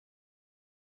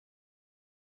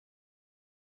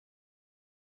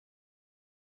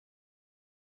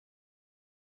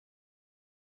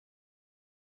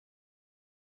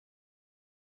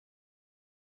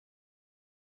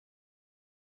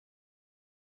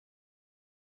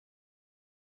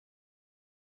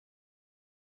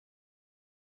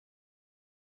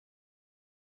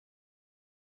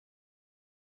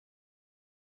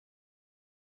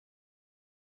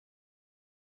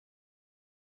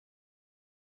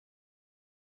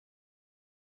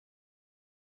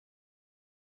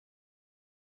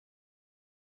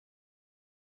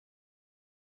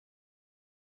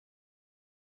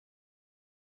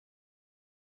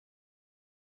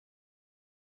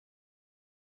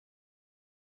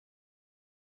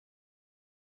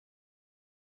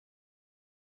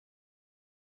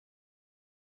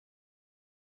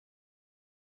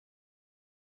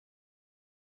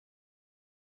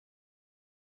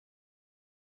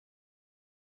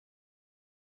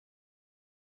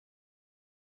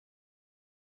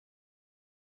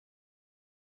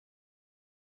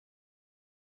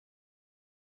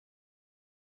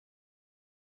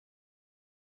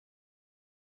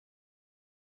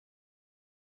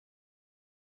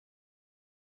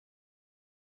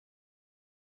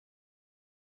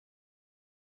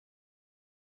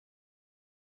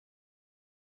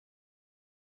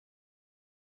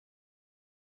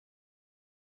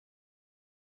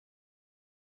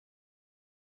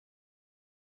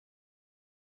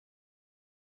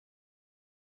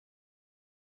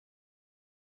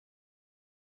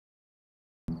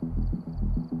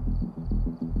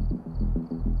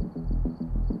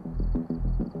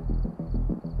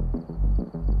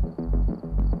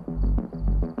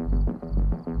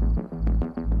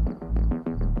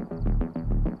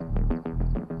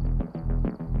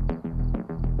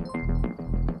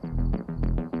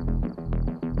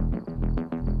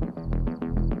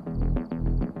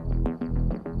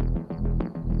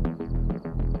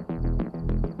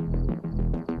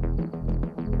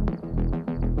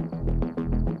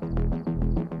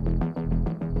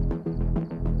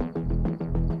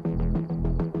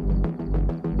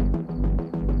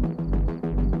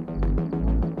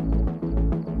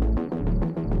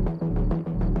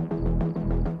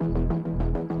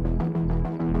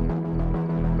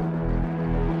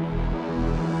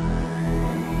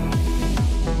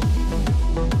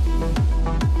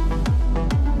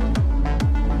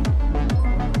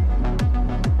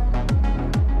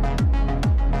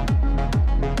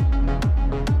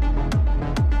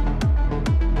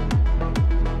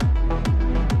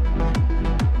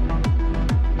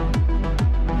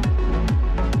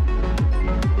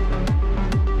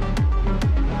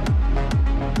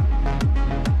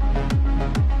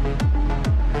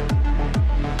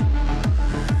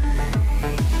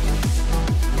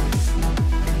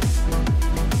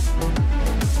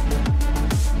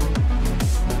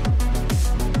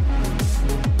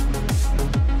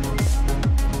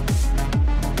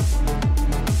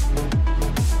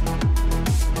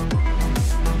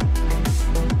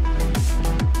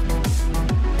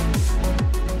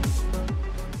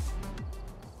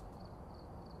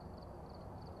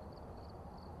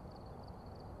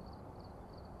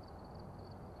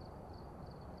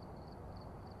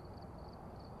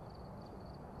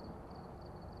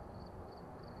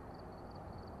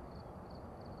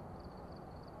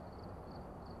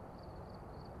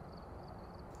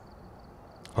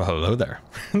Well, hello there.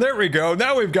 There we go.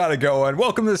 Now we've got it going.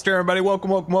 Welcome to the stream, everybody. Welcome,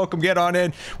 welcome, welcome. Get on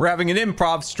in. We're having an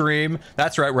improv stream.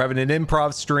 That's right. We're having an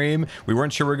improv stream. We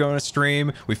weren't sure we were going to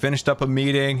stream. We finished up a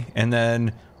meeting, and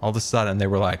then all of a sudden they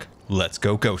were like, let's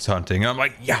go ghost hunting. And I'm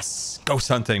like, yes, ghost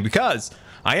hunting, because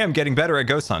I am getting better at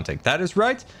ghost hunting. That is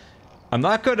right. I'm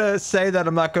not going to say that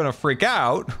I'm not going to freak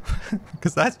out,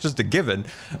 because that's just a given,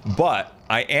 but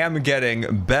I am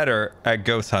getting better at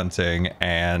ghost hunting,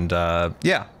 and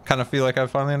yeah, kind of feel like I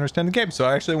finally understand the game, so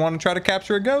I actually want to try to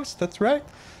capture a ghost. That's right.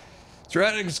 That's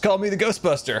right. Just call me the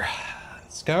Ghostbuster.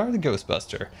 Scar the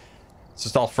Ghostbuster. It's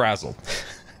just all frazzled.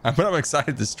 But I'm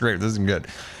excited to stream. This is good.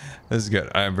 This is good.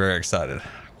 I am very excited.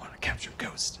 I want to capture a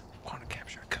ghost. I want to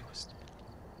capture a ghost.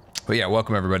 But yeah,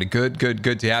 welcome everybody. Good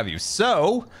to have you.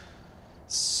 So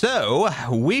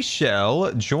we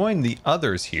shall join the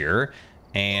others here,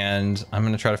 and I'm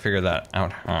going to try to figure that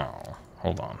out. How?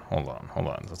 Hold on.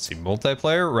 Let's see.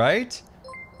 Multiplayer, right?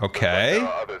 Okay. There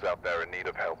are others out there in need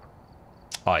of help.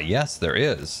 Yes, there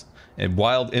is. A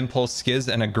wild impulse skiz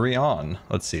and agree on.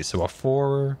 Let's see. So a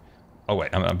 4. Oh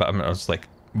wait, I was like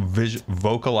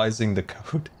vocalizing the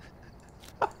code.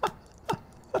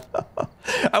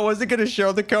 I wasn't gonna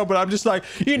show the code, but I'm just like,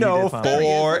 you know,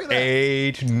 4,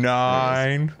 8,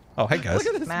 9. Oh, hey guys.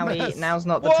 Maui, now's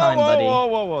not the time, buddy.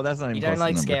 Whoa, that's not even. You don't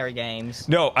like scary games.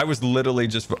 No, I was literally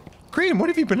just. Cream, what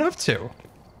have you been up to?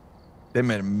 They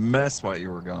made a mess while you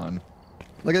were gone.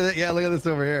 Look at that. Yeah, look at this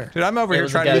over here. Dude, I'm over here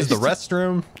trying to use the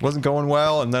restroom. Wasn't going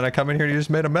well, and then I come in here and you just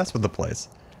made a mess with the place.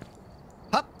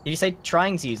 Did you say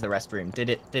trying to use the restroom? Did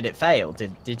it fail?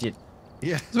 Did you?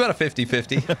 Yeah, it's about a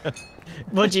 50-50.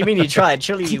 What do you mean you tried?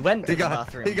 Surely you went to the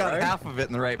bathroom. He got half of it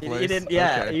in the right place. You didn't.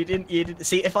 Yeah, okay. you didn't.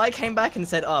 See, if I came back and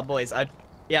said, "Oh, boys, I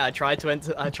tried to go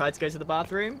to the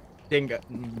bathroom." Didn't go.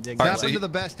 Happened to the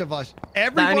best of us.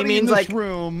 Everybody in this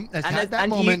room has had that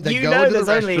moment. You know, there's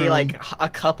only like a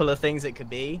couple of things it could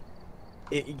be.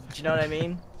 Do you know what I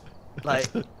mean? Like.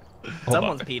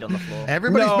 Someone's peed on the floor.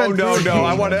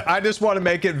 No. I just want to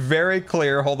make it very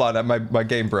clear. Hold on, my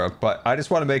game broke, but I just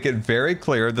want to make it very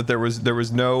clear that there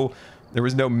was no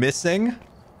missing.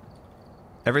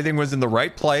 Everything was in the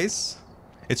right place.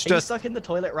 It's just stuck in the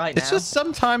toilet right now. It's just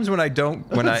sometimes when I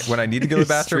need to go to the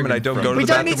bathroom and I don't go to the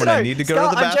bathroom when I need to go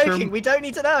to the bathroom. I'm joking. We don't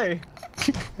need to know.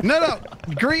 No.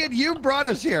 Grian, you brought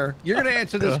us here. You're going to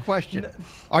answer this question.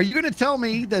 Are you going to tell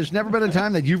me there's never been a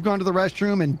time that you've gone to the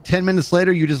restroom and 10 minutes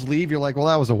later you just leave? You're like, well,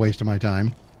 that was a waste of my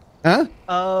time. Huh?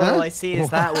 Oh, huh? I see. Is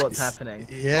that what's happening?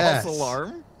 Yes. False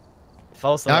alarm?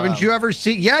 False alarm. Haven't you ever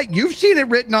seen? Yeah, you've seen it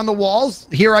written on the walls.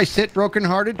 Here I sit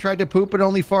brokenhearted, tried to poop but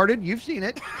only farted. You've seen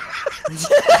it.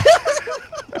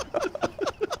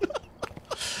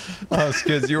 Oh,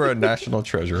 Skids, you are a national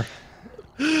treasure.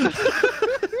 You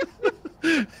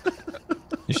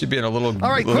should be in a little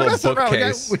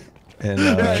bookcase in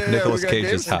Nicolas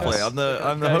Cage's house. I'm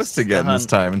the host again this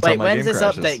time. Wait, when's this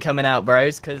update coming out,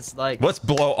 bros? Because like, let's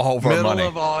blow all of our money.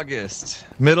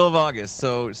 Middle of August.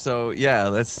 So yeah,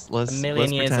 let's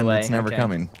pretend it's never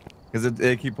coming, because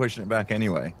they keep pushing it back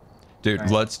anyway. Dude,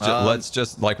 right. let's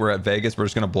just like we're at Vegas. We're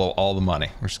just gonna blow all the money.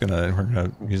 We're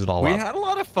gonna use it all. We had a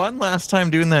lot of fun last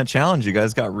time doing that challenge. You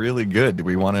guys got really good. Do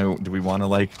we want to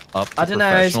like up? I don't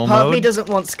know. Part of me doesn't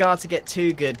want Scar to get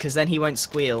too good because then he won't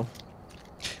squeal.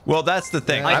 Well, that's the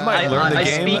thing. I might learn the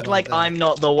game. I speak like I'm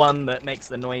not the one that makes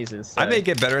the noises. So. I may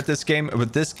get better at this game,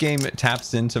 but this game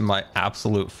taps into my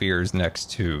absolute fears next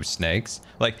to snakes.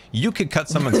 Like, you could cut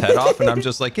someone's head off, and I'm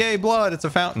just like, yay, blood! It's a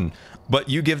fountain. But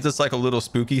you give this like a little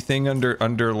spooky thing under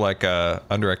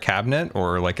a cabinet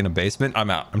or like in a basement. I'm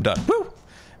out. I'm done. Woo!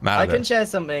 I'm out of there.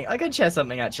 I can share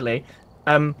something actually.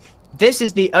 This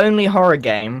is the only horror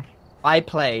game I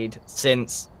played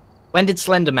since. When did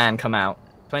Slender Man come out?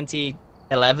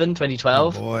 2011,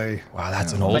 2012. Oh boy, wow,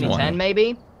 that's an old one. 2010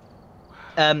 maybe.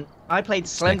 I played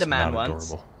Slender Man once.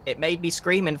 Adorable. It made me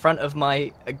scream in front of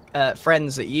my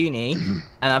friends at uni, and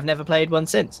I've never played one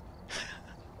since.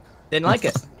 Didn't like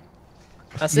it.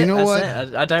 That's it.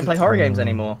 I don't play horror games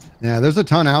anymore. Yeah, there's a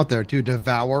ton out there too.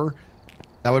 Devour,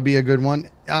 that would be a good one.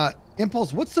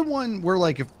 Impulse, what's the one where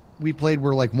like if we played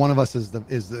where like one of us is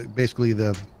basically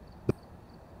the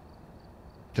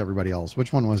to everybody else?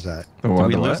 Which one was that? Did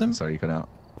we lose him? Sorry, you cut out.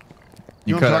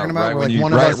 You cut out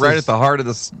right at the heart of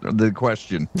the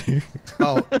question.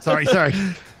 Oh, sorry.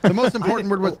 The most important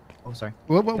word was. Oh, sorry.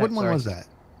 What one was that?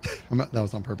 That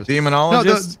was on purpose.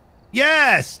 Demonologist.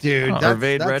 Yes, dude.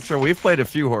 Arcade Retro. We've played a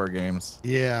few horror games.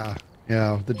 Yeah.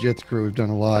 The Jits crew. We've done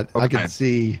a lot. Okay. I can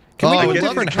see. Can we go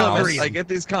different house? I get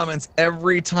these comments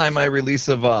every time I release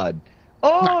a VOD.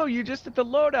 Oh, you just hit the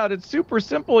loadout. It's super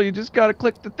simple. You just got to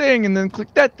click the thing and then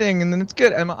click that thing and then it's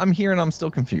good. I'm here and I'm still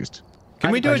confused.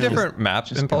 Can we do a different map,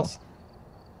 Impulse?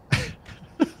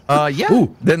 Yeah.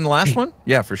 Ooh. Then the last one?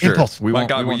 Yeah, for sure. Impulse. My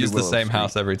God, we use the same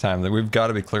house every time. We've got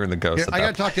to be clearing the ghosts. I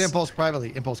gotta talk to Impulse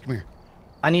privately. Impulse, come here.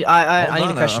 I need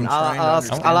a question.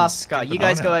 I'll ask Scott. You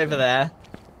guys go over there.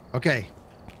 Okay.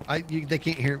 They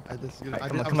can't hear.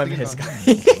 Come over here, Scott.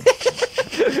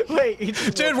 Wait,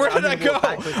 dude, where did I go?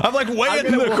 I'm like way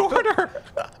in the corner.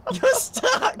 You're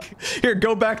stuck. Here,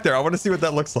 go back there. I want to see what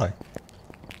that looks like.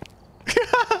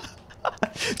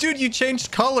 Dude, you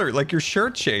changed color. Like your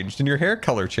shirt changed and your hair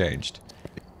color changed.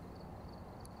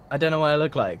 I don't know what I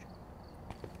look like.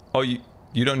 Oh, you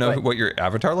don't know what your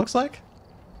avatar looks like?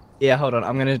 Yeah, hold on.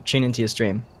 I'm gonna tune into your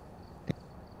stream.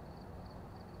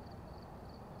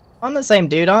 I'm the same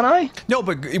dude, aren't I? No,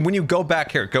 but when you go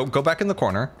back here, go back in the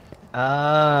corner.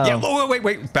 Oh. Yeah.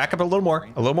 Wait. Back up a little more.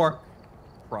 A little more.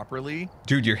 Properly.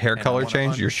 Dude, your hair color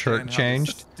changed. Your shirt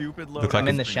changed. Stupid logo. Look like I'm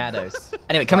in the shadows.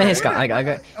 Anyway, come in here, Scott. I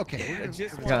got. Okay.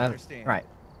 Right.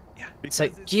 So,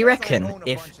 do you reckon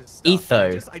if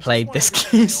Etho played this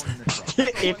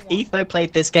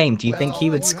game, do you think he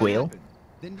would squeal?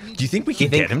 Do you think we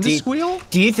could get him to squeal?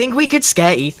 Do you think we could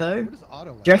scare Etho?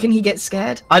 Do you reckon he gets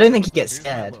scared? I don't think he gets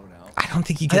scared. I don't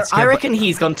think he gets scared. I reckon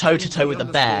he's gone toe-to-toe with a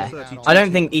bear. I don't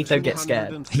think Etho gets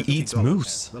scared. He eats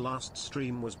moose. The last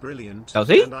stream was brilliant. Does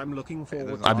he? I'm looking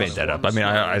forward. I made that up. I mean,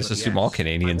 I just assume all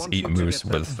Canadians eat moose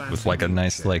with like a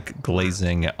nice like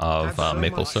glazing of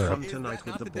maple syrup. Tonight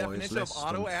with the boys, less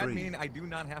auto ad mean I do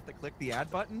not have to click the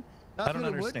add button? I don't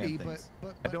understand things.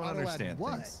 I don't understand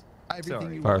things.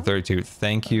 Sorry. Power 32.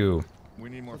 Thank you. We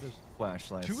need more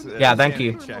flashlights. Yeah, thank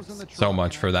you so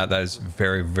much for that. That is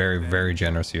very, very, very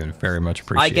generous of you and very much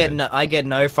appreciated. I get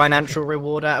no financial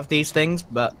reward out of these things,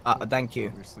 but thank you.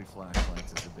 Obviously,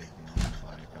 flashlights is a big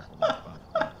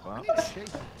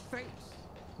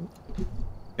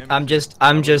deal. I'm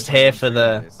just here for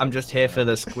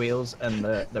the squeals and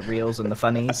the reels and the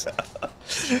funnies.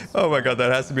 Oh my God,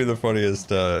 that has to be the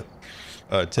funniest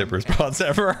tip response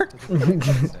ever.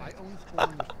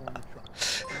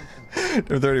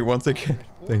 30 once again.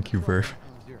 Thank you for.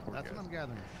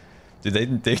 Do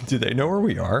they know where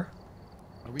we are?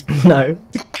 No,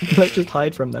 let's just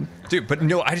hide from them. Dude, but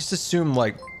no, I just assume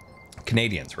like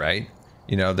Canadians, right?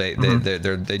 You know, they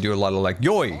do a lot of like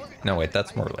yoy. No, wait,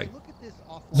 that's more like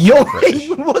yoy.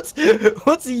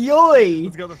 What's yoy?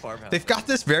 Let's go to the farmhouse. They've got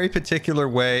this very particular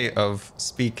way of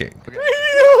speaking.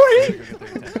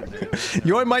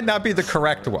 Yoy might not be the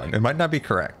correct one. It might not be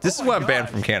correct. This is why I'm banned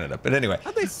from Canada. But anyway.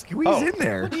 How'd they squeeze in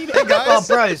there? Hey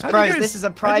guys. Oh, bros, this is a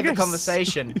private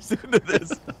conversation.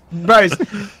 Bros,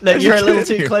 look, you're a little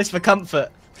too close for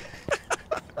comfort.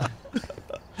 All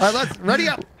right, let's ready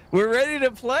up. We're ready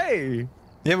to play.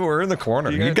 Yeah, but we're in the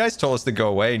corner. You guys told us to go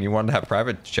away and you wanted to have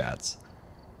private chats.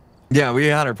 Yeah, we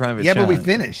had our private chat. Yeah, but we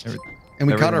finished.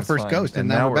 And we caught our first ghost, and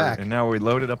now we're back. And now we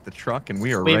loaded up the truck, and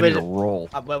we are ready to roll.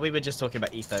 Well, we were just talking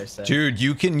about Ethos. So. Dude,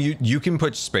 you can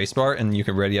push spacebar, and you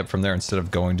can ready up from there instead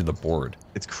of going to the board.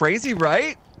 It's crazy,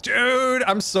 right? Dude,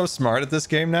 I'm so smart at this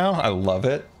game now. I love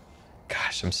it.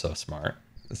 Gosh, I'm so smart.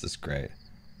 This is great.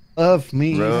 Of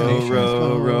me. Row,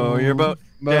 row, row your boat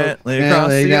gently across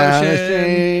the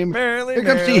ocean. Here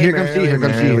comes T. Here comes T. Here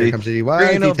comes T. Here comes T.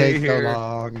 Why does he take so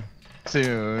long?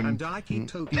 Soon. And I keep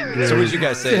talking. So what did you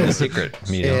guys say in the secret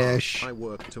meeting? I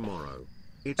work tomorrow.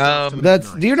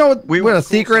 That's. Do you know what a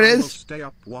secret is? Stay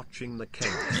up watching the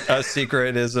A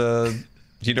secret is a.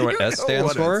 Do you know what S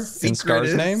stands for in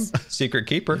Scar's name? Secret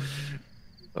keeper.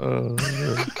 No.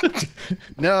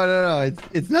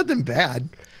 It's nothing bad.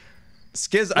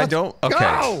 Skiz, I don't.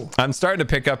 Okay, I'm starting to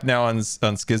pick up now on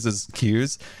Skiz's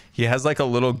cues. He has like a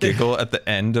little giggle at the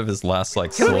end of his last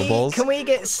like syllables. Can we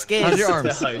get Skiz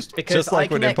the host? Because just like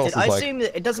when Impulse is I like, assume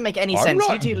that it doesn't make any sense.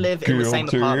 You two live in the same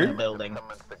apartment building.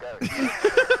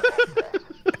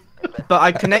 But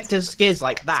I connect to Skiz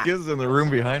like that. Skiz is in the room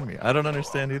behind me. I don't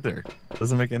understand either.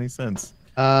 Doesn't make any sense.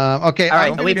 Okay. All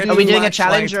right. Are we doing a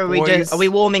challenge, or are we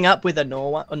warming up with a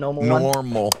normal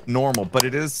one? Normal, but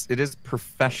it is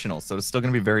professional, so it's still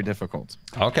gonna be very difficult.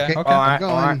 Okay. All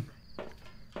right.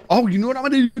 Oh, you know what I'm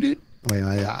gonna do, dude? Wait.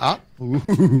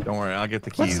 Don't worry, I'll get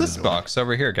the keys. What's this box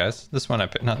over here, guys? This one I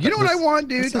picked. You know what I want,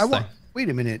 dude? I want. Wait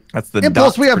a minute. That's the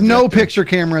Impulse. We have no picture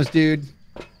cameras, dude.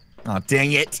 Oh,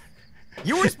 dang it!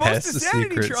 You were supposed to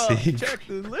sanity check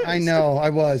the list. I know, I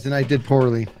was, and I did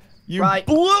poorly. You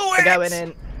blew it! Going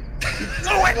in.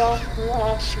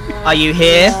 Are you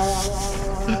here?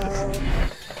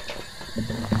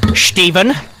 Steven?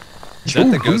 Is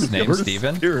that the ghost name,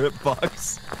 Steven? Spirit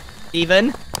box.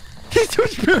 Steven? He's doing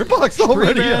spirit box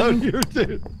already out here,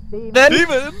 dude.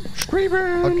 Steven?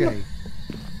 Okay.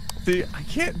 See, I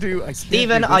can't do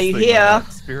Steven, are you here?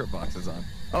 Spirit box is on.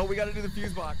 Oh, we got to do the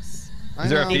fuse box. Is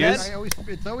there a fuse?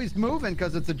 It's always moving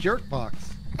because it's a jerk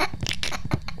box.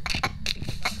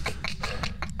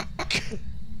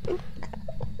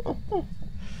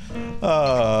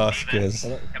 Oh,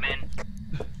 Skiz. Come in.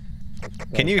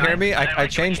 Can you hear me? I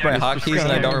changed my hotkeys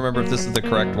and I don't remember if this is the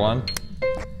correct one.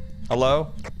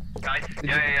 Hello? Guys?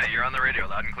 Yeah, you're on the radio,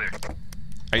 loud and clear.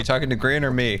 Are you talking to Green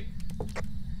or me?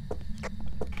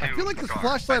 I feel like this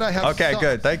flashlight I have. Okay, sucks.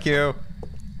 good. Thank you.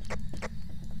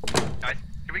 Guys,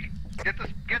 can we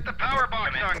get the power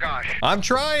box on, gosh? I'm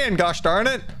trying, gosh darn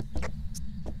it.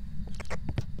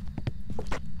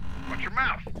 Watch your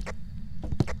mouth.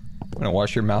 I'm gonna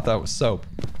wash your mouth out with soap.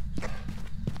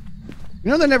 You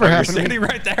know that never You're happened to me? standing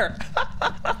right there.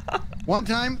 One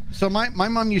time, so my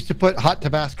mom used to put hot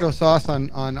Tabasco sauce on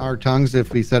our tongues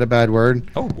if we said a bad word.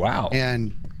 Oh, wow.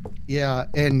 And yeah,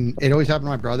 and it always happened to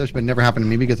my brothers, but it never happened to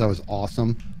me because I was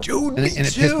awesome. Dude, and it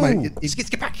pissed my, Skiz,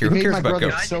 get back here. It Who made cares my about brother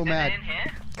ghosts? so mad.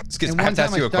 Skiz, And I have one to time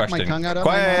ask you I a stuck my question. tongue out of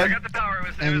my Quiet. I mouth, got the power. It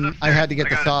was and upstairs. I had to get the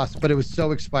got it. sauce, but it was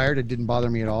so expired it didn't bother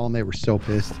me at all, and they were so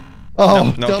pissed.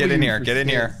 Oh, No, get in W here. for Get in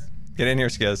Skiz. here. Get in here,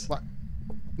 Skiz. What?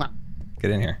 What?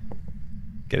 Get in here.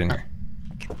 Get in here.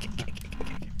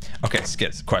 Okay,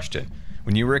 Skiz, question.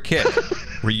 When you were a kid,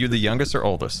 were you the youngest or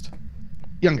oldest?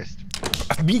 Youngest.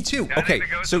 Me too. Yeah, I Okay, think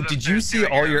the ghost so is did you upstairs see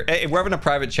doing all her- your... Hey, we're having a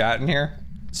private chat in here.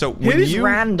 So when Who's you...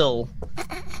 Randall?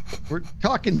 We're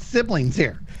talking siblings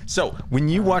here. So when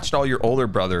you watched all your older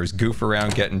brothers goof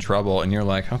around, get in trouble, and you're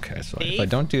like, okay, so if I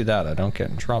don't do that, I don't get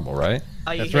in trouble, right?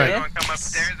 Are you That's here? right. You want to come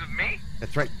upstairs with me?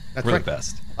 That's right. That's We're right. the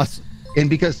best. And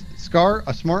because Scar,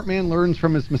 a smart man learns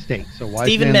from his mistakes. So wise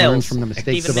Stephen man learns Mills. from the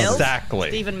mistakes Stephen of Mills? others. Exactly.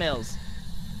 Stephen Mills.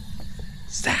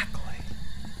 Exactly.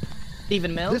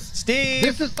 Stephen Mills? Steve!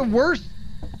 This is the worst.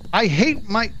 I hate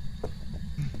my...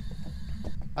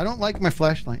 I don't like my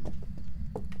flashlight.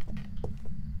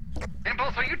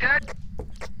 Impulse, are you dead?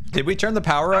 Did we turn the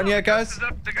power on yet, guys?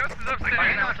 The ghost is upstairs. Why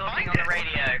are you I not can't talking find on the it.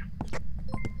 radio?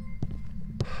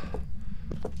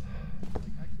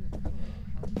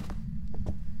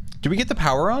 Did we get the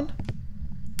power on?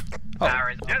 Oh.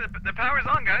 Power is on. Yeah, the power's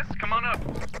on, guys. Come on up.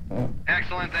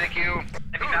 Excellent, thank you.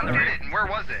 Have you found the Who did room? it, and where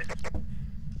was it?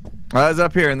 I was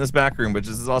up here in this back room, but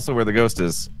this is also where the ghost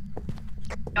is.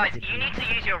 Guys, you need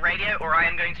to use your radio or I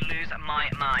am going to lose my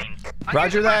mind.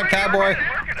 Roger that, cowboy.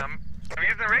 I'm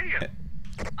using the radio.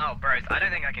 Oh, bros, I don't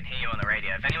think I can hear you on the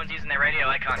radio. If anyone's using their radio,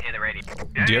 I can't hear the radio.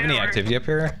 Yeah, Do you have any we're- activity up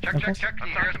here? Check. Can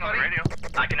you hear us, buddy? Radio.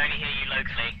 I can only hear you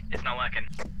locally. It's not working.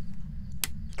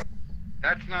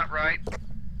 That's not right.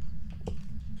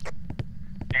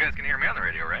 You guys can hear me on the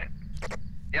radio, right?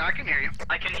 Yeah, I can hear you.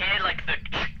 I can hear, like, the...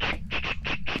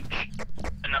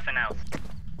 but nothing else.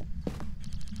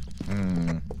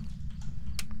 Hmm.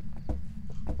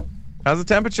 How's the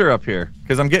temperature up here?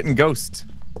 Because I'm getting ghost.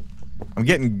 I'm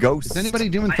getting ghosts. Is anybody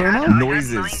doing I thermal? had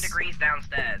Noises. 9 degrees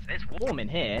downstairs. It's warm in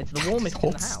here. It's the warmest in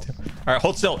Hold the house. still. All right,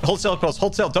 hold still. Hold still, close.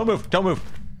 Hold still. Don't move. Don't move.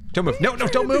 Don't move. No,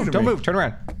 don't move. Don't move. Turn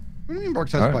around. What do you mean Bork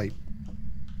has All a right.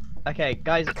 bite? Okay,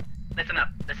 guys, listen up.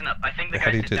 Listen up. I think the How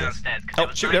do you ghost is do this? downstairs. 'cause Oh, it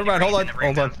was shoot. 9 Never mind. Hold on. degrees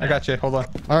in the room Hold on. I got downstairs. you. Hold on.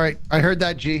 All right, I heard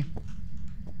that, G.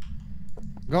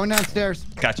 Going downstairs.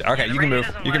 Gotcha. Okay, The you can radio move.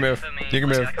 doesn't You can work move. for me. You can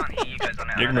Like, move. I can't hear you guys on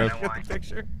it. You can I move. don't know why.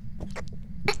 Picture.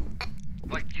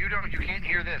 Like, you can't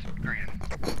hear this, Green.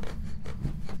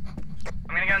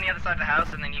 I'm gonna go on the other side of the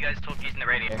house and then you guys talk using the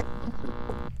radio.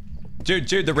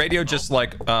 Dude, the radio just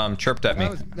like chirped at me.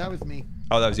 That was me.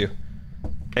 Oh, that was you.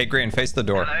 Hey, Green, face the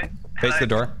door. Hello? Face the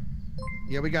door.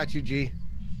 Yeah, we got you, G.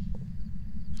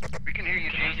 We can hear you,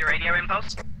 Can you use G. your radio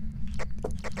impulse?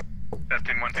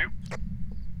 Testing 1, 2.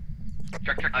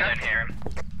 Check. I don't hear him.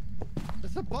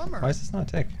 That's a bummer. Why is this not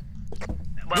taking? Well,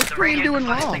 What's the Green radio's doing the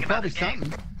funniest wrong? thing about Probably this game.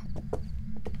 something.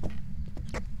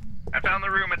 I found the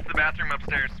room. It's the bathroom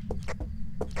upstairs.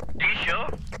 Are you sure?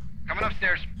 Coming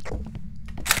upstairs.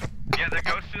 Yeah, the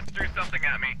ghost just threw something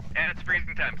at me, and it's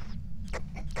freezing temps.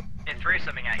 It threw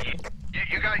something at you.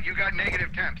 You got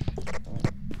negative temps.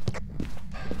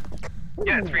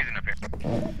 Yeah, it's freezing up here.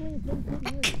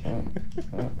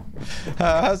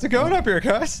 How's it going up here,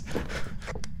 guys?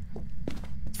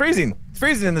 It's freezing. It's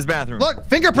freezing in this bathroom. Look,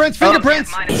 fingerprints,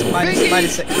 fingerprints. Oh, yeah,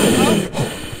 minus 6.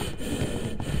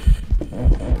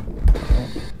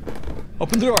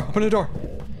 Open the door. Open the door.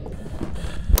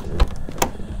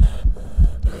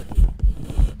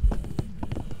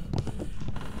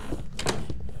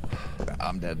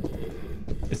 I'm dead.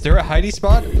 Is there a hidey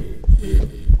spot?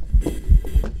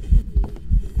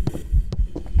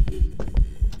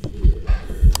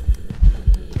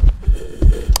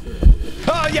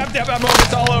 Oh, yep, I'm over.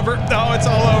 It's all over. No, it's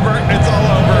all over. It's all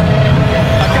over.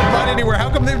 I couldn't find anywhere. How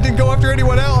come they didn't go after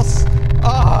anyone else?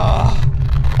 Ah,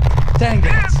 dang it.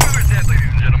 And we were dead,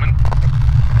 ladies and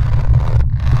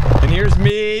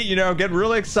know, get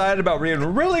really excited about being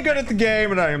really good at the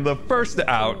game, and I am the first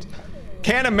out.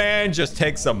 Can a man just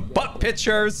take some butt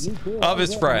pictures of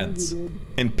his friends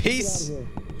in peace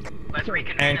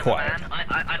and quiet?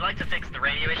 I'd like to fix the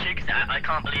radio issue because I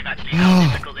can't believe actually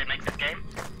how difficult it makes this game.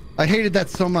 I hated that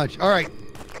so much. All right,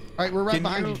 we're right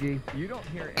behind you, G. You don't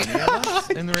hear any of us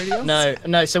in the radio?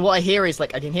 No. So what I hear is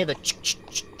like I can hear the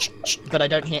but I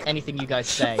don't hear anything you guys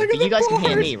say. But you guys can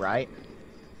hear me, right?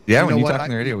 Yeah, when you talk in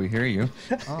the radio, we hear you.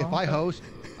 If I host,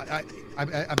 I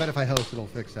bet if I host, it'll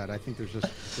fix that. I think there's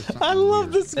just something I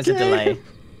love weird. this There's game. a delay.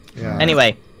 Yeah.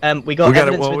 Anyway, we got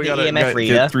evidence with the EMF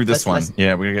reader. Get through this one. Let's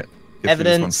Yeah, we gotta get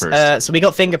evidence. through this one first. So we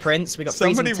got fingerprints. We got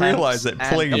Somebody freezing temps, realize it,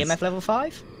 and please. EMF level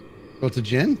 5. Oh, it's a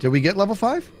gin? Did we get level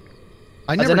 5?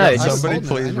 I don't know, it's just- Somebody I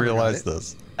please never realize got it.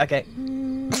 this. Okay.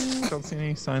 Don't see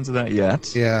any signs of that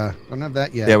yet. Yeah, don't have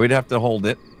that yet. Yeah, we'd have to hold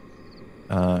it.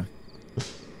 Well,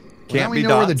 Can't now we be know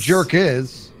dots. where the jerk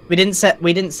is. We didn't set.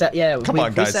 Yeah. Come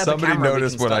on, guys, somebody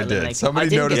noticed what I did.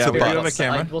 Somebody noticed the the box. box. We have a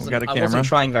camera. I wasn't, We got a I wasn't camera.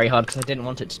 trying very hard because I didn't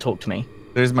want it to talk to me.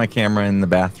 There's my camera in the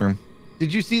bathroom.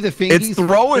 Did you see the fingies? It's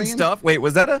throwing thing? stuff. Wait,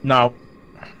 was that a? No.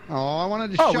 Oh, I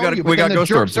wanted to Oh, show we got you, but then the ghost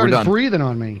jerk orbs. We're started done. breathing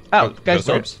on me. Oh, Ghost ghost orbs.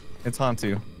 orbs. It's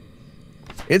Hantu.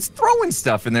 It's throwing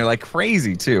stuff in there like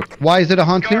crazy too. Why is it a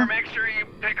hunt Scar, too? make sure you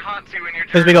pick Hantu in your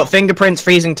Because we got journal. fingerprints,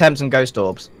 freezing temps, and ghost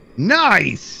orbs.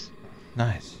 Nice.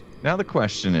 Nice. Now the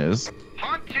question is,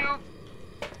 Hantu!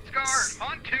 Scar!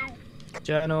 Hantu!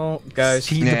 Journal, ghost.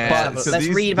 See the Nah, buttons. so Let's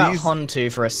these- read about these-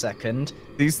 Hantu for a second.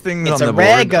 these things It's on a the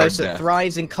rare board ghost are that death.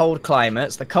 thrives in cold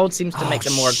climates. The cold seems to make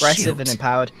them more aggressive and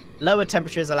empowered. Lower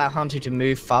temperatures allow Hantu to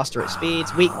move faster at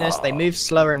speeds. Weakness, they move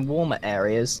slower in warmer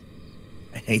areas.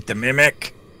 I hate the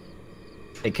mimic.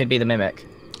 It could be the mimic.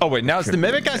 Oh wait, now it's the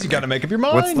mimic, guys. You gotta make up your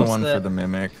mind. What's the one the- for the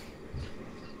mimic?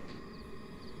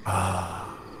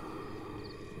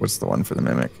 What's the one for the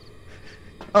mimic?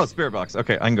 Oh, spirit box.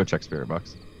 Okay, I can go check spirit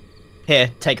box.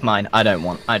 Here, take mine. I don't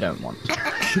want. All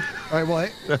right, well,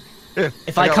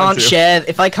 If I got one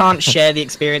can't too. share the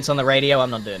experience on the radio, I'm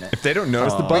not doing it. If they don't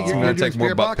notice the Oh. butts, You're I'm gonna gonna do a take more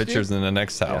spirit butt box, dude? pictures in the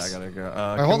next Yeah, I house. gotta go.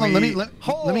 right, hold on.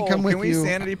 Let me come with Can you. we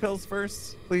sanity pills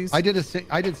first, please? I did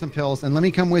some pills, and let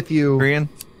me come with you. Korean,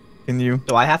 can you?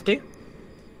 Do I have to?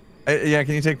 Yeah,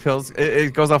 can you take pills?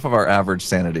 It goes off of our average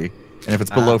sanity, and if it's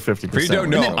below 50%. For you don't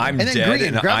know, we I'm and then dead, Green,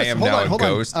 and grab I us- am hold now on, a hold on.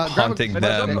 ghost Grab a- hunting But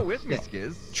don't go them, with me,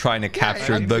 Skiz. trying to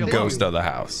capture leave the me alone. ghost of the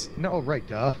house. Oh, right,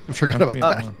 duh. I forgot about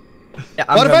that. Yeah,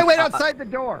 What if I wait outside the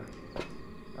door?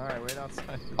 All right, wait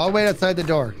outside. I'll wait outside the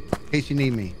door in case you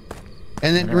need me.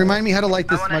 And then remind me how to light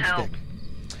this I wanna smudge help. stick.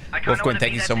 Wolfcoin,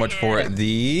 thank you so much for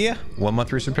the 1 month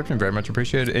resubscription. Very much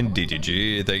appreciated. And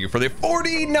DGG, thank you for the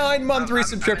 49-month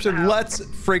resubscription. Let's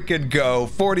freaking go.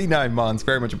 49 months.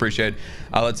 Very much appreciated.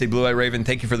 Let's see. Blue Eye Raven,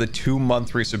 thank you for the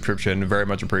 2-month resubscription. Very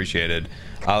much appreciated.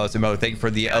 Let's see. Mo, thank you for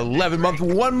the 11-month,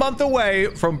 1 month away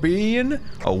from being a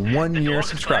 1-year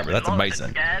subscriber. That's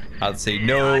amazing. Let's see.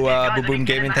 No Boom Boom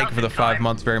Gaming, thank you for the 5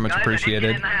 months. Very much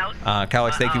appreciated.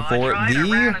 Calix, thank you for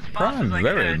the Prime.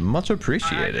 Very much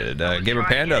appreciated. Gamer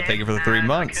Panda, thank you for the 3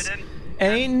 months.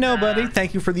 Ain't Nobody,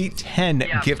 thank you for the 10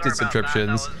 gifted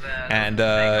subscriptions. And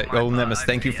Old Nemesis,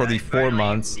 thank you for the 4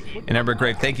 months. And Ember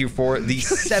Grave, thank you for the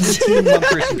 17-month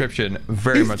resubscription.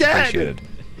 Very much appreciated.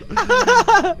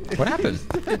 What happened?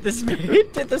 Did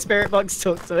the spirit box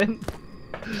talk to him?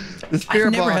 The spirit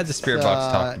I've never box, had the spirit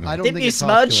box talk to me. I don't Didn't think you it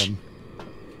talked to smudge? him.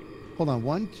 Hold on.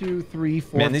 1, 2, 3,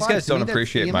 4, Man, these 5. guys To me, don't that's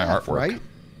appreciate my EMF, artwork. right?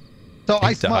 So I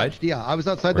He died? smudged. Yeah, I was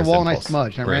outside Where's the wall and I Impulse?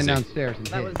 smudged. I Where ran is he? downstairs and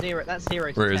That hid. was zero. That's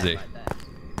 0 to Where 10 is he? right there.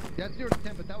 That's 0 to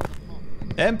 10, but that was a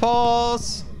pump.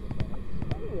 Impulse!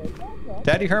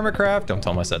 Daddy Hermitcraft, don't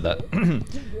tell him I said that.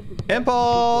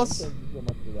 Impulse!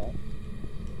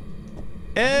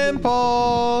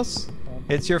 Impulse!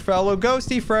 It's your fellow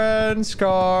ghosty friend,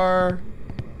 Scar.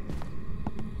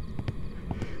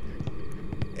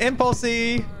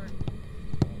 Impulsey!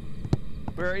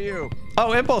 Where are you?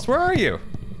 Oh, Impulse, where are you?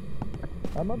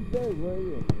 I'm upstairs, where are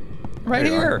you? Right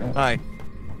here. Hi.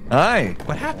 Hi.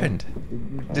 What happened?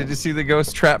 Did you see the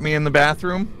ghost trap me in the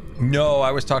bathroom? No,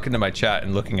 I was talking to my chat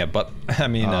and looking at I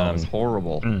mean, it was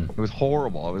horrible. It was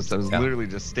horrible. I was literally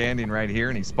just standing right here,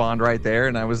 and he spawned right there,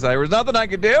 and there was nothing I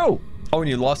could do. Oh, and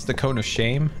you lost the cone of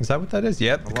shame? Is that what that is?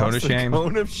 Yep, the cone of shame.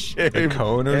 Cone of shame. The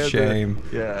cone of shame.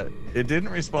 Yeah, it didn't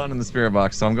respond in the spirit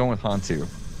box, so I'm going with Hantu.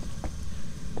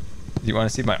 Do you want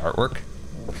to see my artwork?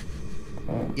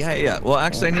 Yeah. Well,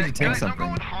 actually, I need to take Guys, I'm something.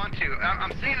 going with Hantu.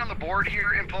 I'm seeing on the board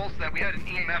here, Impulse, that we had an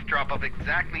EMF drop of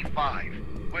exactly 5,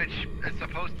 which is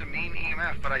supposed to mean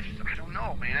EMF, but I don't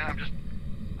know, man.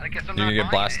 I guess I'm You not gonna get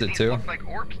buying blasted it. These too? look like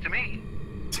orbs to me.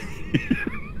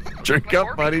 Drink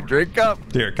up, buddy. Drink up.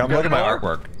 Here, come look at my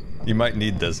artwork. You might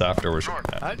need this afterwards.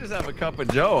 I just have a cup of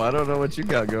Joe. I don't know what you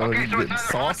got going. Okay, so You're it's getting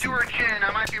either saucy. Hantu or Jin.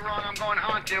 I might be wrong. I'm going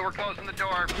Hantu. We're closing the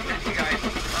door. Miss you guys.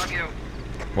 Love you.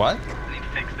 What? I need to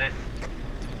fix this.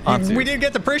 Hantu. We didn't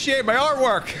get to appreciate my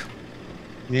artwork.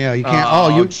 Yeah, you can't.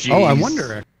 Oh, Oh, I jeez.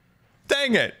 wonder.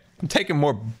 Dang it. I'm taking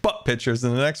more butt pictures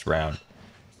in the next round.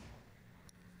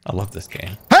 I love this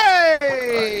game. Hey!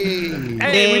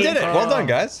 Hey, we did it. Well done,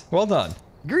 guys. Well done.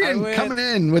 Green coming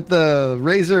in with the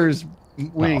Razor's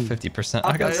wing. Oh, 50%.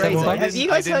 I Arkham got Razor. 7 Have you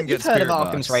guys heard, you've heard of Spirit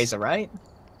Arkham's Box. Razor, right?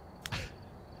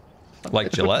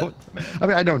 Like Gillette. I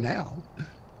mean, I know now.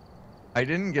 I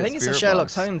didn't get. I think it's a Spirit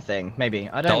Sherlock's Box. Holmes thing, maybe.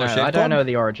 I don't Dollar know. Shave I don't Club? know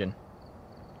the origin.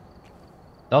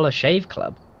 Dollar Shave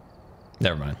Club.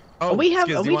 Never mind. Are we Skiz, are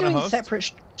do we you wanna doing host?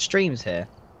 separate streams here?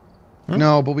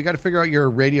 No, but we got to figure out your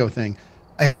radio thing.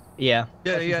 Yeah.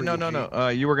 Yeah, no.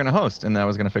 You were gonna host, and I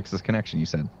was gonna fix this connection. You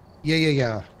said.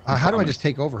 Yeah. How do I just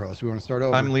take over host? We want to start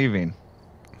over. I'm leaving.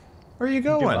 Where are you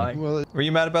going? Goodbye. Well, Were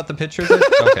you mad about the pictures?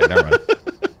 Okay, never mind.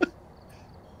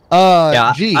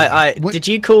 Yeah. gee. what- Did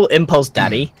you call Impulse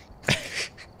Daddy?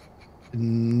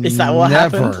 Is that what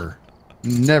happened?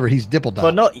 Never. He's dipple dop.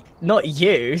 Well, not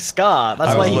you, Scar.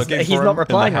 That's I why was looking he's for him not in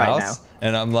replying the right now. house,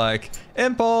 and I'm like,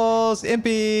 Impulse,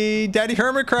 Impy, Daddy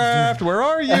Hermitcraft, where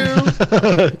are you?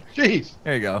 Jeez.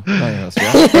 There you go.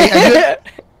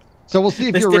 So we'll see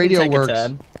if This your didn't radio take a works.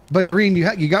 turn. But Green,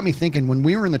 you got me thinking. When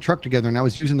we were in the truck together and I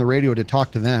was using the radio to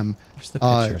talk to them, There's the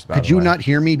pictures, by could the you way. not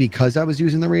hear me because I was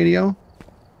using the radio?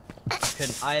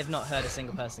 I have not heard a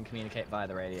single person communicate via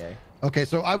the radio. Okay,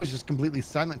 so I was just completely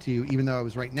silent to you, even though I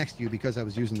was right next to you because I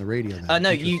was using the radio. Then.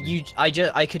 No, Interesting.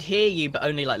 I could hear you, but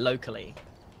only like locally.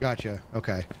 Gotcha.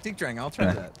 Okay. Drang, I'll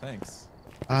try that. Thanks.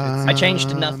 I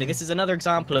changed nothing. This is another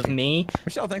example of me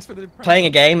Michelle, thanks for the playing a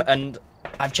game and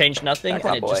I've changed nothing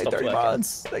and it just stopped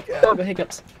working. Oh, the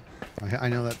hiccups. I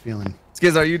know that feeling.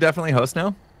 Skiz, are you definitely host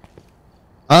now?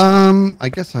 I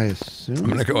guess I assume. I'm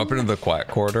gonna go up into the quiet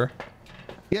corridor.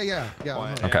 Yeah.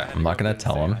 Okay, I'm not gonna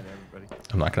tell him.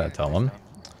 I'm not gonna tell him.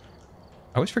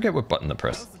 I always forget what button to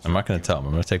press. I'm not gonna tell him.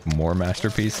 I'm gonna take more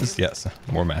masterpieces. Yes,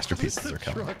 more masterpieces are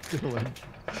coming.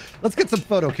 Let's get some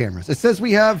photo cameras. It says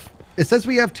we have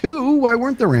 2. Why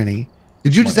weren't there any?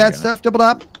 Did you just add stuff, Double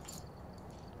Up?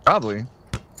 Probably.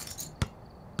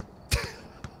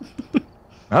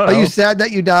 I don't Are know. you sad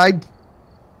that you died?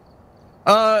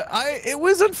 It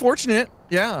was unfortunate.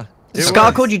 Yeah.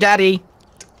 Scar called you daddy.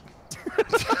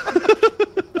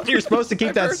 You're supposed to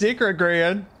keep that secret,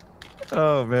 Gran.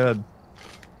 Oh man.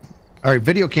 All right,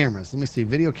 video cameras. Let me see.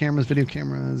 Video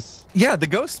cameras. Yeah, the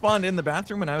ghost spawned in the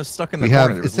bathroom, and I was stuck in the We corner.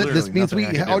 have. There was This literally means we.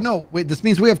 nothing I could Oh do. no! Wait. This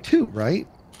means we have 2, right?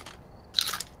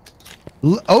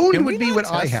 Owned Can we would be not what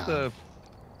I test have.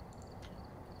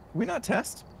 Can we not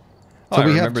test? Oh, So I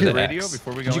we have remember two. the Radio X.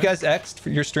 before we Did go you in? guys X for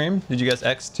your stream? Did you guys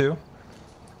X too?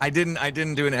 I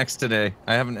didn't do an X today.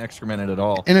 I haven't excremented at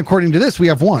all. And according to this, we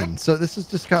have 1. So this has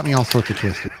just got me all sorts of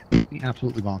twisted.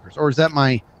 Absolutely bonkers. Or is that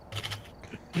my?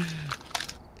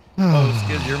 Oh,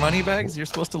 Skiz, your money bags? You're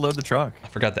supposed to load the truck. I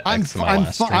forgot the I'm. X in my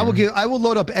last stream. I will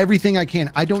load up everything I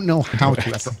can. I don't know how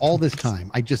to after all this time.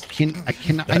 I just can't. I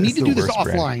cannot. I That need is to the do this worst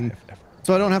brand offline, I've ever-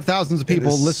 so I don't have thousands of It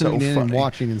people is listening so in and funny.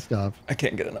 watching and stuff. I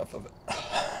can't get enough of it.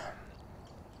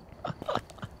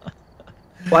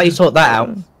 While you sort that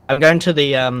out, I'm going to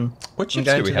the What I'm chips going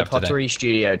do we to the have today? pottery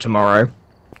studio tomorrow,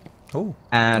 Oh,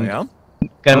 and Yeah.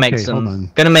 gonna Okay, hold on.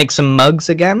 make some mugs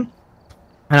again.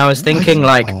 And I was thinking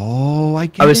like Oh, I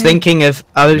get I was it. thinking of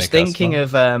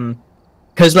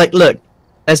because like look,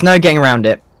 there's no getting around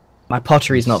it. My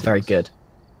pottery's not very good.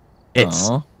 It's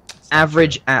Aw.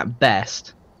 average at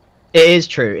best. It is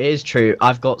true. It is true.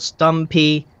 I've got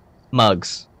stumpy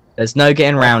mugs. There's no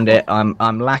getting around it.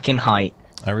 I'm lacking height.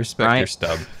 I respect Right. your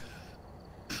stub.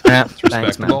 Yeah, thanks, man.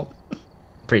 Respectable.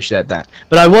 Appreciate that.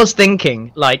 But I was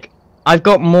thinking, like, I've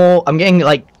got more. I'm getting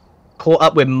like caught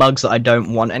up with mugs that I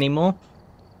don't want anymore.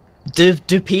 Do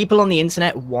people on the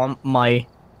internet want my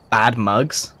bad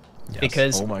mugs? Yes.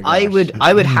 Because Oh my I gosh. would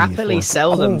It's happily only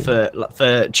sell them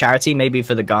for charity, maybe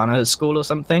for the Ghana school or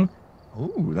something.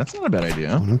 Ooh, that's not a bad idea.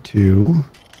 102.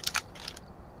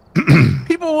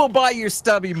 People will buy your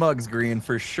stubby mugs, Green,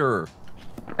 for sure.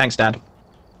 Thanks, Dad.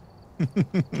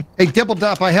 Hey, Dipple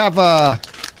Dup, I have I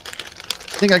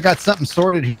think I got something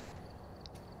sorted. here.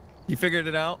 You figured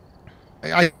it out?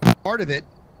 I part of it.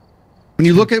 When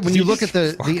you look at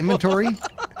the inventory,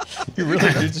 You really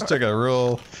you just took a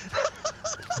real.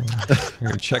 You're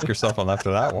gonna check yourself on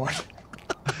after that one.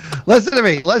 listen to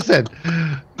me. Listen,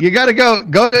 you got to go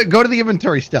to the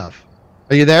inventory stuff.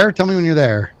 Are you there? Tell me when you're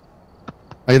there.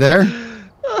 Are you there?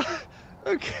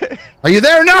 Okay. Are you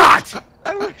there or not?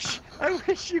 I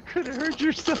wish you could have heard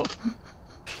yourself.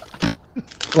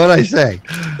 What'd I say?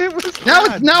 It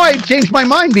was Now I changed my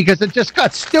mind because it just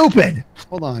got stupid.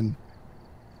 Hold on.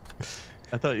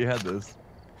 I thought you had this.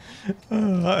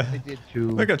 I did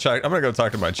too. I'm gonna go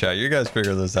talk to my chat. You guys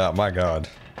figure this out. My God.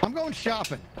 I'm going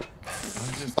shopping.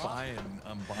 I'm just buying.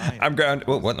 I'm ground.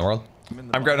 What in the world?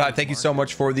 I'm ground high. Thank you so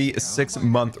much for the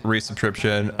 6-month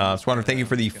resubscription. Swanner, thank you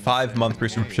for the 5-month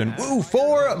resubscription. Woo,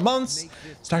 4 months.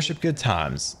 Starship Good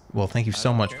Times. Well, thank you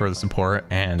so much for the support,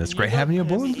 and it's great having you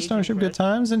aboard the Starship Good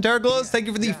Times. And Derek Glows, thank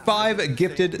you for the 5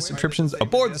 gifted subscriptions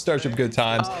aboard the Starship Good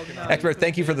Times. Expert,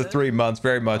 thank you for the 3 months.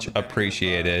 Very much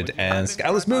appreciated. And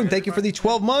Skyless Moon, thank you for the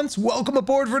 12 months. Welcome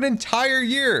aboard for an entire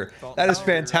year. That is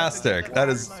fantastic.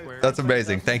 That's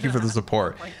amazing. Thank you for the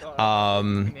support.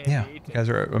 Yeah, you guys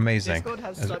are amazing. You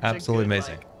guys are absolutely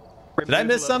amazing. Did I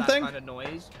miss something?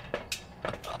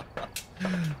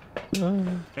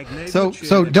 So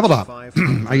Double Dop,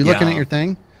 are you looking at your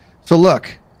thing? So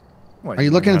look, are you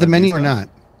looking at the menu or not?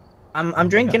 I'm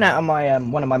drinking out of my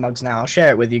one of my mugs now. I'll share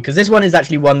it with you because this one is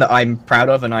actually one that I'm proud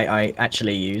of and I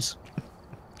actually use.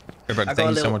 Everybody,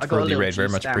 thank you so much for the raid. Very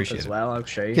much appreciated. As well, I'll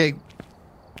show you.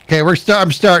 Okay,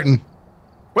 I'm starting.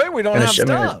 Wait, we don't have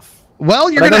stuff.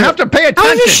 Well, you're gonna have to pay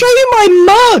attention. I'll just show you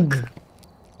my mug.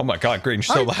 Oh my God, Green, you're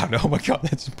so loud. Oh my God,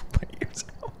 that's my ears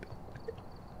out.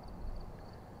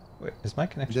 Wait, is my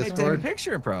connection? Just take a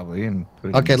picture probably and put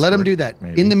it Okay, let him do that.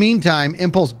 Maybe. In the meantime,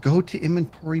 Impulse, go to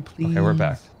inventory, please. Okay, we're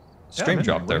back. Stream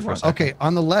dropped there for a second. Okay,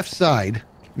 on the left side,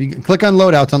 you can click on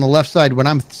loadouts on the left side. What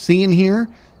I'm seeing here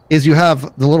is you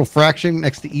have the little fraction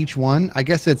next to each one. I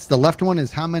guess it's the left one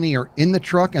is how many are in the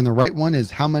truck, and the right one is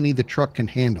how many the truck can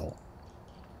handle.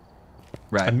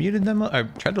 Right. I muted them. I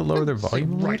tried to lower their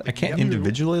volume. Right. I can't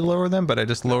individually lower them, but I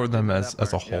just lowered them as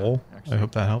a whole. I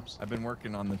hope that helps. I've been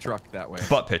working on the truck that way.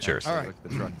 Butt pictures. All right. The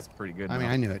truck is pretty good. I mean,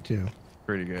 I knew it too.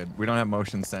 Pretty good. We don't have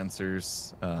motion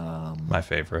sensors. My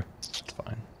favorite. It's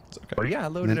fine. It's okay. But yeah, I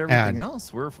loaded everything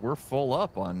else. We're full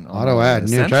up on auto add.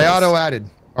 New try auto added.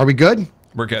 Are we good?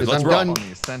 We're good. Let's roll. on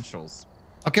the essentials.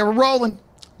 Okay, we're rolling.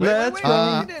 Let's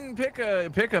roll. You didn't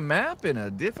pick a map in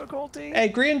a difficulty. Hey,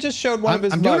 Green just showed one of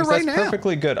his mugs. That's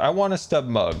perfectly good. I want a stub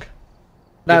mug.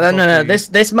 No.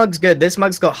 This mug's good. This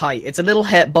mug's got height. It's a little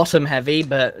bottom heavy,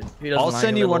 but I'll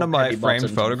send you one of my framed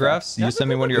photographs. You send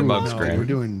me one of your mugs,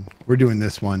 Green. We're doing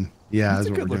this one. Yeah, that's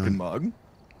what we're doing. Mug.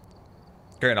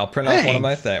 Green, I'll print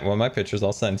out one of my pictures.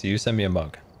 I'll send to you. Send me a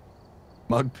mug.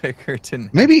 Mug picker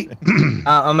didn't. Maybe.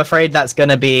 I'm afraid that's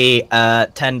gonna be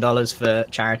 $10 for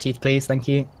charity, please. Thank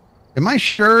you. Am I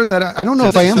sure that I don't know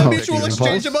if I am hosting? Mutual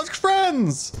exchange amongst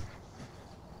friends.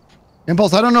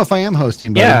 Impulse, I don't know if I am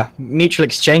hosting. Buddy. Yeah, mutual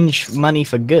exchange money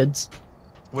for goods.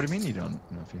 What do you mean you don't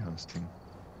know if you're hosting?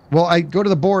 Well, I go to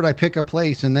the board, I pick a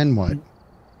place, and then what?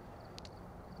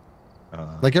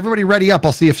 Like everybody ready up.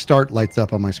 I'll see if start lights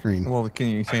up on my screen. Well, can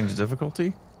you change the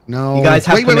difficulty? No. You guys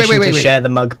have permission to share the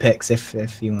mug pics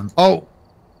if you want. Oh.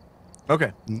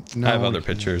 Okay. No, I have other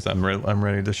pictures. I'm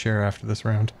ready to share after this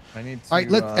round. I need to, all right,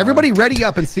 let everybody ready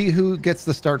up and see who gets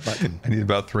the start button. I need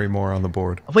about 3 more on the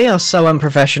board. We are so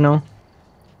unprofessional.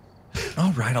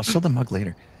 All right, I'll show the mug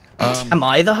later. Am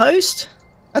I the host?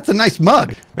 That's a nice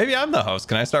mug. Maybe I'm the host.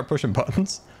 Can I start pushing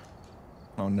buttons?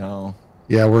 Oh no.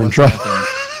 Yeah, we're in trouble.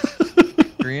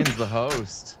 Green's the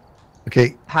host.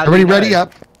 Okay, everybody ready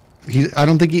up. I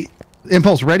don't think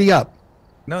Impulse, ready up.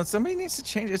 No, somebody needs to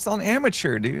change. It's on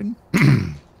amateur, dude.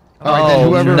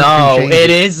 No, it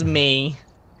is me.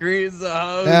 Green's the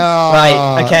host.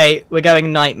 Right, okay, we're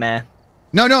going nightmare.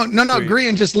 No,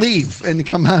 Green, just leave and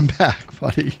come on back,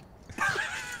 buddy.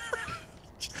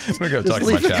 I'm gonna go talk to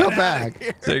my chat. Come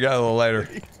back. See you guys a little later.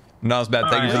 No, it's bad.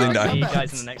 Thank you for the invite. See you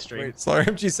guys in the next stream.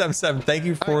 SlayerMG77, thank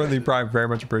you for the Prime. Very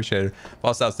much appreciated.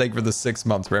 Boss House, thank you for the 6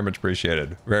 months. Very much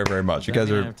appreciated. Very, very much. You guys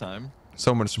are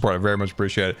so much support. I very much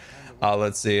appreciate it.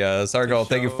 Let's see. Sargo,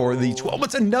 thank you for the 12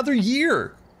 months. Another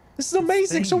year. This is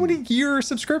amazing. So many year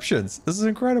subscriptions. This is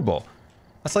incredible.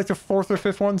 That's like the 4th or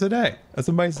 5th one today. That's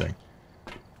amazing.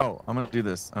 Oh, I'm going to do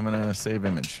this. I'm going to save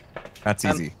image. That's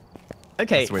easy.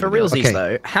 Okay, for realsies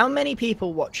though, how many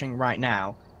people watching right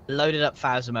now loaded up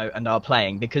Phasmo and are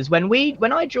playing? Because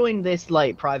when I joined this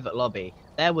like private lobby,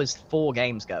 there was 4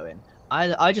 games going.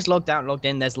 I just logged out and logged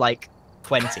in. There's like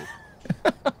 20.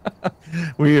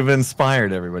 We have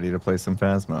inspired everybody to play some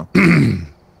Phasmo.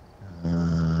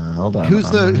 Hold on.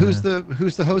 Who's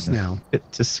the host now?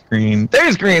 Hit to screen.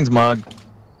 There's Green's mug.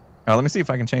 Let me see if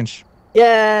I can change.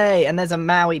 Yay! And there's a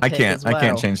Maui pic as well. I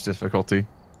can't change difficulty.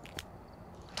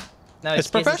 No,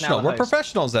 it's professional. We're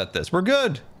professionals at this. We're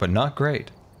good, but not great.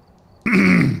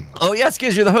 Oh yes,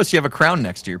 Skiz, you're the host. You have a crown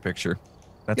next to your picture.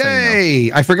 That's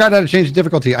Yay! I forgot how to change the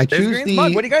difficulty. I choose Green's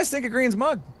mug. What do you guys think of Green's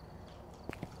mug?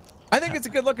 I think it's a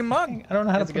good looking mug. I don't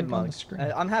know how It's to a put good it on mug. the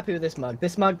screen. I'm happy with this mug.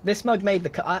 This mug made the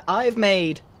cut. I've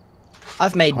made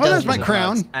dozens that's my of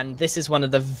crown. mugs, and this is one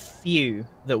of the few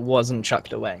that wasn't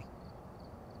chucked away.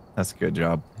 That's a good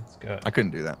job. That's good. I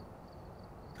couldn't do that.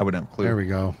 I wouldn't have a clue. There we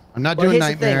go. I'm not Well, doing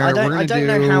here's the thing. Nightmare. I don't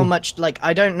know how much. Like,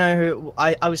 I don't know who.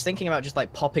 I was thinking about just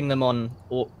like popping them on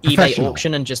eBay Professional.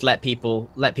 auction and just let people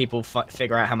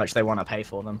figure out how much they want to pay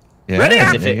for them. Yeah, Ready?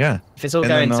 yeah, If it- yeah. If it's all And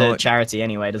going then to they'll- charity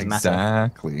anyway, it doesn't matter.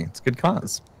 Exactly. It's a good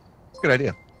cause. It's a good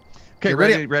idea. Okay, You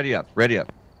ready? ready up. Ready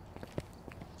up.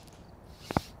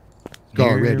 Go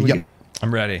Here ready. we Yep. go.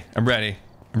 I'm ready. I'm ready.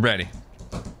 I'm ready.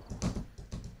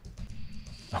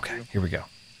 Okay, here we go.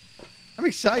 I'm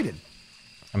excited.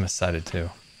 I'm excited too.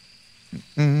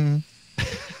 I'm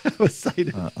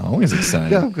excited. Always excited.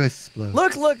 Go, go, explode.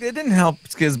 Look, it didn't help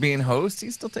Skiz being host.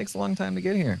 He still takes a long time to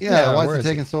get here. Yeah, why where is is it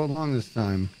taking so long this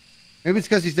time? Maybe it's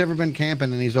because he's never been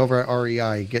camping and he's over at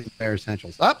REI getting bare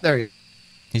essentials. Up there.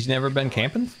 He's never been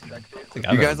camping? I think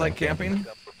I've You ever guys been like camping?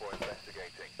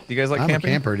 You guys like I'm camping?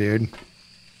 a camper, dude.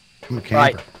 I'm a camper.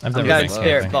 Right. I've I'm never going been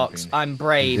Spirit camping. Box. I'm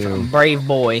brave. You do. I'm brave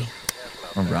boy.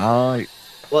 All right.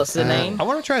 What's the name? I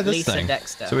want to try this Lisa thing.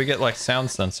 Dexter. So we get like sound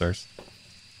sensors.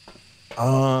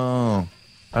 Oh,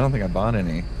 I don't think I bought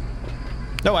any.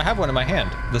 No, I have one in my hand.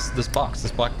 This box,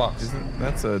 this black box.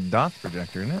 That's a dot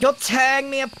projector, isn't it? You're tearing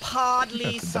me apart, That's a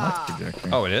Lisa. dot projector.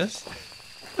 Oh, it is?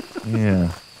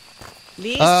 Yeah.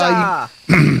 Lisa.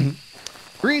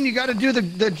 Green, you got to do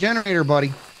the generator,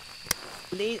 buddy.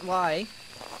 Why?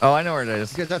 Oh, I know where it is.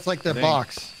 Because that's like the Dang.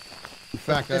 box. In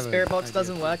fact, I The have Spirit an Box idea.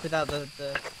 doesn't work without the.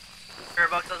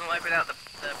 Spirit box doesn't work without the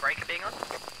breaker being on.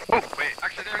 Oh, wait.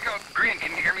 Actually, there we go. Green,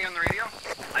 can you hear me on the radio?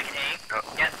 I can hear you. Oh,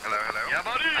 Yes. hello, hello. Yeah,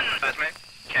 buddy. That's my first move.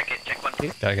 Check it. Check 1,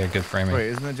 2. Gotta get good framing. Wait,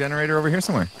 isn't the generator over here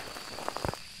somewhere?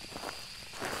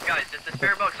 Guys, does the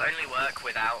spirit box only work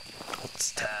without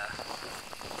thingy?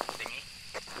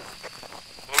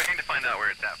 Well, we need to find out where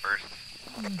it's at first.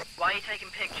 Why are you taking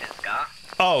pictures, Scar?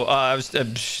 Oh, I was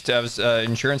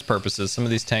insurance purposes. Some of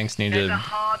these tanks need There's a to.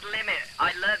 hard limit.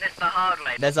 I learned this the hard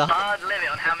way. There's a hard limit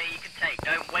on how many you can take.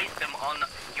 Don't waste them on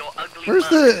your ugly Where's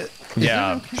mug. the... is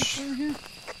Yeah. there a camper over here?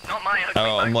 Not my ugly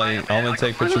Oh, I'm mug, like- my I'm gonna I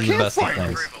take got pictures of the best of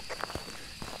approval.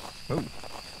 things.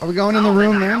 Are we going in the Oh, there's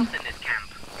room a then? house in this camp.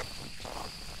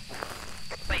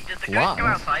 Wait, does the Locked. ghost go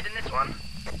outside in this one?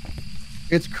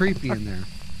 It's creepy in there.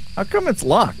 How come it's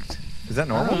locked? Is that I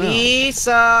normal? don't know.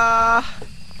 Lisa. I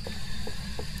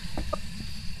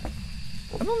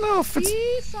don't know if it's.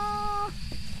 Lisa.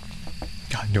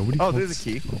 God, nobody. Oh, there's a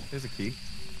key. There's a key.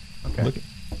 Okay. Look at-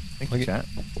 Thank look you, at-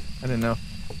 chat. I didn't know.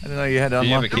 I didn't know you had to Do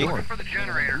you have unlock a the key? door. Looking for the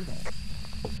generator.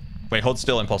 Wait, hold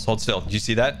still, Impulse. Hold still. Did you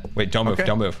see that? Wait, don't move. Okay.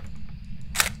 Don't move.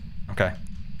 Okay.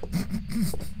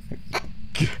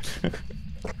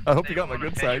 I hope you got my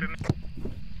good side.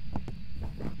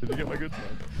 Did you get my good side?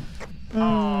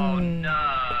 Oh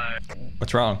no.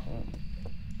 What's wrong?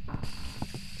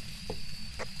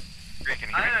 Green, can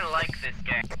you hear me? I don't like this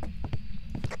game.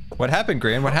 What happened,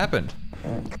 Green? What happened?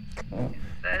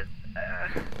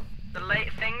 The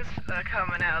lake things are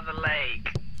coming out of the lake.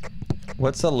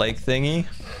 What's a lake thingy?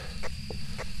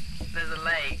 There's a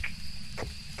lake.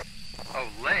 Oh,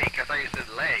 lake. I thought you said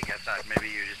leg. I thought maybe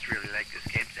you just really like this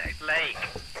game type. Lake.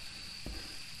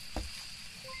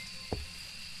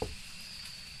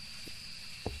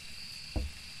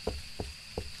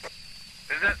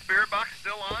 Is that spirit box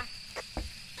still on?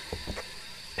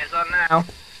 It's on now.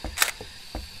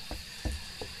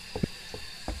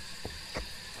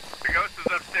 The ghost is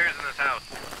upstairs in this house.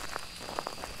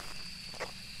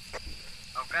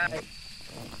 Okay.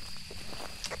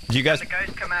 Do you guys? The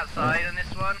ghost come outside on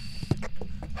this one.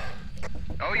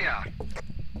 Oh, yeah.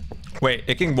 Wait,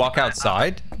 it can walk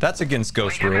outside? That's against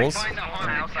ghost Wait, rules. Find the haunted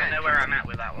House, I tent. know where I'm at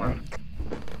with that one.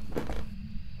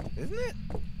 Isn't it?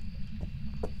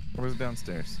 Or was it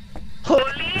downstairs? Oh,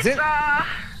 Is it? Lisa!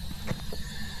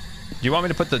 Do you want me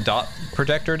to put the dot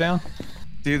protector down?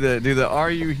 Do the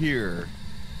are you here?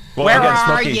 Well, Where again,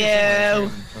 are Smokey- you? I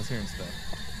was hearing stuff.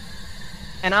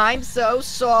 And I'm so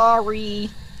sorry.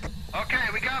 Okay,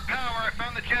 we got power. I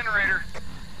found the generator.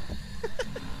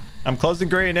 I'm closing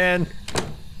Green in.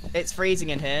 It's freezing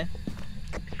in here.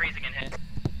 It's freezing in here.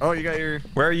 Oh, you got your.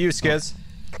 Where are you, Skiz?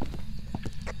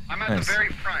 I'm at Nice. the very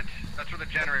front. That's where the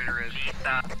generator is.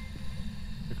 Lisa.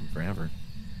 Took him forever.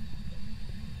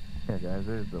 Yeah, guys,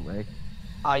 there's the lake.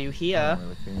 Are you here?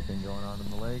 really see anything going on in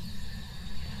the lake.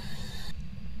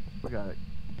 We got it.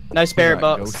 No spirit We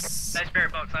got box. ghosts. No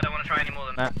spirit box, I don't want to try any more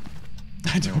than that.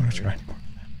 I don't want to try anymore.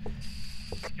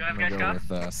 you want to go,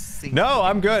 Scott? No,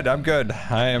 I'm good. I'm good.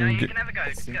 I am. No, you good. can never go.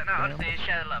 No, honestly,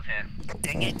 share the love here.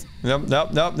 Dang it.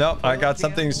 Nope. I got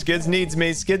something. Skids needs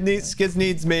me. Skids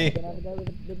needs me.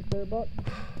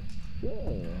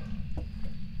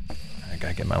 I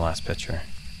gotta get my last picture.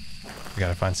 We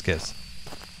gotta find Skids.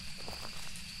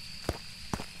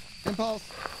 Impulse.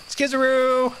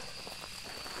 Skizaroo!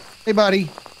 Hey, buddy.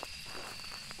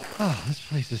 Oh, this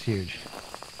place is huge.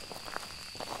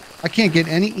 I can't get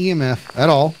any EMF at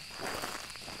all.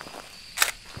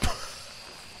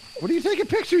 What are you taking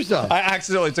pictures of? I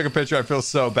accidentally took a picture. I feel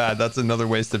so bad. That's another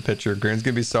wasted picture. Green's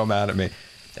gonna be so mad at me.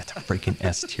 That's a freaking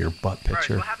S tier butt Bro,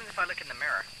 picture. what happens if I look in the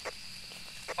mirror?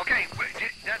 Okay,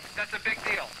 that's a big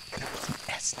deal.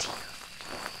 S tier.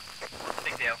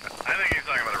 Big deal. I think he's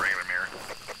talking about a regular mirror.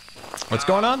 What's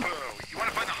going on? Boo. You want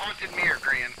to find the haunted mirror,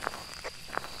 Green?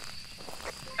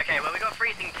 Okay, well, we got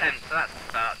freezing temps, so that's the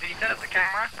start. Did you set up the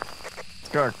camera?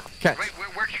 Scar, catch. Wait,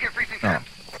 where'd you get freezing temps?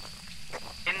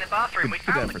 In the bathroom, we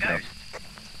Put found that the for ghost.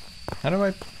 How do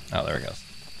I? Oh, there he goes.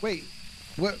 Wait,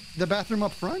 what? The bathroom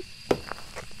up front?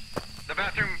 The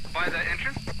bathroom by the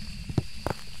entrance?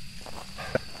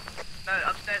 No,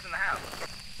 upstairs in the house.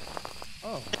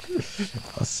 Oh,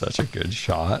 That's such a good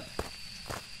shot.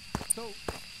 so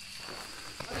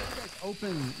how did you guys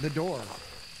open the door?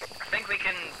 I think we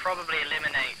can probably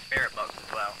eliminate spirit box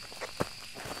as well.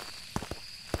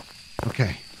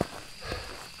 Okay.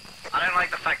 I don't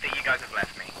like the fact that you guys have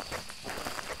left me.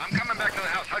 I'm coming back to the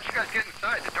house. How'd you guys get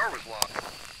inside? The door was locked.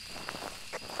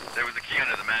 There was a key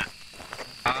under the mat.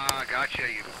 Ah, gotcha,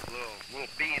 you little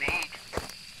B&E.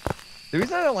 The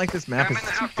reason I don't like this map I'm is in the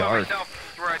it's too house by dark. myself.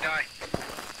 This is where I die.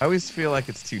 I always feel like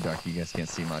it's too dark. You guys can't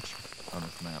see much on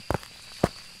this map.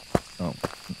 Oh.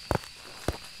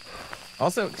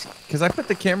 Also, because I put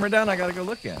the camera down, I gotta go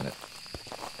look at it.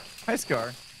 Hi,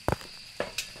 Scar.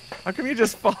 How come you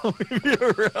just follow me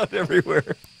around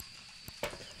everywhere?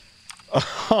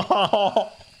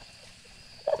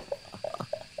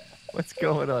 What's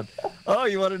going on? Oh,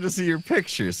 you wanted to see your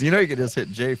pictures. You know you can just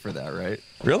hit J for that, right?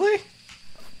 Really?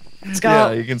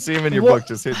 Scott, Yeah, you can see them in your what book.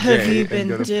 Just hit J. have you and been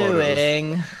go to photos.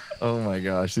 doing? Oh my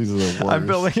gosh, these are the worst. I'm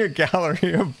building a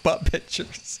gallery of butt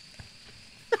pictures.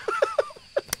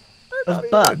 Of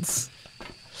butts.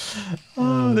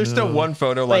 Oh, there's still one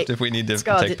photo left Wait, if we need to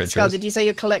Scar, take did, pictures. Scar, did you say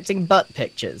you're collecting butt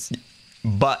pictures?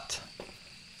 Butt.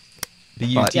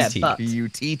 B-U-T-T. Yeah, butt.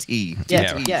 B-U-T-T. Yeah,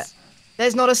 Yeah. yeah.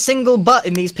 There's not a single butt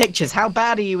in these pictures. How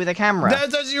bad are you with a camera?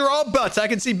 You're all butts. I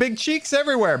can see big cheeks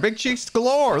everywhere. Big cheeks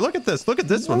galore. Look at this. Look at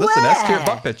this one. That's an S tier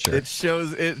butt picture.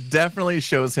 It definitely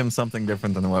shows him something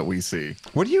different than what we see.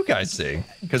 What do you guys see?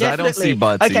 Because I don't see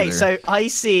butts Okay, either. so I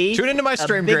see. Tune into my a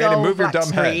stream, big Grant, and old move your black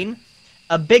dumb screen, head.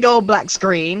 A big old black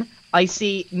screen. I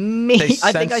see me. They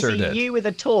I think I censored see it. you with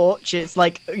a torch. It's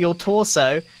like your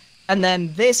torso, and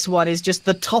then this one is just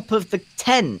the top of the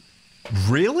tent.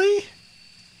 Really?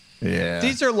 Yeah.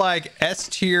 These are like S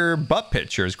tier butt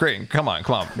pictures. Great. Come on.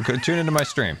 Go tune into my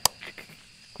stream.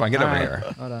 Come on, get over here.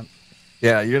 Hold on.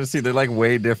 Yeah, you're gonna see they're like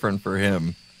way different for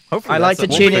him. Hopefully I like that's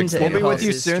to something tune we'll into fix. We'll be with you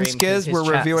Impulse's soon, stream 'cause Skiz. his We're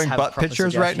chats reviewing have butt proper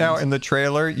pictures right now suggestions. in the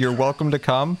trailer. You're welcome to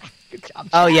come.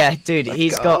 Oh yeah, dude,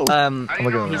 he's got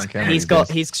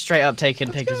he's straight up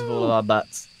taking pictures of all of our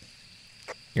butts.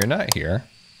 You're not here.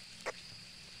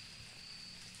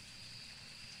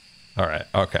 All right.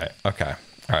 Okay. All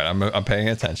right. I'm paying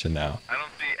attention now. I don't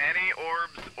see any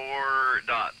orbs or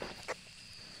dots.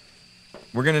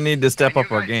 We're gonna need to step When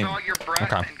up our you game. guys saw your breath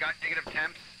Okay. and got negative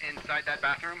temps inside that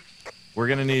bathroom? We're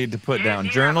gonna need to put You down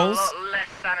have journals. a lot less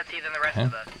sanity than the rest Huh?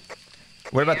 of us.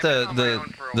 What about Yeah, I've been on my own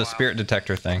for a the while. spirit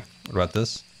detector thing? What about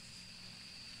this?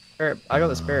 I got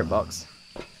the spirit box.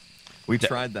 We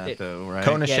tried that though, right?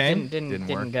 Cone of Yeah, shame? didn't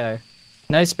work. go.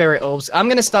 No spirit orbs. I'm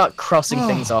gonna start crossing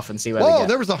things off and see where they Whoa, go.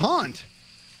 there was a haunt.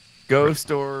 Ghost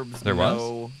orbs. There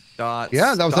no dots.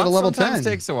 Yeah, that was at a Dots level sometimes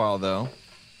 10. Takes a while though.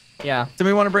 Yeah. Do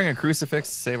we want to bring a crucifix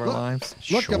to save our Look. lives?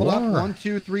 Look, double up. Sure. 1,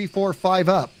 2, 3, 4, 5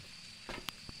 up.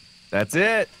 That's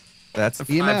it. That's a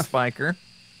 5 EMF. spiker.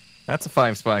 That's a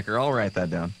 5 spiker. I'll write that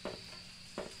down.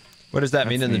 What does that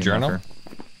mean in the journal?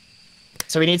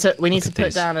 So we need to at put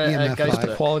these. down a EMF ghost five. The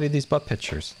book. quality of these butt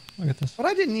pictures. Look at this. But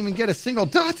I didn't even get a single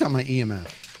dot on my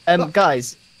EMF.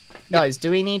 Guys,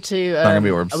 do we need to? Not gonna be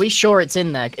orbs. Are we sure it's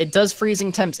in there? It does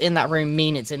freezing temps in that room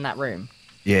mean it's in that room?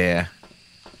 Yeah.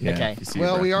 Okay. if you see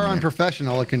Well, your we breath are in there.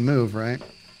 unprofessional. It can move, right?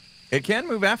 It can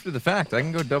move after the fact. I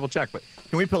can go double check, but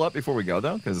can we pull up before we go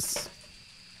though? Because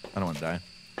I don't want to die.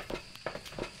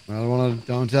 I don't want to.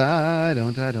 Don't die.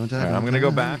 Don't die. Don't die. All right, don't I'm gonna go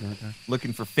die, back, don't die.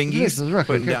 looking for This fingies, is record,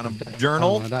 putting careful. down a I don't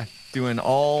journal, wanna die. doing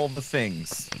all the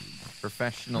things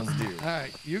professionals do. All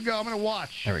right, you go. I'm gonna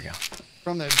watch There we go.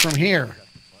 from here.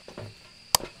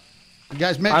 You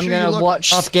guys, make I'm sure you gonna look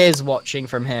watch off. Skiz watching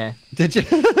from here. Did you?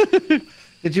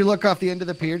 Did you look off the end of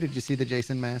the pier? Did you see the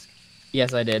Jason mask?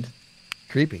 Yes, I did.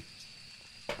 Creepy.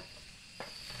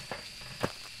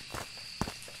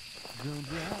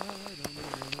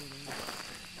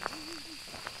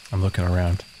 I'm looking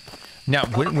around. Now,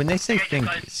 when they say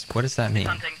thingies, what does that mean?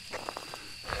 Hunting.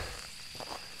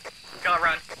 Go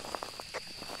run.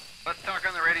 Let's talk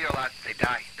on the radio, lads. They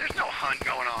die. There's no hunt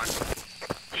going on.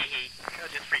 Hee hee. I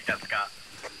just freaked out Scott.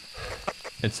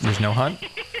 There's no hunt?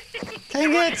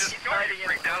 Dang it! Just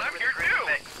freaked out. I'm here too.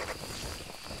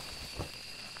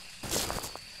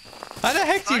 How the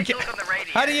heck do you get? Vitals on the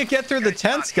radio. How do you get through the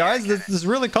tents, guys? This is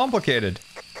really complicated.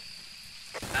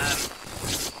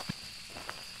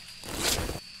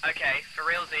 Okay, for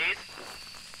realsies,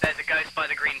 there's a ghost by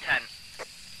the green tent.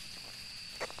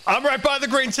 I'm right by the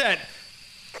green tent.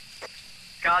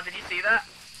 Scar, did you see that?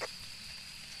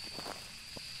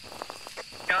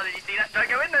 Scar, did you see that? Don't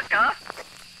go in there, Scar.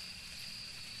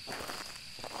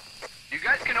 You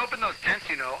guys can open those tents,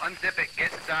 you know. Unzip it,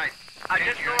 get inside. I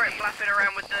just saw it flapping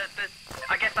around with the.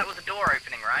 I guess that was a door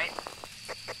opening, right?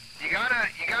 You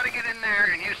gotta get in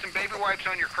there and use some baby wipes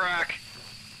on your crack,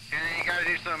 and then you gotta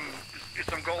do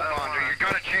some gold bond, or you're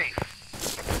gonna chafe.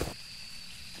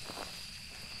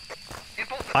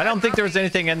 Impulse, I don't think there was the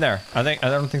anything in there. I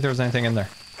don't think there was anything in there.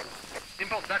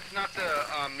 Impulse. That's not the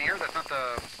mirror. That's not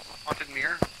the haunted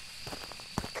mirror.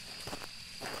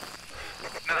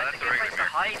 No, That's a good place to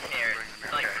hide here.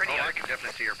 It's like pretty. Oh, I can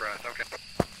definitely see your breath. Okay.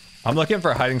 I'm looking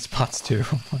for hiding spots too.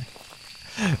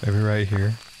 Maybe right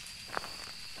here.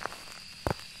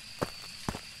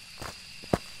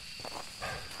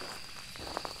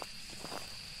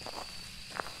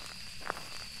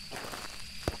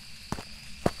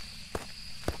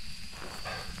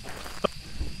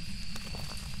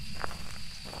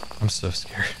 I'm so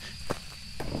scared.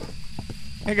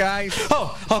 Hey guys.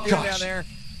 Oh Down gosh. there.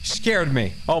 Scared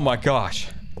me. Oh my gosh.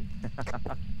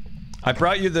 I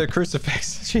brought you the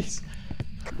crucifix. Jeez.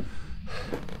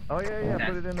 Oh yeah.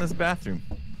 Put it in this bathroom.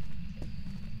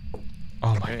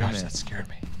 Oh my Right in gosh, there. that scared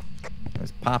me.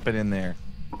 Just pop it in there.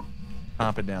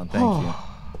 Pop it down. Thank you.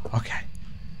 Okay.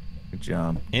 Good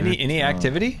job. Any Good job.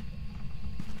 activity?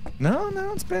 No,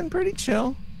 it's been pretty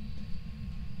chill.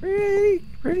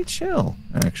 Pretty chill,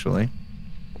 actually.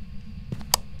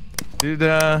 Dude, we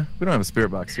don't have a spirit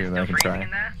box here that I Still can freezing in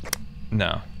try. there?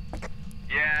 No.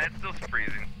 Yeah, it's still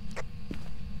freezing.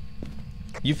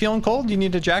 You feeling cold? You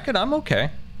need a jacket? I'm okay.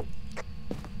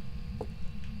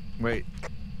 Wait.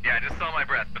 Yeah, I just saw my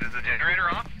breath. But is the generator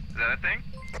off? Is that a thing?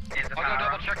 Is the I'll power go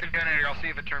double on? check the generator. I'll see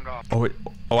if it turned off.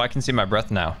 Oh, I can see my breath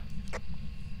now.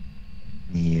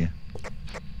 Yeah.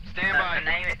 Stand The by.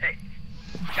 name it.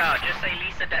 Scar, just say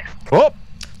Lisa Dex. Oh!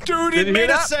 Dude, Did it you hear made a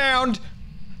that? sound.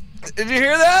 Did you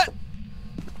hear that?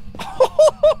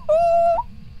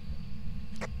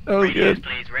 That was Radios, good.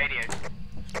 please, radios.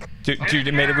 Dude,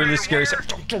 it made a really scary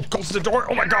sound. Don't close the door.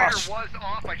 Oh my gosh. Generator was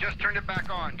off. I just turned it back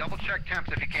on. Double check temps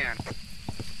if you can.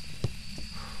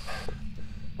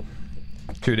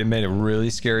 Dude, it made a really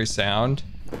scary sound.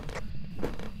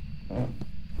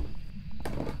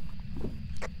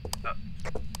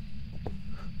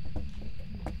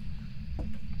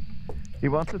 He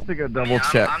wants us to go double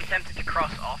check. I'm tempted to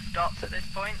cross off dots at this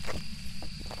point.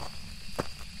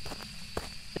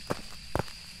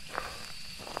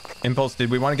 Impulse, did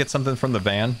we want to get something from the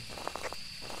van?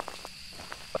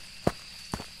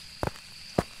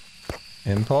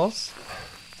 Impulse?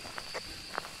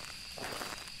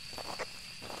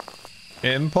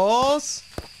 Impulse?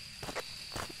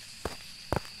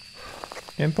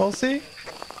 Impulsey?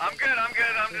 I'm good.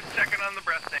 I'm just checking on the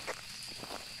breath thing.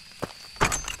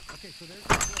 Okay, so there's the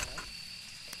breath.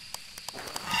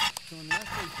 So unless they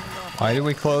turned off. Why do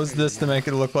we close this to make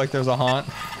it look like there's a haunt?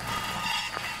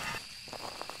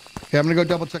 Okay, I'm gonna go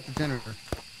double check the generator.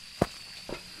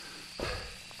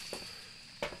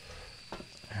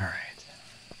 Alright.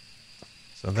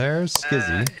 So there's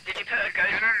Skizzy. Did you put a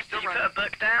ghost? Did you put a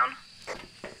book down?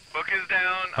 Book is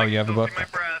down. Oh, you have a I can still book? see my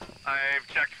breath. I've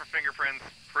checked for fingerprints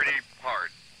pretty hard.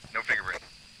 No fingerprints.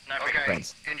 No Okay.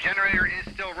 fingerprints. And generator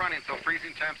is still running, so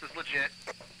freezing temps is legit.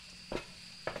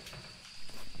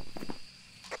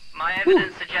 My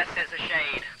evidence suggests it's a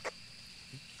shade.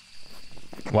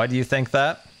 Why do you think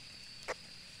that?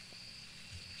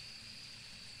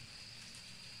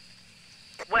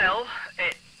 Well,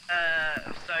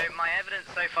 so my evidence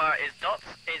so far is dots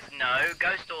is no,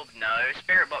 ghost orb no,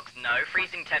 spirit box no,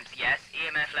 freezing temps yes,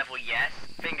 EMF level yes,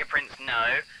 fingerprints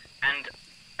no, and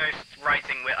ghost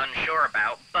writing we're unsure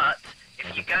about. But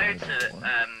if you go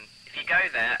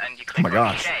there and you click my on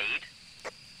gosh.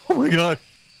 shade, Oh my god.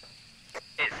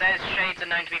 it says shades are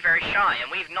known to be very very shy, and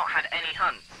we've not had any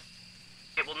hunts.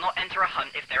 It will not enter a hunt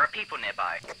if there are people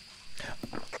nearby.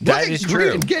 That is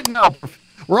true. Getting up.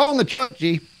 We're all in the truck,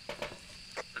 G.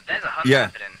 But there's a hunt Yeah.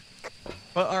 happening.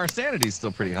 But our sanity's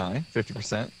still pretty high,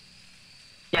 50%.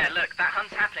 Yeah, look, that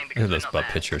hunt's happening Look because at we're those not butt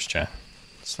there. pictures, chat.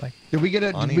 It's like Did we get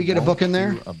a book in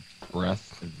there? A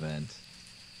breath event.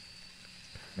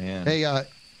 Man. Hey,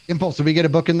 Impulse, did we get a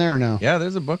book in there or no? Yeah,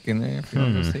 there's a book in there if you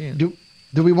want to see it.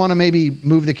 Do we want to maybe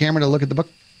move the camera to look at the book?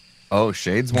 Oh,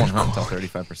 shades won't hunt until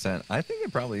 35%. I think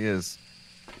it probably is.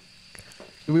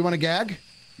 Do we want to gag?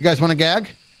 You guys want to gag?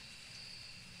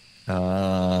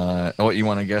 Oh, you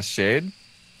want to guess shade?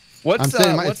 What's I'm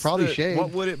saying it's what's probably shade.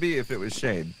 What would it be if it was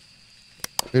shade?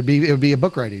 It would be a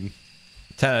book writing.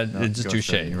 just go do shade,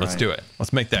 shade. you're Let's right. do it.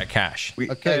 Let's make that cash.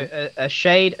 Okay. A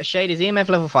shade is EMF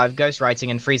level 5,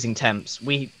 ghostwriting and freezing temps.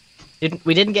 We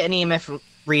didn't get an EMF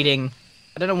reading.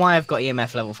 I don't know why I've got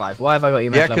EMF level 5. Why have I got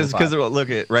EMF Yeah, level 5? because look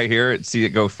at right here. See it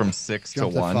go from 6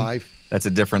 Jump to 1. 5. That's a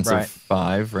difference Right. of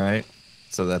 5, right?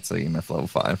 So that's a EMF level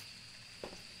 5.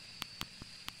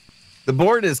 The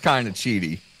board is kind of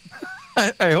cheaty.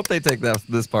 I hope they take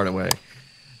this part away.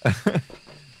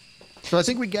 So I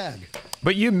think we gag.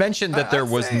 But you mentioned that there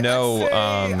was no.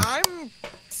 I'm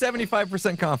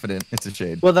 75% confident it's a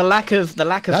shade. Well, the lack of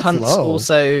That's hunts low.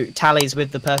 also tallies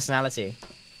with the personality.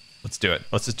 Let's do it.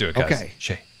 Let's just do it, guys. Okay.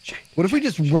 Shade. What if we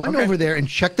just run over there and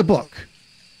check the book?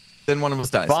 Then one of us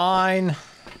dies. Fine.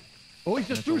 Oh, he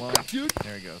just threw stuff, dude.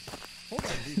 There he goes.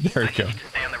 There we go. I need to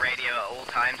stay on the radio at all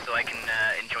times so I can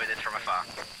enjoy this from afar.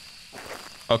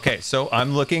 Okay, so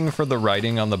I'm looking for the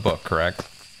writing on the book, correct?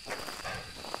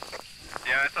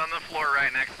 Yeah, it's on the floor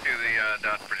right next to the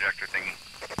dot projector thingy.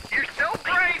 You're so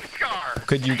brave, Scar!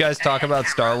 Could you guys talk about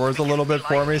Star Wars a little bit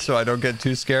for me so I don't get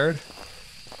too scared?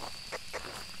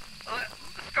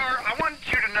 Scar, I want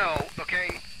you to know,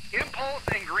 okay, Impulse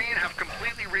and Green have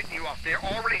completely written you off. They're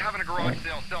already having a garage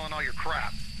sale selling all your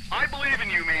crap. I believe in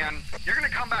you, man. You're gonna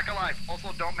come back alive.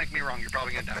 Also, don't make me wrong. You're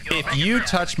probably gonna die. If you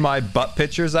touch my butt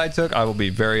pictures I took, I will be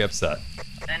very upset.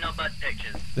 They're not butt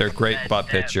pictures. They're great butt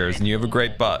pictures, and you have a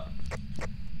great butt.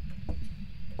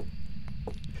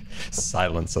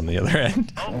 Silence on the other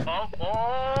end.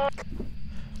 Oh.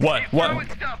 What? He's What? throwing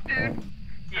stuff, dude.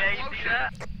 Yeah, you see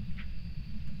that?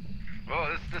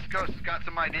 Whoa, this ghost has got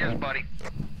some ideas, buddy.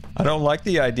 I don't like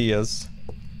the ideas.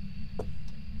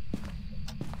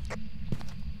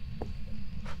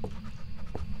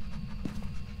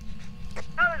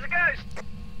 Oh, there's a ghost!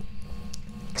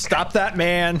 Stop that,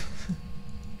 man. If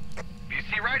you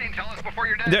see writing, tell us before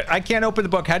you're dead. There, I can't open the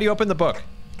book. How do you open the book?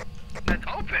 It's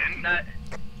open. No.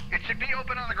 It should be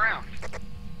open on the ground.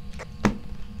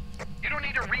 You don't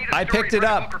need to read a I story picked it from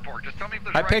a up. book report. Just tell me if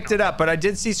there's I writing picked it up, but I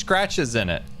did see scratches in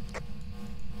it.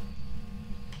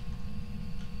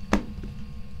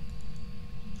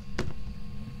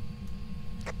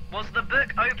 Was the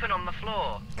book open on the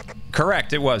floor?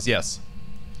 Correct, it was, yes.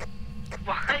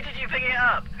 Why did you pick it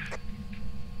up?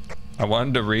 I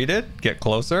wanted to read it, get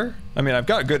closer. I mean, I've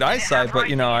got good eyesight, but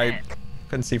you know, I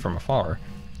couldn't see from afar.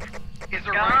 Is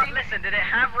there God, writing? listen, did it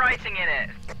have writing in it?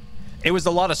 It was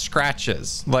a lot of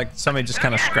scratches. Like somebody just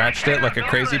kind of scratched it like a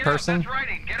crazy person. That's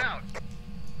writing. Get out.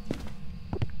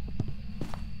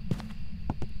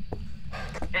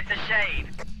 It's a shade.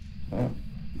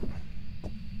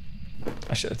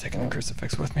 I should have taken a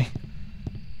crucifix with me.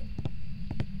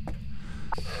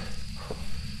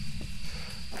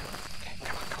 Okay,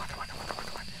 come on.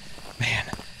 Man.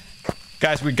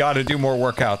 Guys, we gotta do more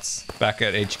workouts back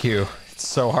at HQ. It's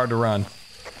so hard to run.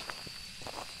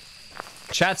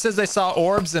 Chat says they saw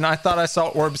orbs, and I thought I saw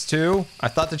orbs too. I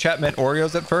thought the chat meant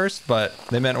Oreos at first, but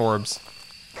they meant orbs.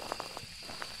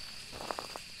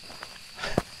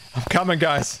 I'm coming,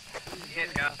 guys.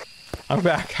 Here's go. I'm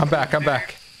back. Did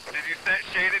you set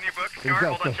shade in your book, Scar? go,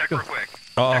 Hold on, go, check go. real quick.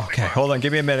 Oh, Check me okay. quick. Hold on.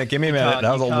 Give me a minute.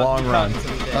 That was a You long run. can't do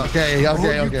this. Okay.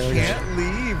 You can't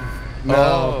leave. No.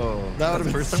 Oh, That would've that's the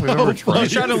been first so time we've ever funny. tried. You were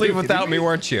trying to leave without me,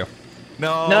 weren't you?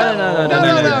 No.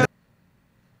 No.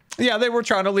 Yeah, they were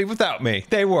trying to leave without me.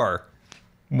 They were.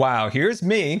 Wow, here's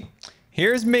me.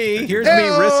 Here's me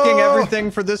risking everything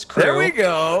for this crew. There we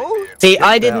go. See,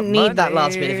 I Get didn't that need that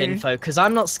last bit of money. info because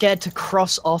I'm not scared to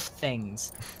cross off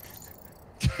things.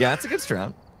 Yeah, that's a good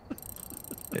strat.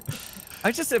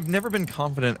 I just have never been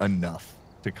confident enough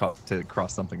to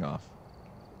cross something off.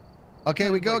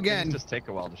 Okay, we go Like, again. It just take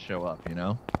a while to show up, you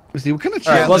know. Let's see what kind of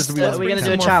All right, challenge what's do we the- want? we're gonna Some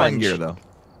do a more challenge. Fun gear, though.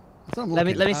 That's what I'm Let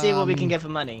me looking. see what we can get for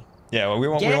money. Yeah, well, we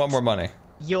want more money.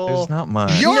 Your There's not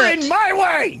much. You're in my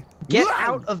way. get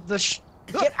out of the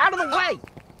get out of the way.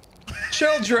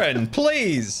 Children,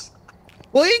 please.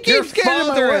 Well, he Your keeps getting in my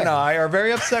father way. and I are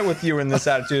very upset with you in this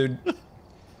attitude.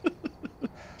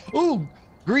 Ooh,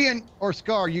 Green or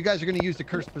Scar, you guys are going to use the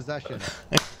cursed possession.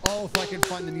 Oh, if I can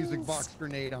find the music box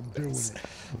grenade, I'm doing it.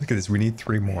 Look at this. We need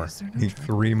 3 more. We need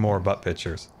 3 more butt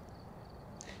pictures.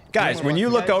 Guys, when you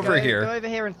look over here. Go over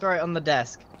here and throw it on the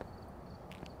desk.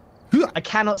 I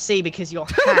cannot see because your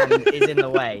hand is in the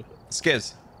way.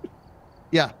 Skiz.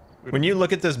 Yeah. When you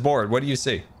look at this board, what do you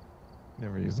see?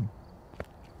 Never use them.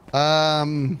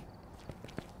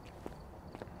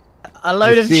 A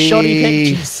load of shoddy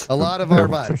pictures. A lot of our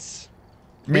butts.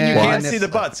 I mean, you And can't if- see the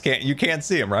butts, can't you? Can't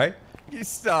see them, right? You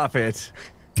stop it.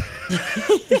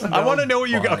 I want to know what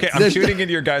you. Okay, I'm There's shooting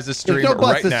into your guys' stream There's no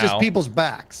butts, right it's now. just people's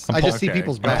backs. I just see Okay.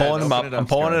 people's I'm backs. pulling them up. Open it up, I'm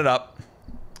pulling Scar. it up.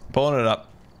 Pulling it up.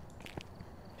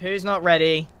 Who's not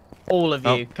ready? All of you.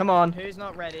 Oh. Come on. Who's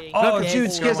not ready? Oh, Yes. dude,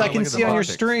 Skiz, I Look can at the see on your butt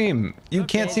pics. stream. You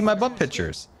can't see my butt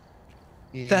pictures.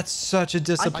 Yeah. That's such a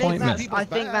disappointment. I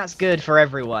think that's good for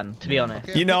everyone, to be honest.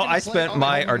 Okay, You know, I'm picking I a plate. spent Oh, my hold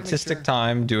on, let me make artistic sure.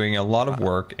 time doing a lot of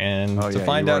work, and Oh, to yeah,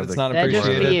 find you out are it's the- not They're just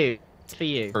for appreciated. you. It's for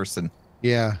you. Person.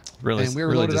 Yeah. Really, And we were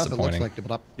really loaded up, it looks disappointing. like.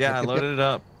 But Yeah, I loaded it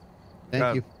up. Thank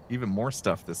Got you. Even more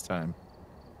stuff this time.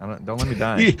 Don't let me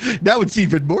die. Now it's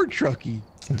even more trucky.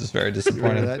 I'm just very Remember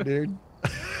disappointed. that, dude?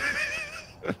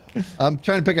 I'm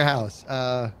trying to pick a house.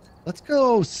 Let's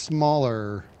go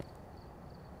smaller.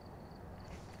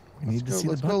 We need to see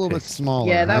Let's the go a little bit butt pics. smaller.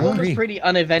 Yeah, that huh? one was pretty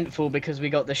uneventful because we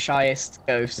got the shyest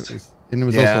ghost. And it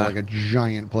was Yeah. also like a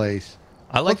giant place.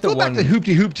 I like Let's the go one. back to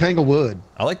Hoopty Hoop Tanglewood.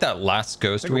 I like that last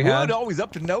ghost we We're had, always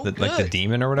up to no the, good. like the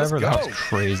demon or whatever. Let's That was go.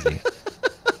 crazy.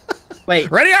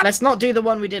 Wait, Ready up! let's not do the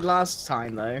one we did last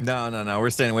time, though. No. We're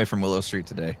staying away from Willow Street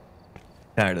today.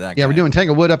 Tired of that. Yeah, guy. we're doing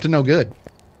Tanglewood up to no good.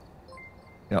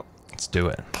 Yep. Let's do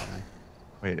it.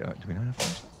 Wait, do we not have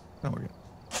flashlights? No, we're good.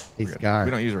 Hey, We're good. Scar.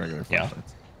 We don't use regular Yeah.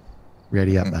 flashlights.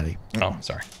 Ready up, buddy. Oh,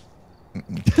 sorry.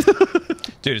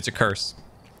 Dude, it's a curse.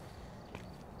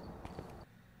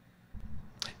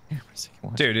 Yeah, let's see,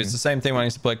 watch Dude, it. it's the same thing when I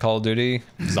used to play Call of Duty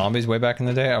Zombies way back in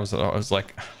the day. I was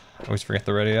like, I always forget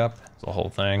the ready up. It's a whole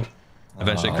thing.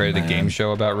 Eventually Oh, created a man. game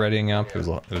show about readying up. It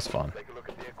was fun.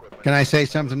 Can I say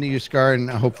something to you, Scar? And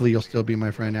hopefully you'll still be my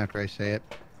friend after I say it.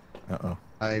 Uh-oh.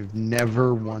 I've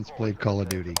never once played Call of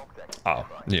Duty. Oh,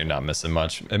 you're not missing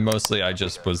much. And mostly I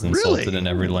just was insulted Really? in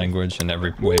every language and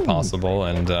every way possible.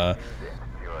 And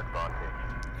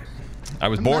I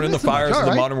was born not in the missing much, fires of the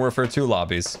alright. Modern Warfare 2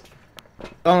 lobbies.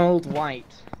 Donald White.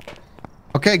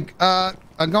 Okay,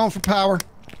 I'm going for power.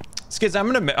 Skids,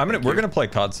 we're gonna play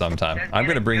COD sometime. I'm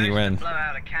gonna bring you in. Blow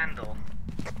out a candle.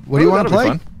 What do you want to that'll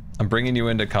be play? fun. I'm bringing you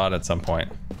into COD at some point.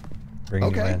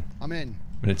 Bringing you Okay, in. I'm in. I'm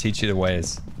gonna teach you the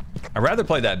ways. I'd rather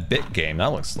play that bit game. That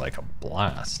looks like a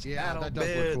blast. Yeah, that does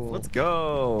Bit. look cool. Let's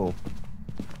go.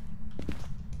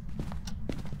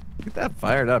 Get that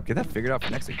fired up. Get that figured out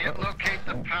for next week. Can't locate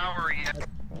the power yet.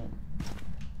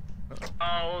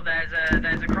 Oh,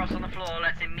 there's a cross on the floor.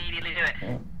 Let's immediately do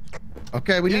it.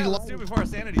 Okay, we Yeah, need let's do it before our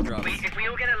sanity drops. If we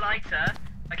all get a lighter.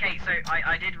 Okay, so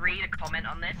I did read a comment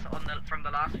on this from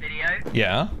the last video,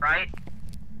 Yeah. right?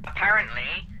 Apparently,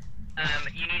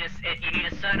 you need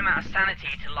a certain amount of sanity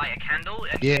to light a candle,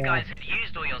 and Yeah. you guys had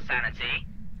used all your sanity,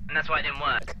 and that's why it didn't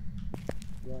work.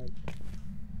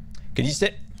 Could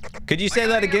you say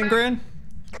that again, Gran?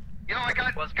 You know, come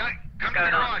to the going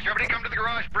on? garage. Everybody come to the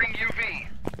garage. Bring UV.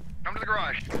 Come to the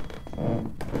garage.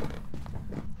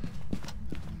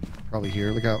 probably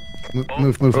here. Look out. Move, Oh.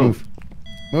 move, move, move.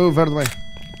 Move out of the way.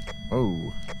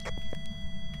 Oh.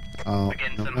 Oh, We're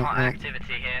getting no, some no, hot no. activity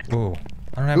here. Ooh,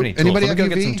 I don't have Ooh, any tools. anybody Let me go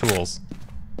have get UV? some tools.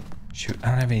 Shoot, I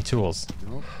don't have any tools.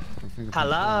 Nope. No fingerprints.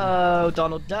 Hello,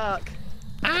 Donald Duck.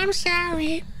 I'm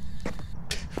sorry.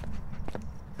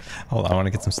 Hold on, I want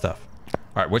to get some stuff. All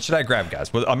right, what should I grab,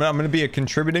 guys? Well, I'm going to be a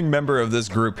contributing member of this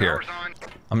group here. Power's on.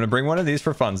 I'm going to bring one of these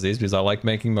for funsies because I like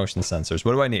making motion sensors.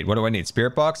 What do I need? What do I need?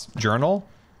 Spirit box? Journal?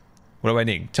 What do I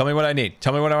need? Tell me what I need.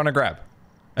 Tell me what I want to grab.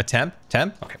 A temp?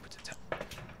 Temp? Okay, put the temp.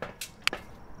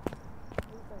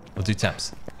 We'll do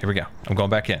temps. Here we go. I'm going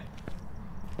back in.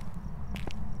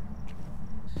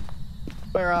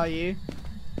 Where are you?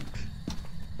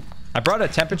 I brought a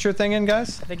temperature thing in,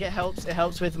 guys. I think it helps. It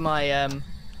helps with my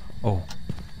Oh.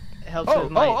 It helps Oh,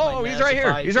 with my. oh, he's right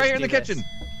here. He's right here in the kitchen.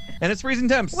 And it's freezing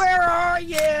temps. Where are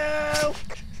you?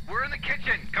 We're in the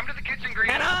kitchen. Come to the kitchen, Green.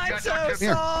 And I'm Got so Dr.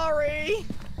 sorry.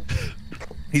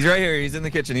 He's right here. He's in the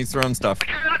kitchen. He's throwing stuff. I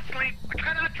cannot sleep. I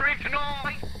cannot drink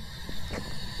tonight.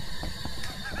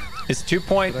 Is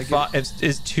 2.5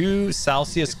 is 2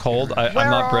 Celsius cold? I'm Where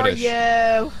not British.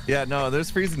 are you? Yeah, no, there's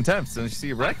freezing temps. Don't you see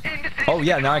a wreck? Oh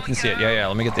yeah, now I can see it. Yeah,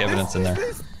 let me get the evidence in there.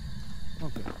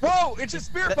 Whoa, it's a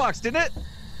spirit box, didn't it?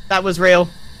 That was real.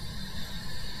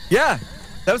 Yeah,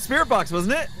 that was spirit box,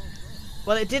 wasn't it?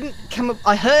 Well, it didn't come up.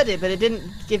 I heard it, but it didn't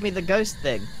give me the ghost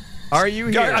thing. Are you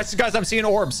here? Guys, I'm seeing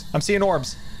orbs. I'm seeing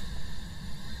orbs.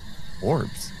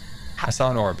 Orbs. I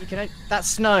saw an orb. That's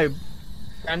snow,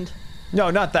 friend. No,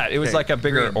 not that. It was like a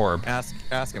bigger Green, orb.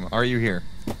 Ask him. Are you here?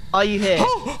 Are you here?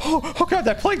 Oh god,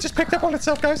 that plane just picked up on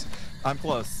itself, guys. I'm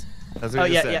close. That's Oh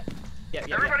what yeah, said. yeah.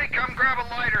 Everybody come grab a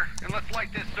lighter and let's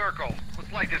light this circle.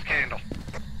 Let's light this candle.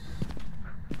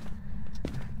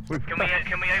 Can we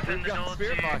open the door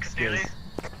to Cthulhu?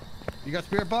 You got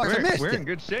spirit box? I missed We're it. in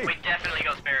good shape. We definitely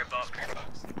got spirit box.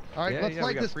 All right, let's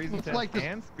light this. Freezing Let's Temps light this.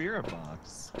 and spirit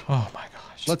box. Oh my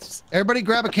gosh. Let's everybody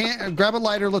grab a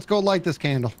lighter. Let's go light this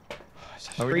candle.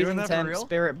 Are we Freezing doing that for temp, real?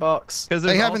 spirit box. Because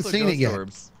They haven't seen it yet.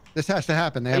 This has to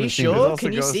happen. They Are haven't you seen sure? it. There's also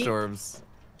Can you ghost see? orbs.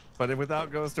 But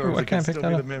without ghost Ooh, orbs, why it can can't I pick still that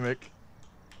be up? the mimic.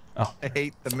 Oh. I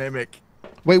hate the mimic.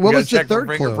 Wait, what We was gotta the check for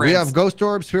third clue? We fingerprints. have ghost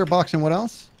orb, spirit box, and what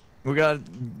else? We got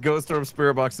ghost orb,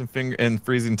 spirit box, and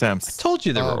freezing temps. Told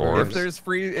you there were Oh, orbs.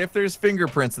 If there's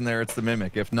fingerprints in there, it's the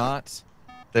mimic. If not,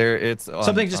 it's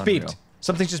Something just beeped.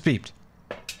 Something just beeped.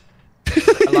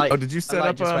 Oh, did you set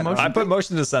up a motion? I put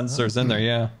motion sensors in there,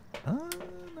 yeah. Nice.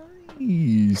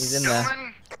 He's in there.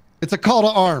 Gentlemen, It's a call to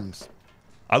arms.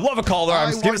 I love a call to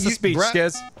arms. Give want us a you- speech,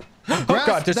 Skiz. Oh Grasp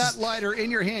god, this that is... lighter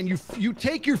in your hand. You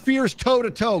take your fears toe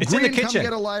to toe. It's in the Green, come kitchen.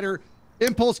 get a lighter.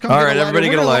 Impulse, come All get right, a lighter. everybody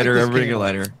We're get a gonna light lighter. this Everybody get a candle.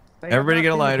 lighter. Everybody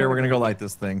get a lighter. We're gonna go light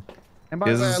this thing. And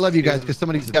by the way, I love you guys because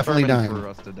somebody's definitely dying. For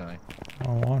us to die.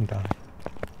 Oh, I'm dying.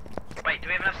 Wait, do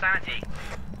we have enough sanity?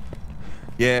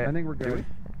 Yeah. I think we're good.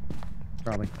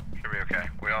 Probably. should be okay.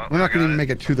 We're not going to even make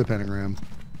it to the pentagram.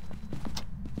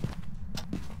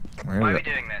 Why are we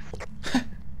doing this?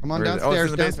 Come on Oh, it's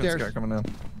downstairs. in the basement, Downstairs. Scott, coming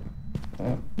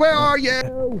down. Where are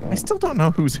you? I still don't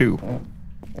know who's who.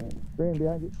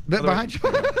 Behind you.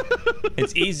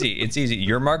 It's easy. It's easy.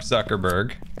 You're Mark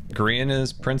Zuckerberg. Green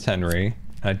is Prince Henry.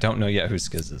 I don't know yet who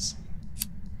Skiz is.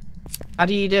 How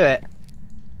do you do it?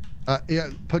 Yeah,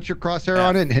 put your crosshair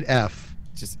on it and hit F.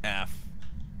 Just F.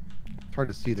 It's hard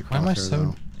to see the Why am I crosshair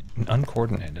so though.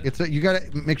 uncoordinated? It's you got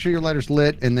to make sure your lighter's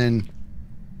lit and then.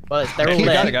 Well, they're all You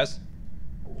got it, lit. guys.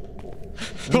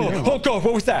 Oh god,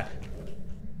 what was that?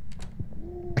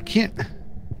 I can't.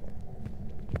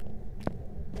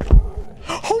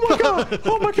 Oh my god!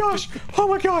 Oh my gosh! Oh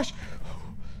my gosh!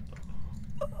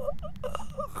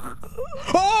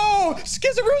 Oh!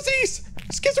 Skizaroozies!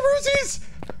 Skizaroozies!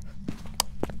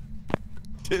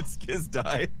 Did Skiz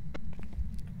die?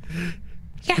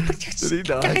 Yeah, but Did he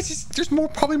die? guys, there's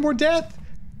probably more death.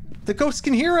 The ghosts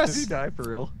can hear Did us. he die for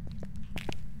real?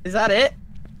 Is that it?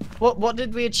 What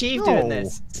did we achieve doing No,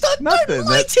 this? Stop! nothing. Don't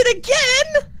light it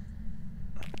again!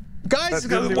 Guys, That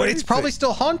doesn't do it's probably anything.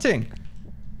 still haunting.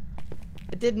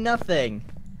 It did nothing.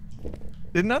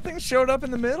 Did nothing showed up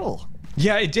in the middle?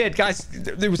 Yeah, it did, guys.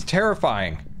 It was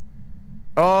terrifying.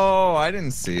 Oh, I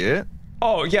didn't see it.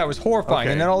 Oh yeah, it was horrifying.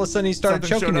 Okay. And then all of a sudden he started Something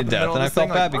choking showed to up in the death, middle and of I this felt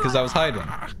thing, bad like, because I was hiding.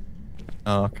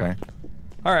 Oh, okay.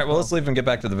 All right, well let's leave and get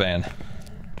back to the van.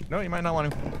 No, you might not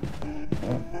want to.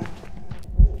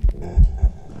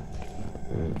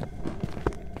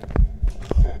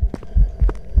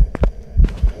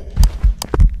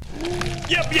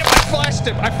 Yep, I flashed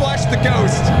him. I flashed the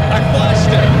ghost. I flashed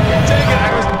him. Dang it,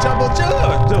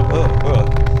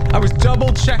 I was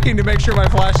double checking to make sure my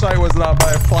flashlight wasn't on, but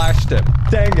I flashed him.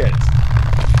 Dang it.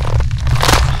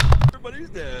 Everybody's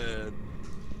dead.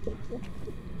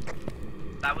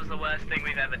 That was the worst thing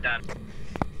we've ever done.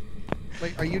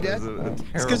 Wait, are you dead?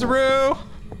 Skizaroo.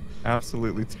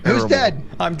 Absolutely terrible. Who's dead?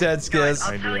 I'm dead, Skiz.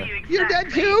 I'll tell you exactly You're dead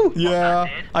too? what Yeah, that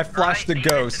did, I flashed right? the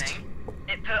Are you ghost. listening?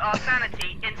 It put our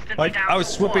sanity instantly Like down I was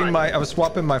to swapping 1. my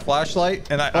swapping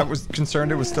flashlight, and I was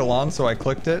concerned it was still on, so I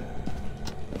clicked it.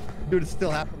 Dude, it's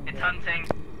still happening. It's hunting.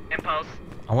 Impulse.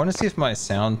 I want to see if my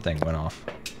sound thing went off.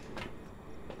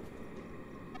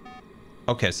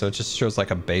 Okay, so it just shows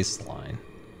like a baseline.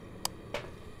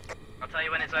 I'll tell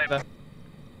you when it's over.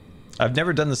 I've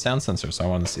never done the sound sensor, so I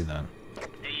want to see that.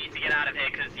 You need to get out of here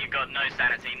because you've got no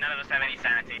sanity. None of us have any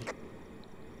sanity.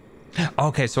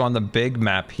 Okay, so on the big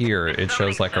map here, it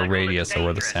shows like a Circle is radius of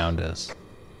where the dangerous. sound is.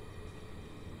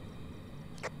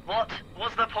 What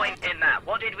was the point in that?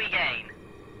 What did we gain?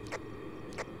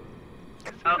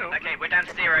 Oh, okay, we're down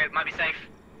to 0. Might be safe.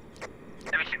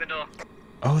 Let me check the door.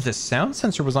 Oh, the sound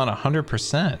sensor was on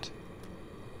 100%.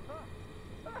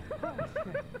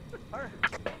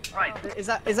 Right. Is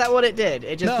that what it did?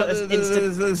 It just No, put us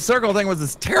instant. the circle thing was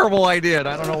this terrible idea. And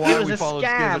I don't know why It was we a followed scam.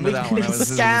 Skiz into We that one. got That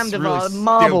was scammed of really our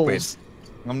marbles.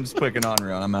 stupid. I'm just clicking on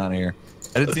real. I'm out of here.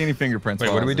 I didn't see any fingerprints. Wait,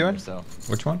 while what I are we was in doing? there,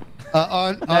 so. Which one?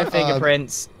 No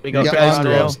fingerprints. We got yeah, ghost on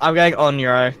orbs. I'm going on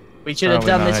Euro. We should have Oh,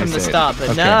 done no, this I from the see. start, but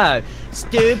Okay. no.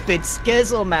 Stupid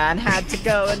Skizzle man had to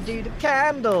go and do the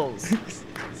candles.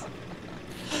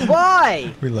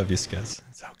 Why? We love you, Skiz.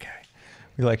 It's okay.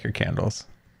 We like your candles.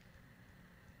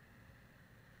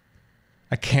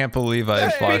 I can't believe I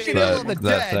flashed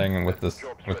that thing with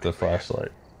the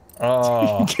flashlight.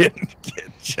 Oh, Get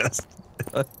just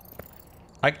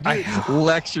I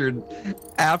lectured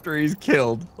after he's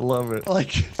killed. Love it.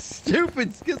 Like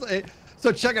stupid.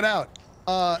 So check it out.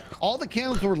 All the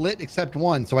candles were lit except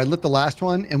one. So I lit the last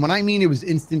one, and when I mean it was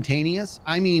instantaneous,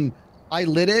 I mean I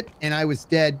lit it and I was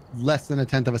dead less than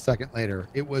 1/10 of a second later.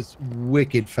 It was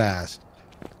wicked fast.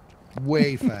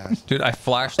 Way fast. dude, I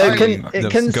flashed So the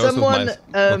can ghost someone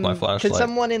with my flashlight. can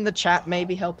someone in the chat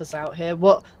maybe help us out here?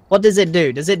 What does it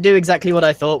do? Does it do exactly what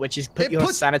I thought, which is put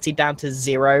your sanity down to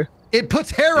 0? It puts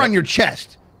hair on your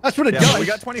chest. That's what it does. We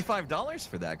got $25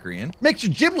 for that, Green. Makes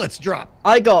your giblets drop.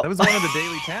 That was one of the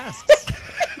daily tasks.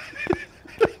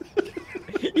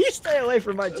 You stay away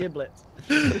from my giblets.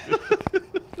 I'm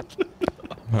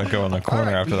gonna go in the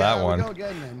corner after that one. Go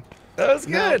again, then. That was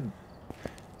good.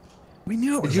 We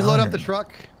knew it was Did you load up 100. the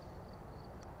truck?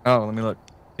 Oh, let me look.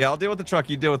 Yeah, I'll deal with the truck.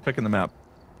 You deal with picking the map.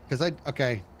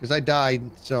 Because I died,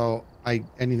 so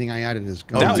anything I added is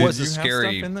gone. That did was a you have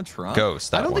scary stuff in the truck?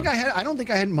 ghost. I don't think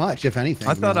I had much, if anything.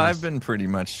 I to be thought honest. I've been pretty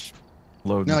much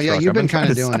loading. No, the yeah, truck. you've been trying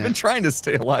kinda to- doing I've been it. trying to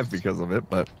stay alive because of it,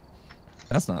 but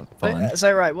that's not fun.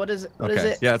 So right, what is it? What is Okay,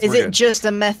 it? yeah, Is we're it good. just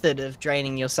a method of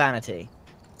draining your sanity?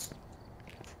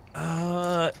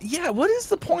 Yeah. What is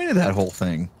the point of that whole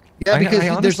thing? Yeah, I because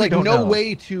there's honestly like don't no know.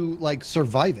 way to like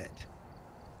survive it.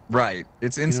 Right.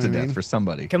 It's know what I instant death mean? for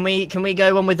somebody. Can we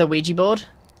go on with a Ouija board?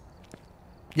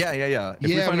 Yeah. If Yeah,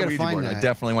 we we find a gotta Ouija find board, I that.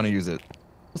 definitely want to use it.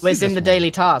 Let's Where's do in this the one.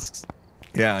 daily tasks?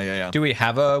 Yeah. Do we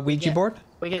have a Ouija Yeah. board?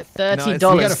 We get No, $30.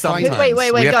 it's- we gotta find it. Wait,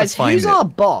 We have to guys. find Who's it. our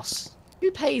boss?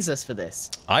 Who pays us for this?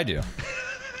 I do.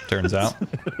 Turns out.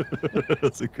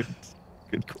 That's a good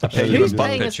I question. pay you Who's in butt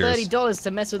paying us pictures. $30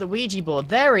 to mess with a Ouija board?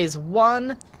 There is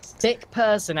one sick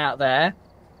person out there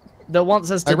that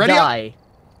wants us to Alright, ready die.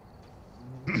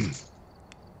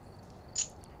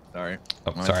 Sorry.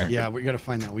 Oh, My sorry. turn. Yeah, we gotta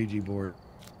find that Ouija board.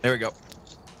 There we go.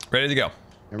 Ready to go,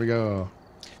 There we go.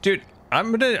 dude.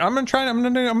 I'm gonna try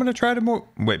to move.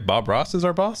 Wait, Bob Ross is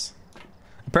our boss.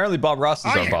 Apparently, Bob Ross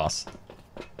is our boss.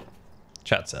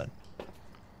 Chat said.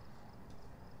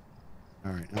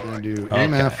 All right, I'm gonna do Okay.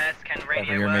 EMF. Test, can Oh,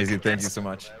 radio you're work? amazing. Thank you so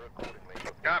much.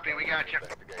 Copy, we got you.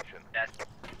 Yes.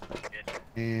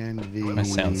 Good. And the My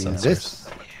sound sensors. this.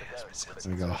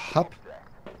 There we go. Hup.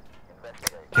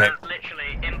 Okay.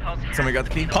 Literally, impulse. Somebody got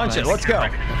the key? Punch it. Let's go.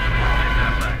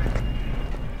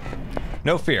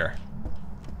 No fear.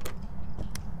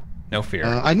 No fear.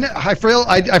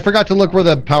 I forgot to look where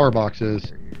the power box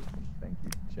is. Thank you,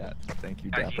 chat. Thank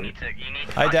you, Guys, Dapper. you need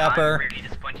to. Hi, Dapper. I'm really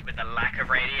disappointed with the lack of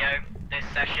radio this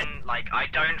session. Like, I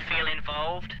don't feel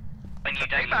involved when you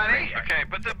don't Hey, use buddy. radio. Okay,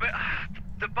 but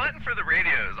the button for the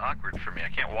radio is awkward for me. I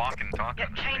can't walk and talk. Yeah,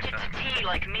 at the change same it time. to T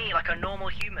like me, like a normal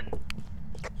human.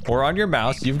 Or on your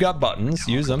mouse, you've got buttons.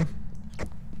 Use them.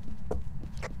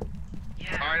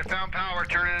 Yeah. Alright, I found power.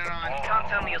 Turning it on. You can't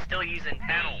tell me you're still using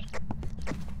Panel. D.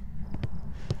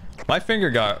 My finger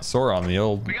got sore on the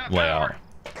old We got layout. power.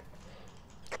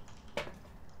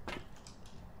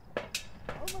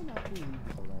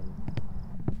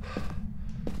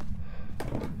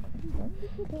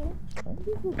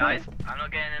 Guys, I'm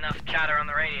not getting enough chatter on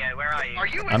the radio. Where are you? Are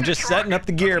you in I'm the just truck? setting up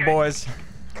the gear, Okay. boys.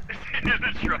 in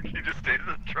the truck. You just stayed in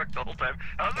the truck the whole time.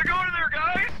 How's it going there,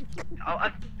 guys?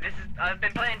 Oh, I've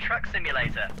been playing Truck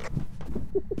Simulator.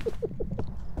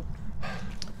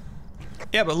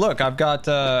 Yeah, but look, I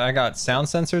got sound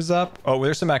sensors up. Oh,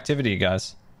 there's some activity,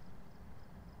 guys.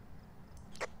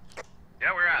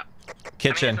 Yeah, we're out.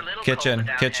 Kitchen, a little kitchen, colder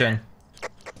down kitchen.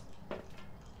 here.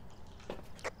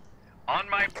 On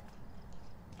my.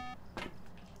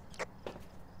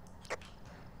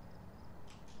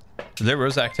 There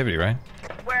was activity, right?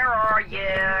 Where are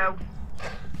you?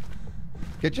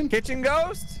 Kitchen? Kitchen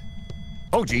ghost?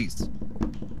 Oh, jeez.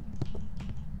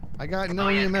 I got no Oh,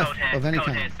 yeah, EMF code here, of any code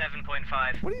kind. here,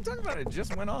 7.5. What are you talking about? It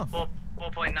just went off.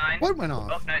 4.9. What went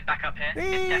off? Oh, no, it's back up here.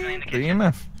 It's definitely in the The kitchen.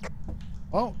 EMF.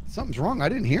 Oh, something's wrong. I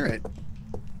didn't hear it.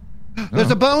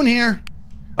 There's a bone here.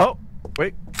 Oh,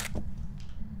 wait.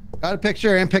 Got a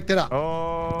picture and picked it up.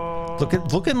 Oh.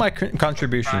 Look at my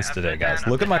contributions Right, today, upside guys.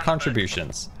 down, Look at my upside down,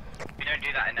 contributions. We don't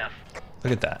do that enough.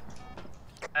 Look at that.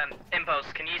 Impulse,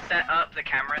 can you set up the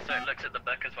camera so it looks at the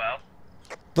book as well?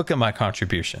 Look at my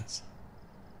contributions.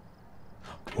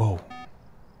 Whoa.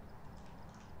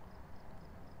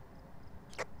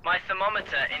 My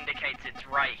thermometer indicates it's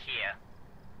right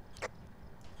here.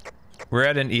 We're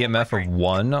at an EMF of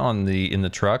 1 on in the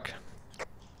truck.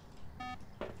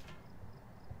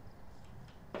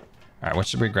 All right, what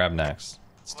should we grab next?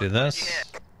 Let's do this.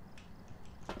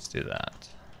 Let's do that.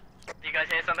 Do you guys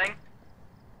hear something?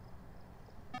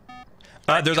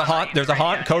 There's a haunt. There's a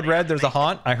haunt. Code red. There's a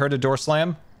haunt. I heard a door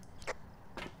slam.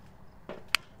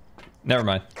 Never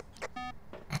mind.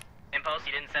 Impulse,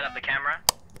 you didn't set up the camera.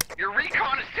 Your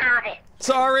recon is terrible.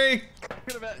 Sorry.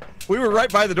 We were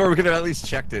right by the door. We could have at least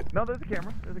checked it. No, there's a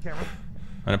camera. There's a camera.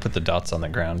 I'm gonna put the dots on the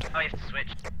ground. Oh, you have to switch.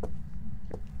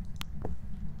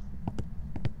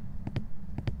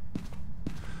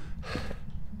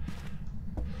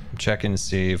 Checking to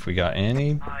see if we got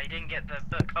any. Oh, you didn't get the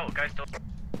book. Oh, ghost door.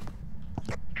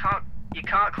 You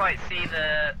can't quite see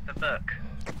the book.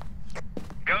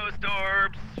 Ghost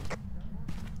orbs.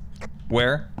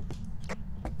 Where?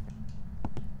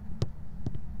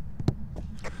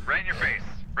 Right in your face.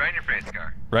 Right in your face,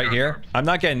 Scar. Right here? I'm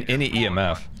not getting any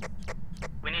EMF.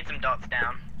 We need some dots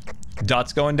down.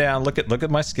 Dots going down. Look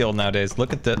at my skill nowadays.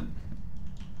 Look at the.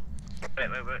 Wait.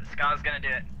 Scar's gonna do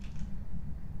it.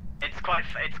 It's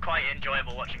quite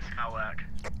enjoyable watching Scar work.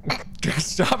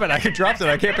 Stop it! I dropped it.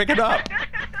 I can't pick it up.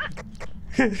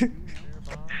 Keep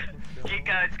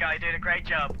going, Scar. You're doing a great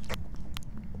job.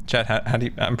 Chat, how do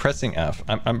you? I'm pressing F.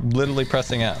 I'm literally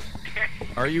pressing F.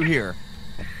 Are you here?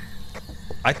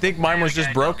 I think mine was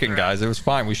just broken, guys. It was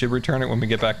fine. We should return it when we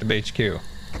get back to HQ.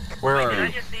 Where Wait, are did you?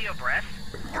 I just see your breath?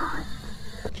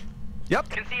 Yep.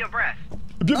 Can see your breath.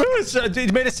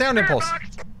 It made a sound impulse.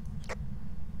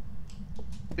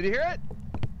 Did you hear it?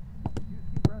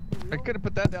 I could have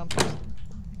put that down first.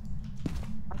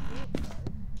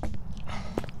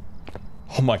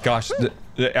 Oh my gosh!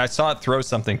 I saw it throw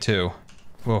something too.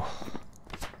 Whoa.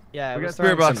 Yeah, We it got was spirit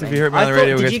throwing box. If something. you heard me on I the thought-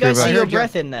 radio, we did got you guys spirit see box. your Heard ya.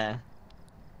 breath in there?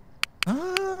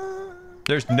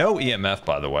 There's no EMF,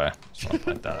 by the way. Just want to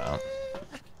point that out.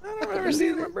 I've never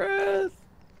seen my breath.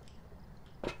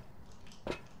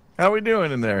 How we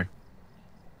doing in there?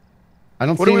 I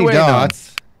don't What see are we any waiting on?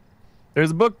 dots.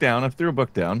 There's a book down. I threw a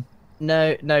book down.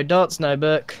 No dots, no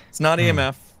book. It's not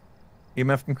EMF.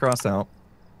 EMF can cross out.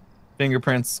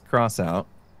 Fingerprints cross out.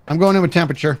 I'm going in with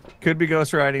temperature. Could be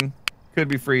ghost riding. Could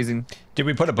be freezing. Did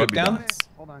we put a book Could be down? dots.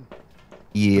 Hold on.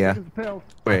 Yeah.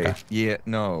 Wait. Okay. Yeah.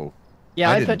 No. Yeah,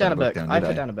 I didn't put down a book. down, I did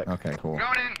put down a book. Okay, cool.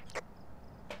 Going in.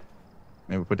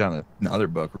 Maybe put down another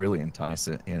book. Really entice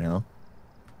it. You know.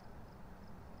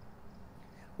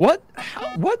 What?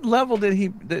 What level did he?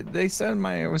 They said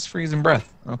it was freezing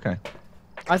breath. Okay.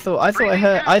 I thought I saw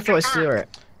it.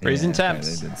 Freezing okay,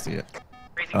 temps. they did see it.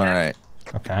 Freezing All temps.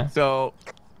 right. Okay. So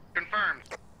Confirmed.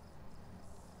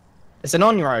 It's an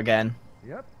Onra again.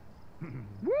 Yep.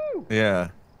 Woo! yeah.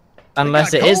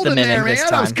 Unless it Got is cold the in mimic there, this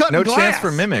man. I was time. cutting No glass. chance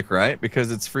for mimic, right? Because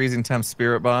it's freezing temp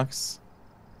spirit box.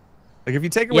 Like if you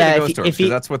take away Yeah, the if ghost you- orbs, if you-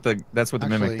 'cause that's what the Actually-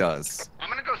 mimic does. I'm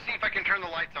gonna go see if I can turn the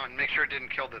lights on. Make sure it didn't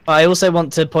kill the. I also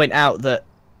want to point out that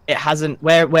it hasn't.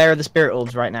 Where are the spirit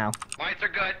orbs right now? Lights are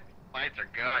good. Lights are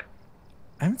good.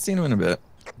 I haven't seen them in a bit,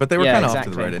 but they were Yeah, kind of off to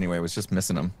exactly. the right anyway. I was just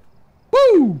missing them.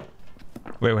 Woo!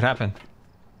 Wait, what happened?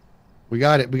 We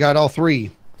got it. We got all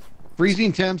three.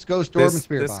 Freezing temps, ghost orb, and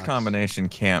spirit This box. combination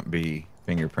can't be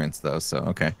fingerprints though, so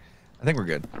okay. I think we're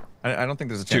good. I don't think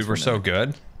there's a chance. Dude, we're for so mimic.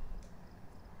 good.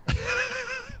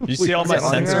 You see all my Is it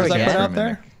on there sensors I again? put out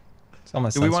there? See all my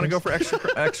Do we want to sensors? go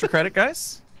for extra credit,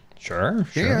 guys? Sure.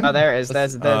 Yeah. Oh, there it is.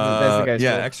 There's the ghost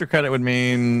yeah, orb. extra credit would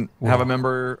mean have Whoa. a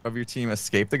member of your team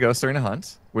escape the ghost during a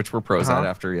hunt, which we're pros at Uh-huh.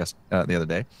 after the other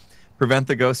day. Prevent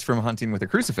the ghost from hunting with a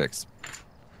crucifix.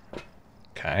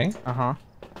 Okay. Uh-huh.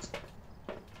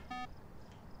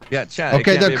 Yeah, chat.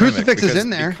 Okay, the crucifix is in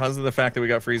there. because of the fact that we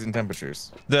got freezing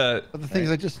temperatures. The But the things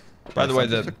I just. By the way, I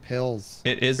just the took pills.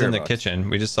 it is Spirit in the box. kitchen.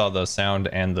 We just saw the sound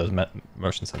and the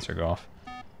motion sensor go off.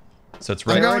 So it's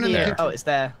I'm right going in there. there. Oh, it's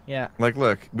there. Yeah. Like,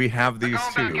 look, we have these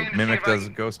I'm going back two. in to see Mimic if I does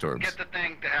can ghost orbs. Get the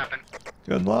thing to happen.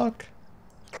 Good luck.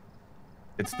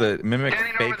 It's the Mimic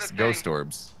Standing over fakes the ghost thing.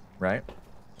 orbs, right?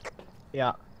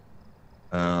 Yeah.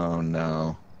 Oh,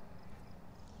 no.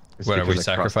 It's What, are we because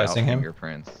I crossed out sacrificing him?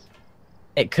 Fingerprints.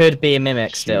 It could be a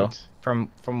mimic still, Shoot. from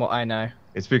what I know.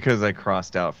 It's because I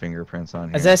crossed out fingerprints on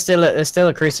here. Is there still there's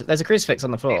a crucifix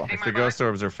on the floor? See If my the butt? ghost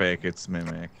orbs are fake, it's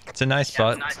Mimic. It's a nice Yeah,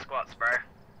 spot. nice squats, bro.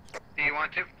 Do you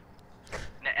want to?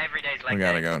 No, every day's like We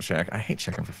gotta day. go and check. I hate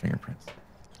checking for fingerprints.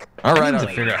 I All right, need all to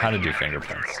right. figure out how to do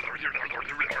fingerprints.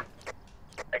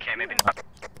 Okay, maybe not.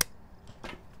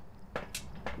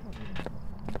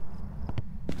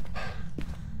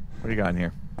 What do you got in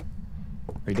here?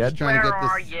 Are you dead? Just trying to Where get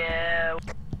are this.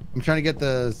 you? I'm trying to get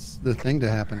the thing to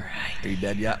happen. Are you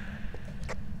dead yet?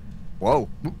 Whoa.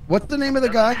 What's the name of the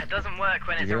guy? It doesn't work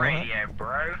when You it's a hear that? radio,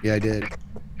 bro. Yeah, I did.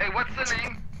 Hey, what's the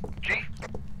name? G?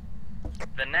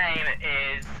 The name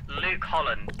is Luke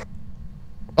Holland.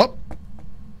 Oh,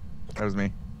 That was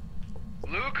me.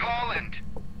 Luke Holland.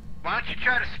 Why don't you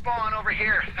try to spawn over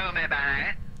here, homie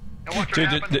bye? And watch what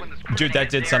happens when this Jude, that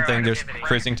did something. There's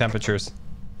freezing temperatures.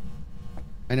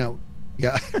 I know.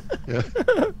 Yeah. Yeah.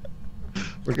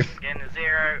 We're good. Again,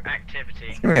 zero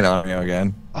activity. Give me an audio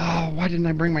again. Oh, why didn't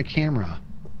I bring my camera?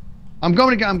 I'm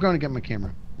going to get my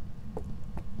camera.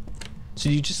 So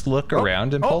you just look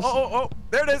around, Impulse? Oh,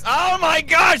 there it is. Oh my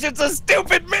gosh, it's a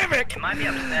stupid mimic. It might be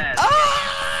upstairs.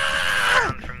 Ah!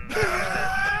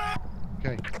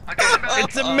 Okay.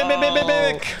 It's a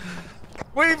mimic!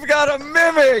 We've got a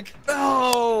mimic!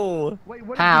 No! Wait,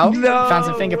 what How? No Found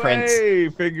some fingerprints. way.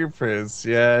 Fingerprints,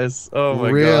 yes. Oh my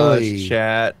Really? gosh,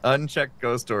 chat. Unchecked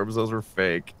ghost orbs, those were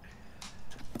fake.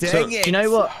 Dang it! Do you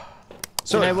know what?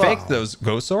 So You know it what? faked those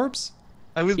ghost orbs?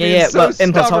 I was Yeah, being yeah. so Well,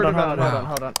 Impulse, hold stubborn on.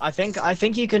 about it. I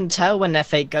think you can tell when they're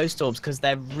fake ghost orbs because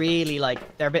they're really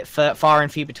like they're a bit far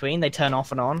and few between. They turn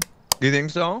off and on. Do you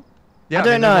think so? I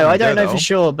don't know. I don't know for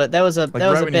sure, but there was a right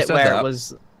when you bit said where that. it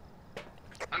was.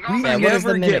 We Yeah, what does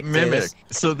never the get mimic do? mimic,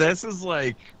 so this is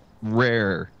like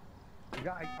rare.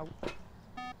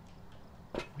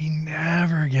 We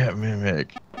never get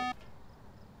mimic.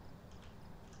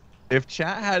 If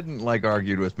chat hadn't like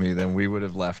argued with me, then we would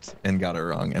have left and got it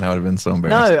wrong, and I would have been so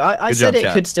embarrassed. No, I Good said job, it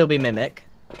chat. could still be mimic.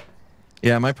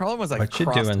 Yeah, my problem was I What you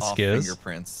crossed doing, off Skiz?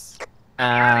 fingerprints.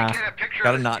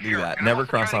 Gotta not do that. Never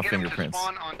cross off fingerprints.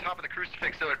 Spawn on top of the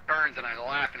crucifix so it burns, and I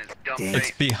laugh in his dumb It's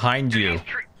face. behind you.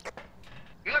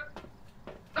 Yep.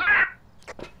 Ah!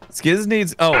 Skiz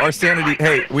needs. Oh, our sanity.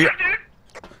 Hey,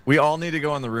 we all need to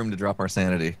go in the room to drop our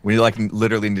sanity. We like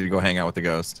literally need to go hang out with the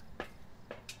ghost.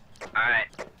 Alright.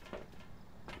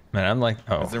 Man, I'm like,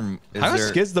 oh. How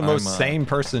is Skiz the most sane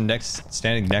person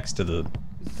standing next to the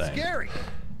thing? Scary.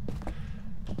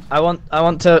 I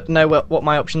want to know what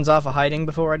my options are for hiding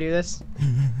before I do this.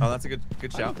 Oh, that's a good I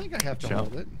shout. don't think I have to Shout.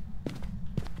 hold it.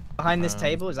 Behind this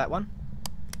table, is that one?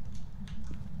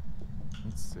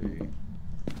 Let's see.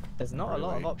 There's not a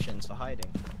lot of Really? options for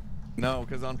hiding. No,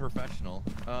 because unprofessional.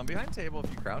 Behind table, if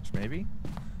you crouch, maybe.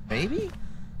 Maybe.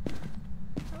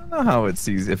 I don't know how it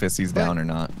sees if it sees down or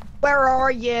not. Where are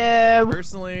you?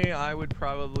 Personally, I would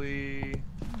probably.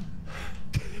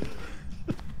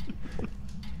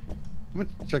 I'm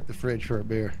gonna check the fridge for a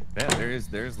beer. Yeah,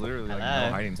 there's literally like Hello?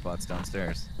 no hiding spots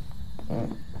downstairs.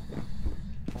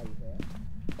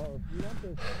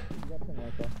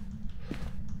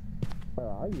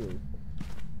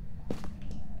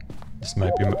 This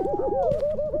might be.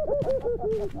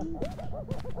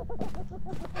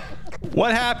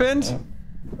 What happened?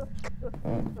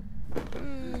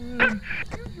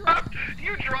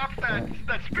 You dropped that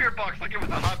spirit box like it was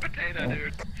a hot potato,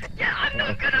 dude. Yeah, I'm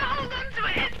not gonna hold on to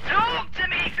it. Talk to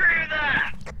me through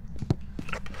that.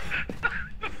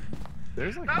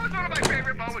 There's like. That was one of my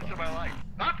favorite moments of my life.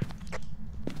 Huh?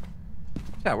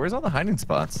 Yeah, where's all the hiding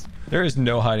spots? There is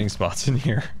no hiding spots in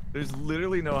here. There's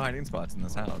literally no hiding spots in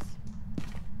this house.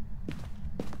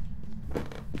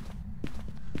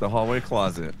 The hallway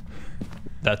closet.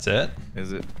 That's it?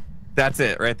 Is it? That's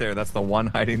it, right there. That's the one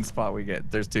hiding spot we get.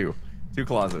 There's two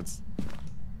closets.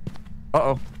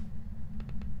 Uh-oh.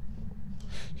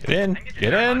 Get in,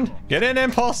 get in, get in,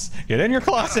 Impulse. Get in your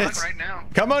closets. Right now.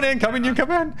 Come on in, come in, you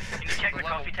come in. Can you check the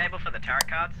coffee table for the tarot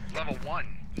cards? Level 1,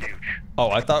 nooch. Oh,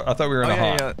 I thought we were in a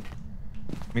hot.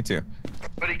 Me too.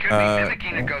 But he could be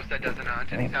mimicking a ghost that doesn't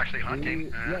hunt, and he's actually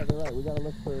hunting. Yeah, they're right. We gotta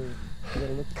look for.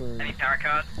 Any tarot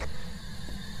cards?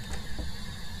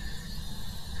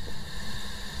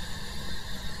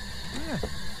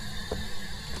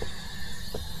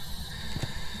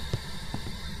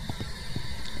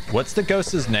 What's the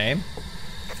ghost's name?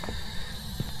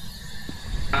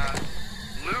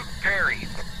 Luke Perry.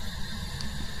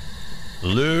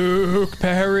 Luke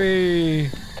Perry.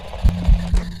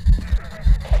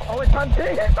 Oh, it's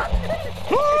hunting! It's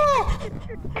hunting!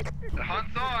 The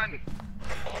hunt's on.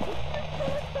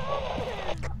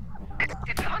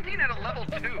 It's hunting at a level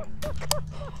 2.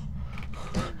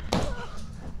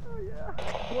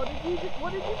 What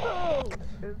did you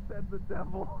do? It said the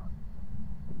devil.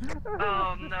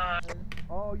 Oh no.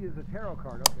 Oh, use a tarot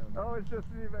card. Okay. Oh, it's just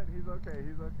an event. He's okay.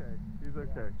 He's okay. He's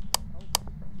okay.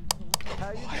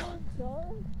 How you doing, Scar?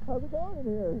 How's it going in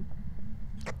here?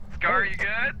 Scar, you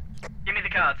good? Give me the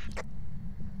cards.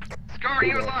 Scar, are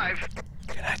you alive?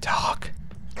 Can I talk?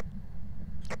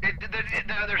 There's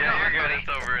no Yeah, you're buddy. good. It's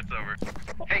over. It's over.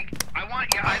 Hey, I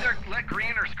want you either let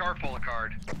Green or Scar pull a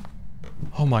card.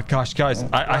 Oh my gosh, guys.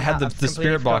 I had the completely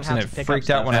spirit box and forgotten how it to pick freaked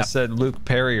up out when I stuff. said Luke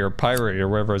Perry or Pirate or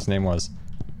whatever his name was.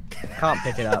 Can't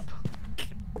pick it up.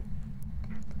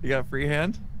 You got a free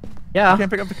hand? Yeah. You can't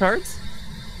pick up the cards?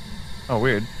 Oh,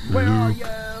 weird. Where are Luke, you?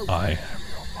 I am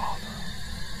your father.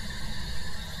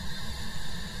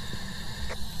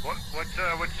 What?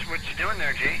 What you doing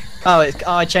there, G? Oh,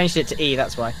 I changed it to E.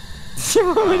 That's why.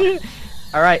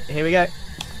 All right, here we go.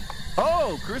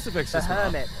 Oh, crucifix. The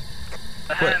hermit.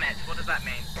 The hermit. What does that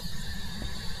mean?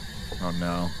 Oh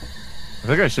no. I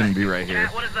think I shouldn't be right here.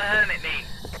 Chat, what does the hermit mean?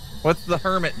 What's the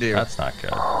hermit do? That's not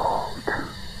good. I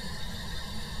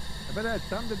bet it had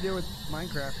something to do with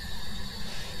Minecraft.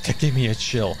 That gave me a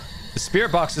chill. The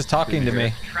spirit box is talking to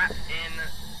me. Trapped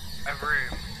in a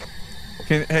room.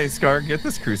 Hey, Scar, get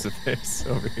this crucifix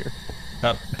over here.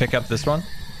 Pick up this one.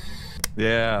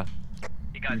 Yeah.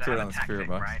 You guys, throw I it have on a the spirit tactic,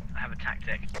 box. right? I have a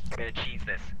tactic. I'm gonna cheese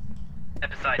this. Step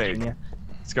beside Hey, you.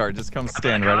 Scar, just come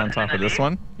stand right on top of this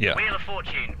one. Yeah. Wheel of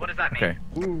Fortune. What does that mean? Okay.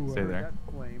 Ooh, Stay there.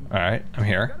 All right, I'm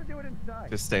here. Gotta do it inside.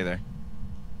 Just stay there.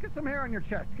 Get some hair on your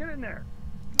chest. Get in there.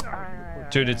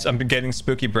 Dude, I'm getting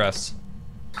spooky breaths.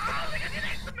 Oh, I think I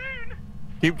hit the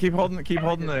moon. Keep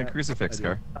holding the crucifix,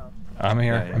 Scar. I'm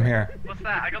here. Yeah, yeah. I'm here. What's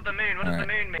that? I got the moon. What does the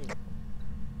moon mean?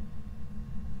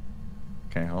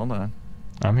 Okay, hold on.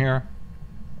 I'm here.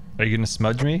 Are you gonna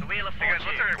smudge me? The Wheel of Hey guys,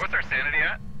 Fortune. what's our sanity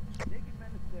at?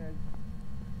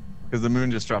 Because the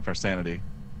moon just dropped our sanity.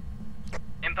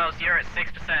 Impulse, you're at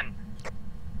 6%.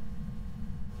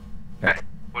 Hey,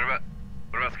 what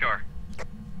about Scar?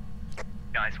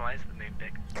 Guys, why is the moon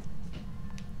big?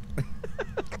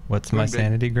 What's my Big.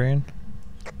 sanity grain?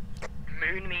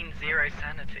 Moon means 0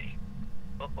 sanity.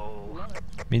 Uh-oh.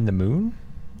 Mean the moon?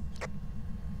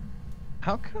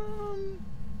 How come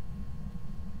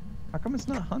it's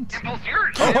not hunting? Impulse, your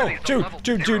Oh, sanity's a dude, level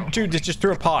dude, 0. dude, dude! Just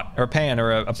threw a pot or a pan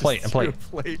or a plate, a plate.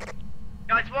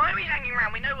 Guys, why are we hanging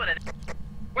around? We know what it is.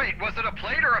 Wait, was it a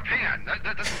plate or a pan?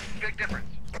 That's a big difference.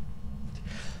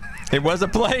 It was a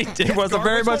plate. It was a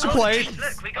very much a plate.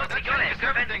 Look, we got it. changes Prevent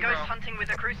everything, ghost bro. hunting with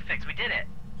a crucifix. We did it.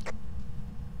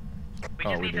 We Oh,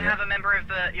 just we need did to it. have a member of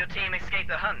your team escape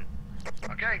the hunt.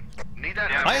 Okay, need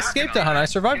that. I escaped a hunt. I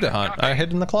survived a hunt. I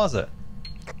hid in the closet.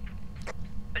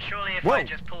 But surely if Whoa. I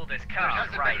just pull this card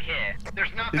hasn't right been- here.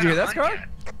 There's not Did been you hear a that, hunt Scar?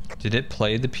 yet. Did it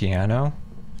play the piano?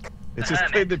 It just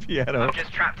played the piano. I've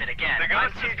just trapped it again. The I'm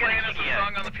ghost too is good playing at us a Yu-Gi-Oh.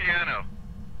 song on the piano.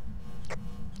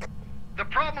 The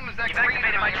problem is that You've Green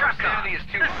activated and my I, our trap card. sanity is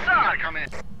too The low. We gotta sun. come in.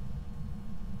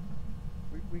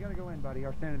 We gotta go in, buddy.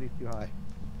 Our sanity's too high.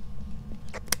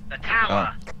 The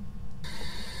tower.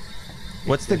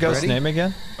 What's the You ghost ready? name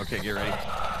again? Okay, get ready.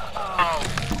 Oh.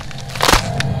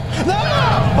 No!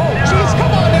 Oh, jeez,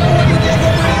 come on now! What you did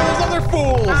over here, those other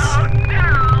fools! Oh no!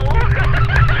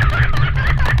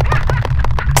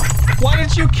 Why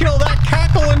didn't you kill that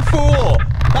cackling fool?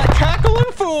 That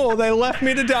cackling fool! They left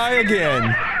me to die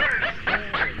again.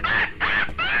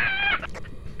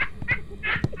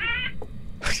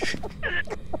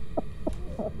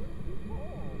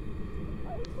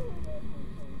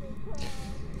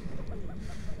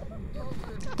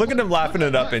 Look at him laughing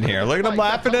it up in here. Look at him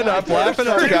laughing it up,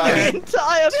 guys.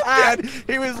 Entire pack. Dad,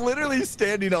 he was literally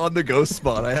standing on the ghost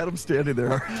spot. I had him standing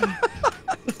there.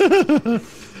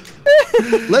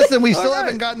 Listen, we still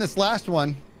haven't gotten this last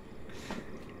one.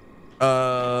 One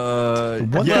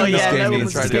Yeah, thing yeah, this no game one needs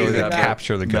was to do escaping is that.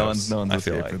 capture the ghosts. No one's I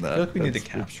feel escaping like. that. We need to It's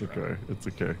capture. okay. It's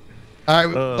okay. All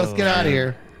right, let's get out of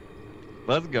here.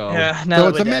 Let's go. Yeah, So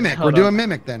it's a mimic. We're doing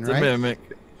mimic then, It's a right? mimic.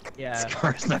 Yeah.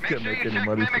 Scar's not Make gonna sure make you any check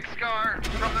money. Mimic Scar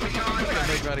from the Not beyond. gonna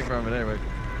make money from it anyway.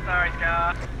 Sorry,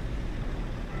 Scar.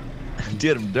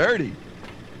 Did him dirty.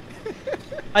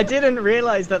 I didn't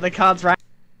realize that the cards ran.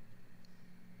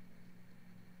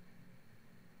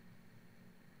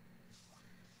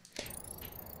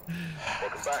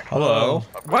 Hello.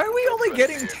 Why are we only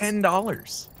getting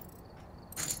 $10?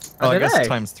 Oh, I don't guess know.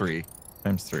 times 3.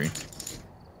 Times 3.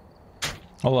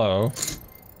 Hello.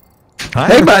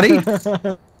 Hey, buddy.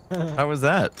 How was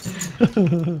that?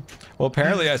 Well,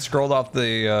 apparently I scrolled off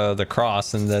the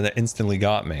cross and then it instantly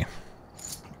got me.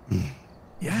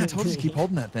 Yeah, I told you to keep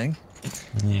holding that thing.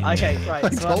 Okay,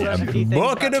 right. So I've learned a few things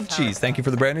Bucket about of cheese. Thank you for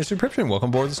the brand new subscription. Welcome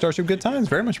aboard the Starship Good Times.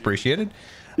 Very much appreciated.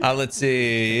 Let's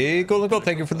see. Golden Gold,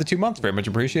 thank you for the 2 months. Very much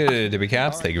appreciated. Debbie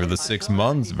Caps, thank you for the 6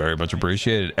 months. Very much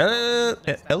appreciated.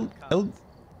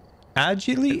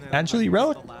 Agili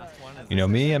Relic. You know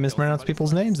me, I mispronounce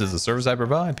people's names. As a service I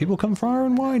provide, people come far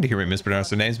and wide to hear me mispronounce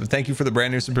their names. But thank you for the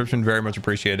brand new subscription. Very much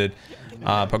appreciated.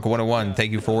 Pucko 101,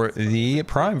 thank you for the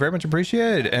Prime. Very much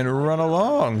appreciated. And Run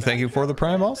Along, thank you for the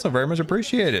Prime also. Very much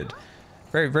appreciated.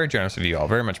 Very, very generous of you all.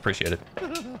 Very much appreciated.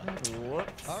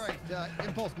 All right,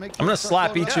 Impulse, make I'm going to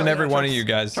slap each and every one of you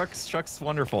guys. Truck's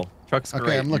wonderful. Truck's Okay,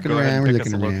 great. I'm You looking go ahead and around, pick us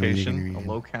looking a around, location, looking a around.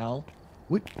 locale,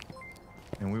 What?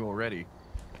 and we will ready.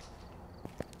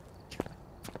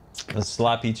 Let's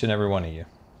slap each and every one of you.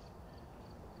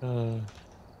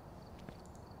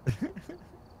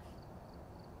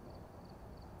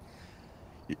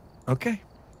 Okay.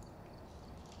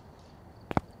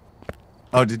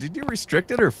 Oh, did you do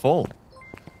restricted or full?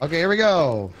 Okay, here we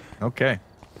go. Okay.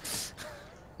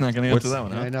 Not gonna answer that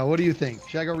one. I Huh? know. What do you think?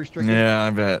 Should I go restricted? Yeah, I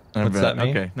bet. I What's bet. that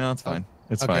mean? Okay, no, it's fine.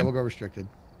 It's Okay, fine. we'll go restricted.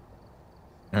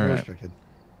 All Go right. restricted.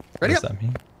 What Ready does up. that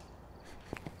mean?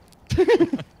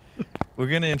 We're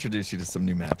gonna introduce you to some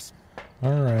new maps.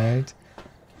 All right.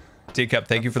 Teacup,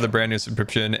 thank you for the brand new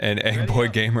subscription, and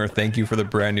Eggboy Gamer, thank you for the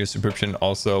brand new subscription.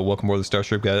 Also, welcome aboard the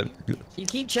Starship. Got it. You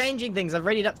keep changing things. I've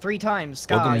readied up 3 times.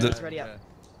 Scar, Welcome to- it's ready up.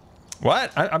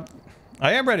 What?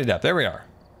 I am ready up. There we are.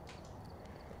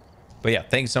 But yeah,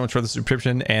 thanks so much for the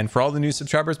subscription, and for all the new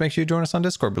subscribers, make sure you join us on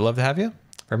Discord. We'd love to have you.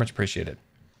 Very much appreciated.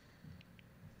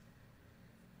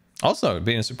 Also,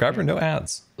 being a subscriber, no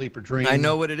ads. Sleeper dream. I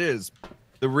know what it is.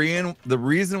 The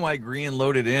reason why Green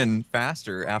loaded in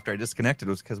faster after I disconnected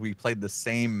was because we played the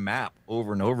same map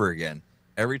over and over again.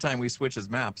 Every time we switch his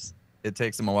maps, it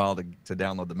takes him a while to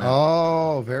download the map.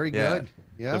 Oh, very Yeah. good.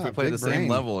 Yeah. So if we play big the same brain.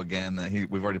 level again that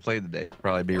we've already played today,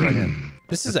 probably be right in.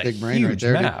 This is That's a big brain right huge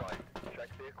there, dude. map.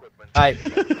 Alright,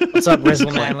 what's up,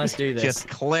 Rizzle Man? Let's do this. Just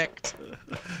clicked.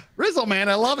 Rizzle, man,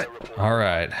 I love it. All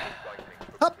right.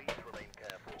 Hup.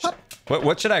 Hup.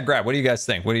 What should I grab? What do you guys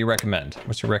think? What do you recommend?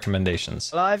 What's your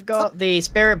recommendations? Well, I've got the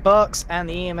Spirit Box and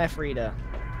the EMF Reader.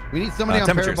 We need somebody on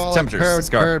Temperatures. parabolic, Temperatures.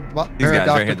 Scar. These guys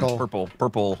right here. The paradoxical.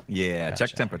 purple. Yeah. Gotcha.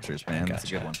 Check temperatures, man. That's a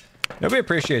good one. Nobody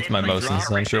appreciates my motions,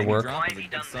 so I'm sure work. Why have you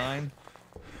done this? Sign.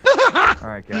 All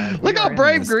right, guys. Look how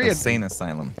brave Green. Insane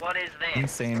asylum. What is this?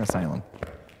 Insane asylum.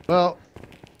 Well,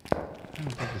 I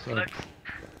don't think this Look,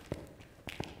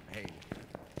 Hey.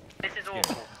 this is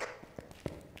awful.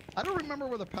 I don't remember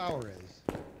where the power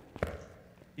is.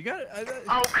 You got it.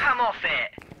 Oh, come off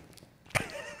it.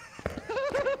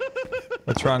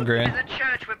 What's wrong, Green? There's a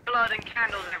church with blood and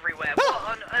candles everywhere. What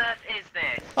on earth is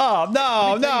this? Oh,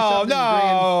 no, Let me tell you no, something,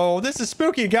 no. This is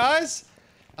spooky, guys.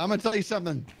 I'm gonna tell you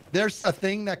something. There's a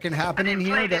thing that can happen in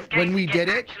here Play this that when game we to did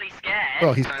get it. actually scared.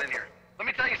 Oh, he's. Not in here. Let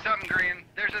me tell you something, Green.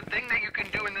 There's a thing that you can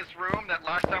do in this room that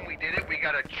last time we did it, we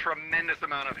got a tremendous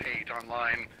amount of hate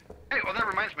online. Hey, well, that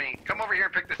reminds me. Come over here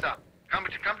and pick this up. Come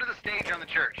to the stage on the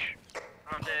church.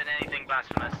 I'm not doing anything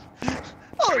blasphemous.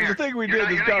 Oh, here. the thing we You're did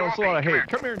not- is you're got not- us a you lot won't of be. hate.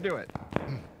 Come here and do it.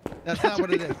 That's not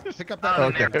what it is. Pick up that. Oh,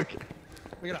 Okay. never. Okay.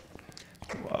 Pick it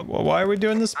up. Well, why are we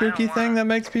doing the spooky want- thing that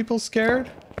makes people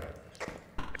scared?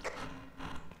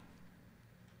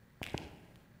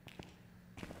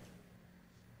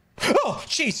 Oh,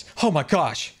 jeez. Oh, my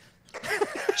gosh.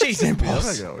 Jeez,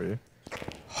 Impulse. you.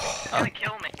 It's gonna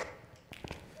kill me.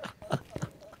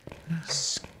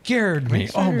 Scared me.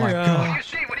 Oh, my What do you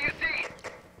gosh. see? What do you see?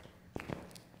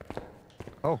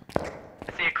 Oh, I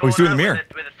see a Oh, he's doing the corner mirror.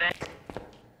 with a thing.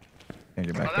 can't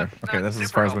get back Oh, there. that's Okay, not this is as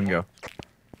super far as we can go.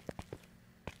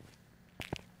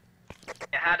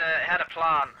 It had a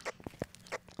plan.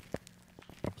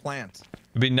 A plant.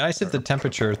 It'd be nice if the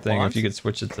temperature thing, Plant? if you could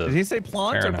switch it to... Did he say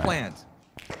plant or Fahrenheit. plant?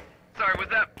 Sorry, was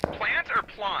that plant or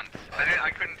plant? I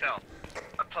couldn't tell.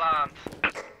 A plant.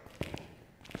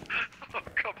 Oh,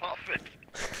 come off it.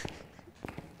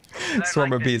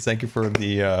 Swarm of Bees, thank you for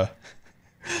the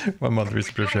 1 month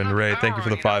subscription. Ray, thank you for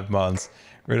the 5 months.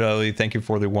 Red Ali, thank you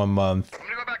for the 1 month. I'm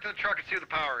gonna go back to the truck and see what the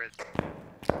power is.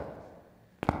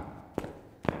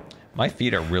 My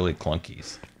feet are really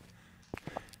clunkies.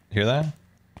 Hear that?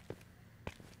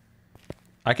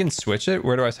 I can switch it?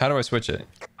 How do I switch it?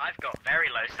 I've got very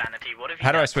low sanity. What have you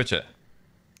How do I done? switch it?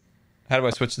 How do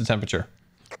I switch the temperature?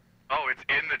 Oh, it's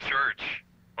in the church.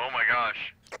 Oh my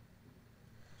gosh.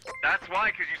 That's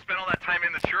why, because you spent all that time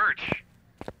in the church.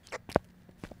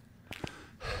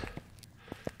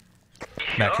 You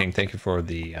Matt sure? King, thank you for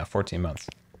the 14 months.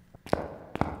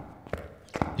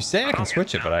 You say I can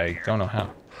switch it, but I don't know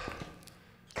how.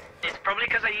 It's probably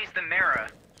because I used the mirror.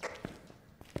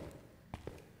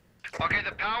 Okay,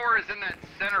 the power is in that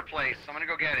center place. I'm gonna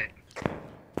go get it.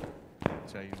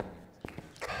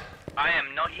 I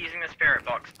am not using the spirit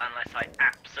box unless I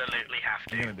absolutely have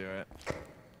I'm to. gonna do it.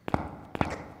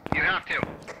 You have to.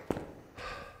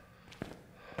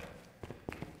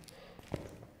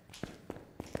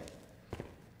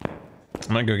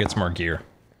 I'm gonna go get some more gear.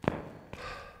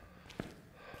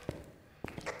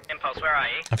 Impulse, where are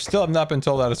you? I still have not been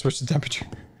told how to switch the temperature.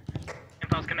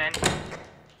 Impulse, come in.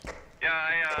 Yeah,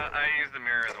 I use the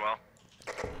mirror as well.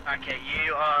 Okay,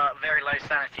 you are very low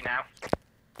sanity now.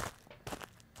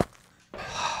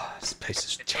 This place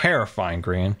is terrifying,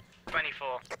 Green.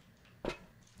 24.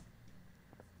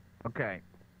 Okay.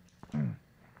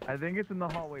 I think it's in the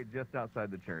hallway just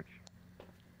outside the church.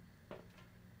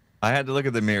 I had to look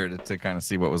at the mirror to kind of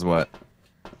see what was what.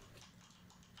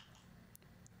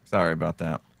 Sorry about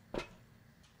that.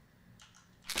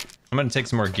 I'm gonna take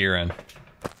some more gear in.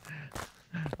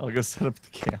 I'll go set up the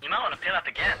camp. You might want to fill up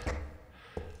again.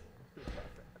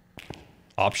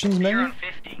 Options You're menu? on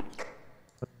 50.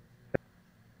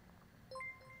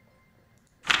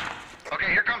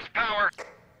 Okay, here comes power.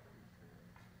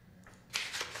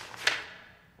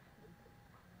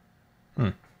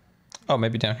 Oh,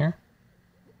 maybe down here?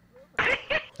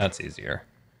 That's easier.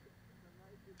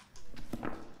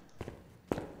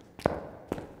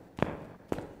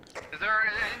 Is there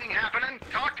anything happening?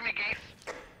 Talk to me, geese.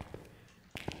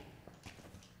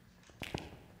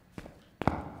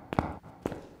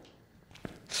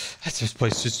 This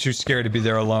place is just too scary to be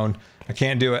there alone. I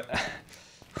can't do it.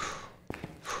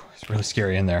 It's really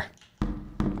scary in there.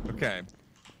 Okay.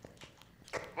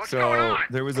 What's going So on?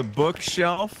 there was a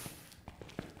bookshelf.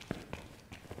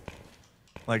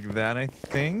 Like that, I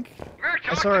think. Mir, I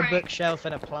talk saw to a me. bookshelf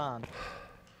and a plant.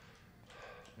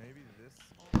 Maybe this.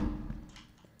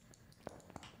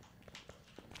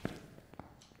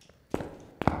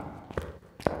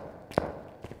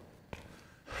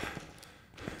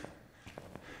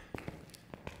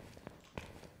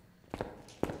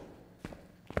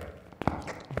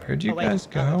 Where'd you Oh, wait, guys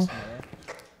that go? looks familiar.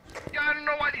 Yeah, I don't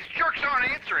know why these jerks aren't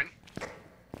answering.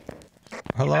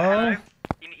 Hello?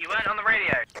 You weren't on the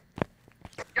radio.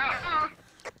 Yeah,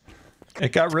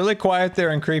 It got really quiet there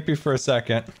and creepy for a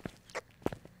second.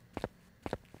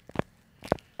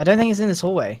 I don't think it's in this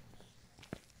hallway.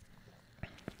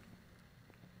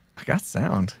 I got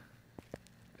sound.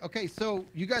 Okay, so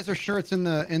you guys are sure it's in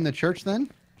the church then?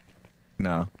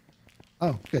 No.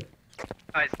 Oh, good.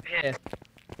 Guys, here.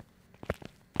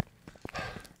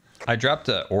 I dropped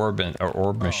a orb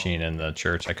machine in the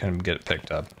church. I couldn't get it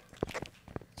picked up.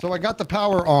 So I got the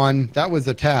power on. That was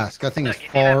a task. That thing is Look, you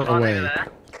see that far plant away. over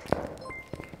there?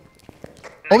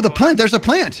 Oh, the plant! There's a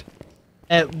plant!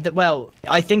 Well,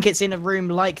 I think it's in a room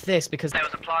like this because There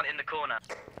was a plant in the corner.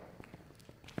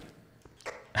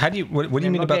 How do you? What do you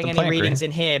I'm mean not about getting the any plant? readings Green?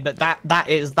 in here, but that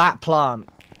is that plant.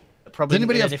 Probably Does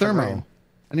anybody in a have different thermo? room.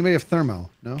 Anybody have thermo?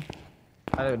 No?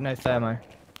 I don't know thermo.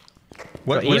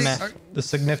 What Got is EMF. the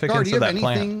Scar, significance do you of have that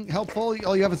plant? anything helpful?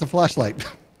 All you have is a flashlight.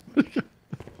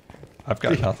 I've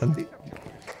got nothing.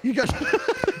 You got.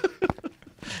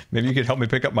 Maybe you could help me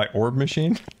pick up my orb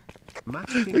machine.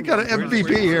 We got an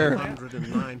MVP here.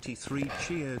 193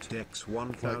 cheered Dex What,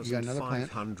 you got another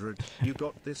plant? 1500. You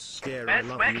got this scare. I Where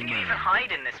love can you, you even man.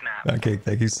 hide in this map? Okay,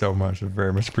 thank you so much. I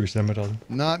very much appreciate it.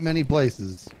 Not many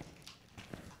places.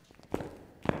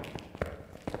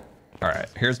 All right,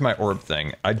 here's my orb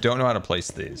thing. I don't know how to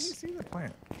place You these. see the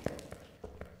plant.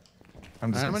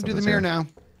 I'm just gonna set do the this mirror here. now.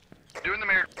 doing the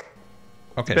mirror.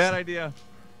 Okay, Bad so idea.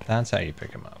 that's how you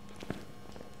pick them up.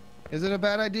 Is it a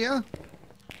bad idea?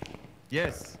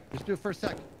 Yes. Just do it for a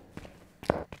second.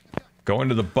 Go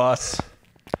into the bus.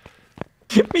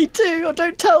 Me too. Or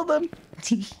don't tell them.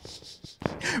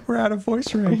 We're out of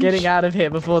voice range. I'm getting out of here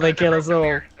before they kill us all.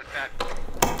 Mirror. That's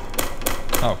bad.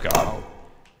 Oh god.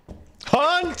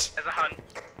 Hunt! There's a hunt.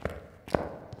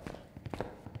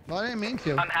 Well, I didn't mean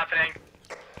to. Hunt happening.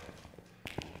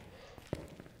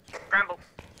 Scramble.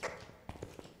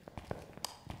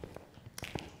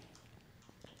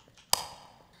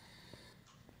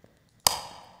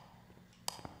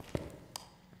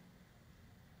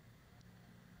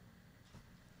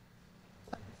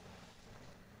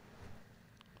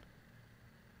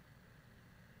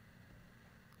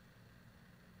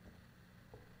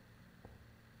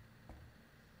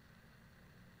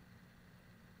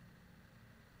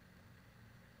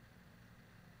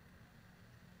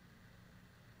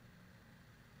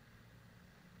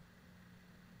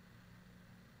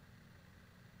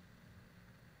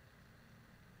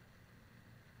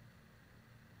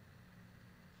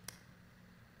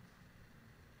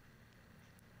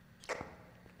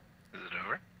 Is it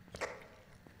over?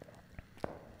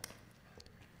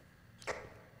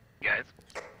 Guys?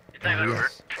 It's over.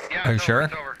 Yes. Yeah, Are you it's sure? over,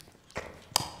 it's over.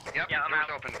 Yep, Yeah, I'm door's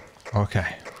out. open.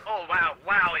 Okay. Oh wow,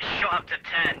 wow, it shot up to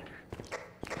 10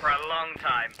 for a long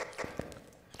time.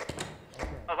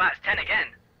 Oh wow, it's 10 again.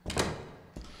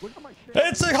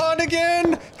 It's a hunt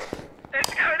again!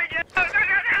 It's going again. No, no, no,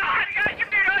 no, you guys can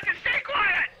do that. Just stay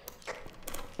quiet.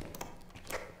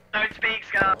 Don't speak,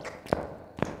 Scar.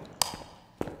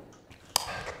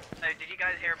 So, did you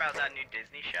guys hear about that new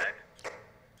Disney show?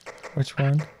 Which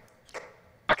one?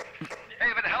 Hey,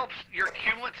 if it helps, your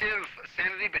cumulative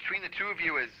sanity between the two of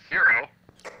you is 0.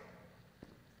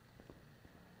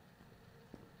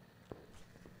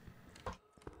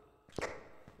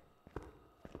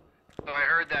 So I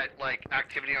heard that, like,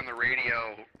 activity on the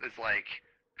radio is, like,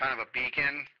 kind of a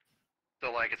beacon So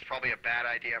like, it's probably a bad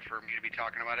idea for me to be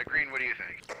talking about it. Green, what do you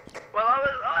think? Well,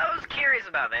 I was curious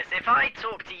about this. If I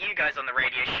talk to you guys on the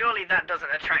radio, surely that doesn't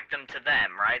attract them to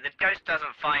them, right? The ghost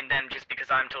doesn't find them just because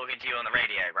I'm talking to you on the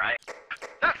radio, right?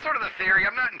 That's sort of the theory.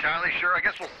 I'm not entirely sure. I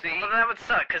guess we'll see. Well, that would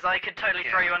suck, because I could totally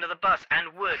throw you under the bus, and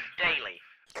would, daily.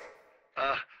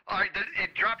 Alright,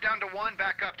 it dropped down to 1,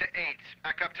 back up to 8,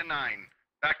 back up to 9,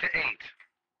 back to 8.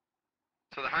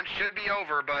 So the hunt should be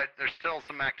over, but there's still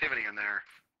some activity in there.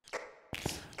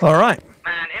 All right.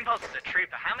 Man, Impulse is a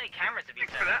trooper. How many cameras have you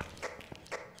set up?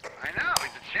 I know,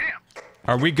 he's a champ.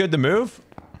 Are we good to move?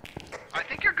 I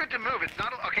think you're good to move. It's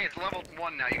not okay. It's level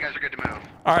 1 now. You guys are good to move.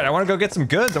 All right, I want to go get some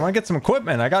goods. I want to get some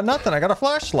equipment. I got nothing. I got a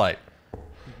flashlight.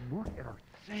 Look at our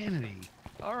sanity.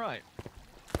 All right.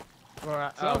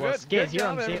 Alright, So well, good. Skiz, Good you're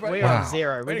job, on everybody. we're on Wow.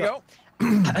 0. Way We to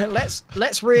got, go.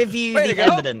 let's review Way to the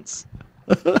go. evidence.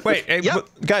 Wait, hey, Yep.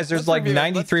 guys, there's Let's like review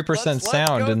it. 93% Let's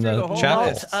sound go in through the the whole chapel.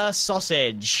 list. Not a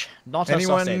sausage. Not a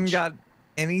Anyone sausage. got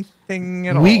anything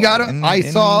at all? We got a, I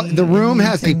saw the room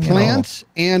has a Anything at all? plant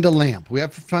and a lamp. We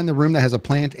have to find the room that has a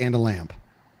plant and a lamp.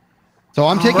 So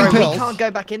I'm taking Bro, pills. we can't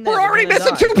go back in there. We're already gonna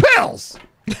missing die. 2 pills.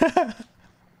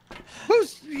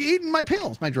 Who's eating my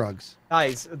pills, my drugs?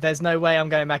 Guys, there's no way I'm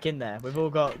going back in there. We've all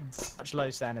got such low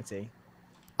sanity.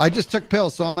 I just took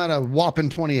pills, so I'm at a whopping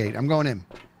 28. I'm going in.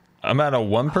 I'm at a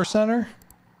 1%er.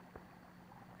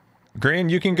 Green,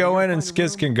 you can go in and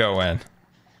Skiz can go in.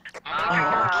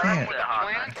 I'm looking for a room can't. with a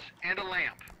plant and a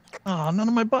lamp. Oh, none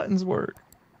of my buttons work.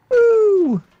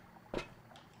 Woo!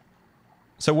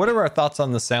 So what are our thoughts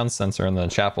on the sound sensor in the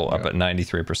chapel up at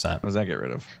 93%? What does that get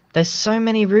rid of? There's so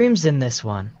many rooms in this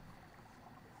one.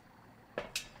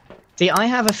 See, I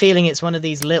have a feeling it's one of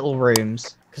these little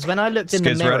rooms. Because when I looked in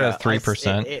the Skiz mirror, read at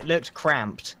 3%. it looked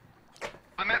cramped.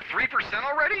 I'm at 3%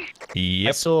 already? I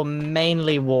Yep. saw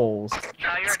mainly walls. No, you're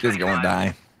at Skid's gonna 25.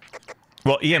 die.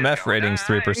 Well, EMF rating's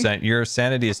 3%. Your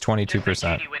sanity is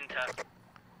 22%. Judy Winter.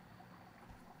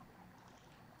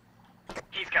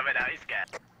 He's coming out, he's scared.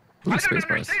 Ooh, I don't space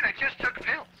bars. understand. I just took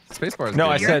pills. Space bars. No,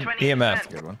 good. I You're said 20%. EMF.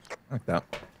 Good one. Like that.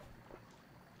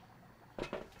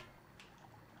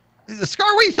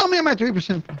 Scar, what are you telling me I'm at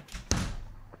 3%?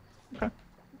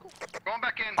 Going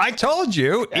back in. I told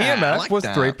you, Yeah, I EMF like was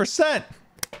that. 3%.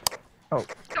 Oh,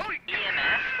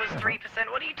 EMF was 3%.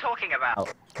 What are you talking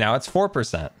about? Now it's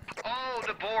 4%. oh,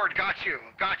 the board. Got you.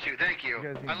 Got you. Thank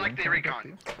you. I like the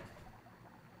recon.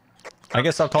 I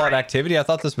guess I'll call it activity. I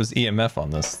thought this was EMF on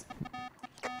this.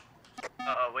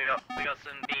 Uh-oh, we got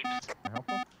some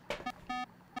beeps.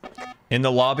 In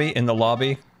the lobby, in the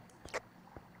lobby.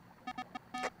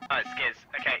 Oh, it's Skiz.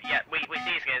 Okay, yeah, we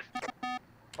see Skiz.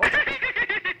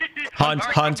 Hunt,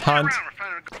 hunt, hunt.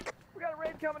 We got a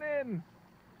raid coming in.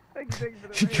 Thank you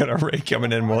for You got a raid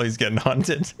coming in while he's getting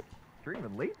hunted.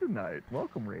 Streaming late tonight.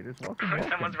 Welcome, Raiders. Welcome.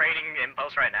 Someone's raiding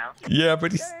Impulse right now. Yeah,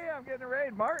 but he's... Hey, I'm getting a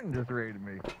raid. Martin just raided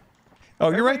me. Oh,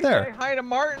 you're right Everybody there. Say hi to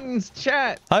Martin's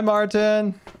chat. Hi,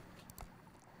 Martin.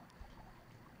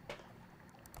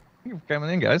 Thank you for coming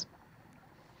in, guys.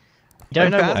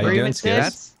 Don't know How what you room doing, it's Skiz?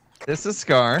 this. This is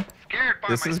Scar. Scared by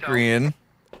This is myself. Green.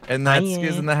 And that's Hi.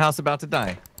 Skiz in the house about to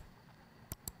die.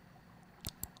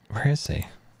 Where is he?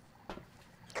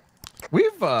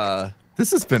 We've,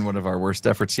 this has been one of our worst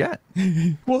efforts yet.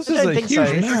 Well, this I is don't a think huge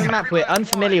so. This is a map. map we're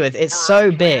unfamiliar with. It's For so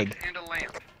a big. plant and a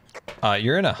lamp.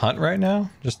 You're in a hunt right now?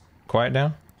 Just quiet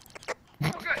down.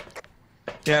 Oh, good.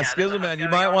 Yeah, there's a Skizzleman, hunt you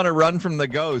going might on. want to run from the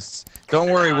ghosts.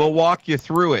 Don't worry, we'll walk you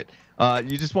through it.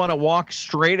 You just want to walk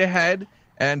straight ahead,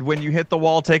 and when you hit the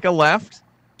wall, take a left.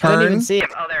 I don't Turn. even see it.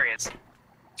 Oh, there he is.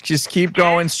 Just keep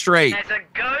going straight. There's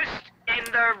a ghost in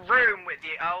the room with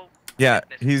you. Oh. Yeah,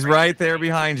 goodness he's gracious right there me.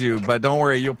 behind you, but don't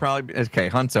worry, you'll probably be... Okay,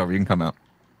 hunt's over. You can come out.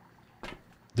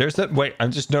 There's a... Wait, I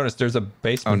just noticed there's a Oh,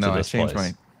 basement no, to I this changed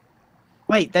place. my...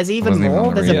 Wait, there's even wasn't even more?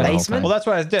 on the There's a radio the whole basement? time. Well, that's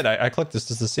what I did. I clicked this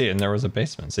just to see it, and there was a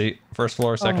basement. See? First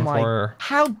floor, second Oh my- floor.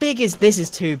 How big is this?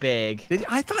 Is too big.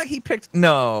 I thought he picked...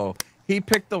 No, he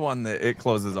picked the one that it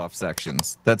closes off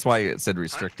sections. That's why it said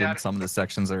restricted. Some of the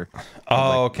sections are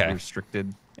Oh, like, okay.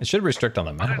 restricted. It should restrict on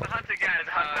the map. Hunt again.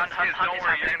 Hunt Skiz, is don't worry.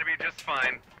 You're happening. going to be just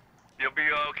fine. You'll be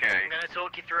okay. I'm gonna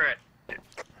talk you through it.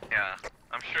 Yeah.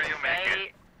 I'm sure you'll make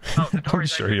it. Oh, the door I'm is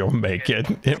sure open. you'll make it.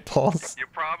 Impulse. You'll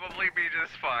probably be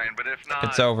just fine, but if not...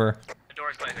 It's over. The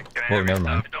door is closing. Well, never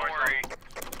mind. The door is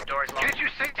locked. The door is locked. Can't you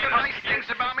say some nice things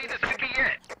about me? This could be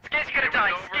it. Skiz, you're gonna It was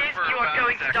die. over Skiz, for you are about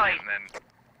going a to second, die. and then...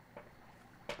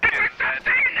 Stop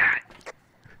saying that!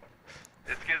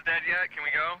 Is Skiz dead yet? Can we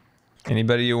go?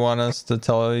 Anybody you want us to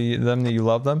tell them that you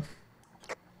love them?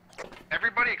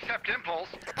 Everybody except Impulse.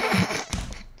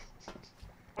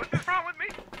 What's wrong with me?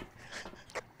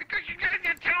 Because you're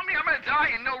telling me I'm gonna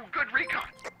die and no good recon.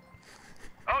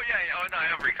 Oh yeah, oh no,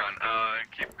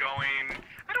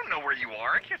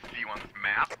 see you on this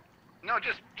map. No,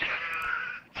 just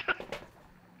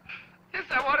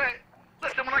I want to...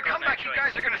 Listen, when I come back, you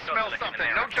guys are going to smell something.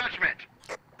 No judgment.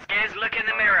 Skiz, look in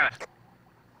the mirror.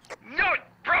 No, it's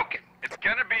broken. It's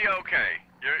going to be okay.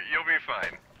 You'll be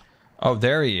fine. Oh,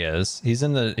 there he is. He's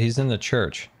in the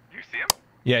church. You see him?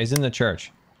 Yeah, he's in the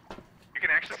church. You can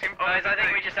actually see him. Guys, I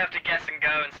think we just have to guess and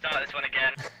go and start this one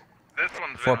again. This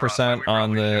one's 4%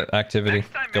 on the activity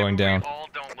going down. We all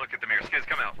don't look at the mirror. Skiz,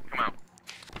 come out. Come out.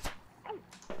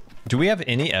 Do we have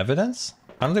any evidence?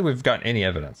 I don't think we've got any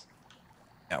evidence.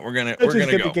 Yeah, we're gonna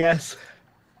go. Guess.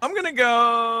 I'm gonna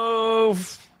go.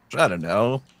 I don't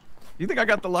know. You think I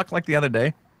got the luck like the other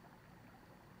day?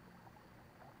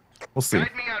 We'll see.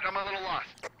 Guide me out. I'm a little lost.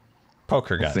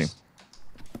 Poker We'll guys.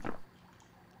 see.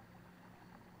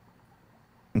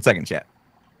 In second chat.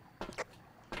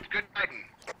 It's good guiding.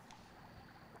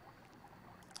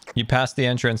 You pass the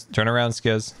entrance. Turn around,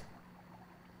 Skiz.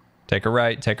 Take a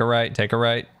right. Take a right. Take a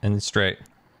right, and straight.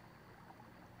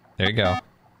 There you go.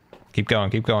 Keep going.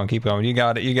 Keep going. Keep going. You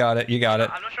got it. You got it. You got it.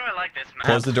 I'm not sure I like this map.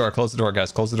 Close the door. Close the door,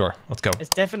 guys. Close the door. Let's go. It's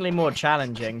definitely more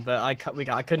challenging, but I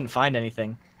couldn't find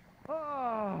anything.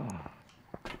 Oh,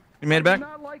 You made it back? I did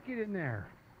not like it in there.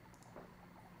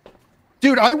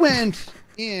 Dude, I went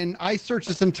in, I searched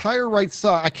this entire right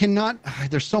side. I cannot,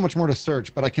 there's so much more to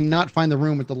search, but I cannot find the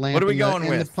room with the lamp. What are we and the- going and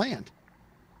with? the plant.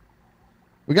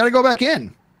 We got to go back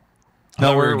in.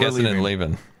 No, we're we're guessing and leaving.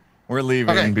 leaving. We're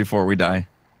leaving Okay. before we die.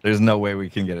 There's no way we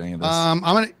can get any of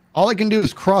this. All I can do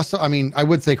is cross. I mean, I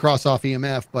would say cross off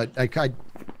EMF, but I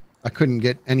couldn't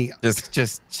get any. Just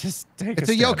take It's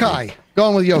a a stab. yokai.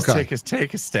 Going with Just yokai.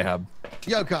 take a stab.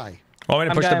 Yokai. Want me to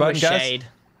I'm push the going button, with guys? shade.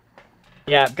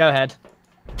 Yeah, go ahead.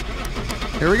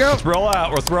 Here we go. Let's roll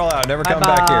out. Let's roll out. Never come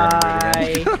back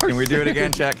here. Bye. Can we do it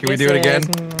again, chat? Can we Yes, do it yes.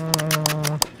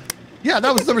 again? Yeah,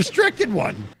 that was the restricted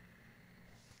one.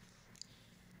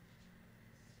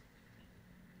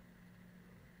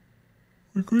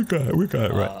 We got it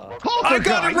right. I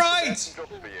got it right.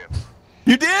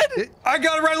 You did? I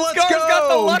got it right. Let's Scar's go. got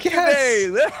the lucky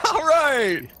Yes. day. All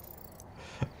right.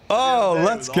 Oh,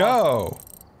 let's go.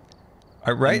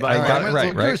 All right, I got it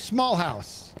right, Do a right? small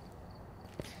house.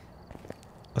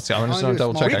 Let's see. I'm just I'll gonna do a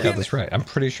double small- check. I We got can- this right. I'm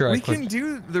pretty sure I We clicked. can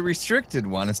do the restricted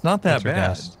one. It's not that That's your bad.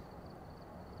 guess.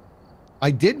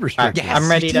 I did restrict it. Yes, I'm you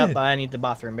readied up, did. but I need the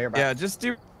bathroom. Beer back. Yeah, just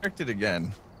do restricted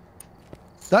again.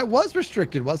 That was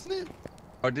restricted, wasn't it?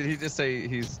 Or did he just say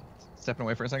he's stepping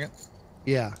away for a second?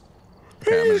 Yeah.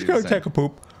 Okay, I'm gonna Just do go the same. take a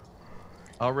poop.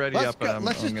 I'll ready Let's up. go, and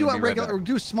let's I'm just gonna do a be right regular, or back.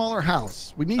 do a smaller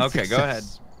house. We need Okay, go ahead.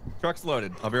 success. Truck's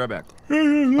loaded. I'll be right back. I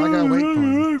gotta wait for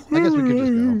him. I guess we could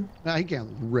just go. Nah, he can't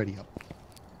ready up.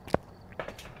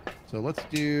 So let's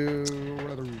do.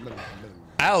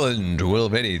 Alan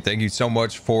Wilvity, thank you so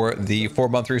much for the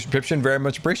 4-month subscription. Very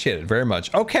much appreciated. Very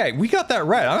much. Okay, we got that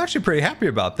right. I'm actually pretty happy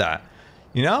about that.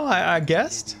 You know, I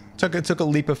guessed. Took a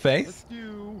leap of faith.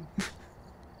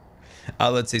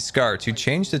 Let's see, Scar. To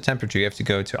change the temperature, you have to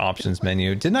go to options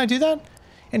menu. Didn't I do that?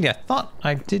 And yeah, I thought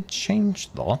I did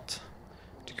change that.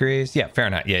 Degrees. Yeah,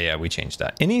 Fahrenheit. Yeah, we changed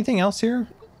that. Anything else here?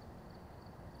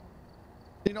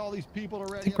 You know, all these people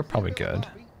already. I think we're probably good.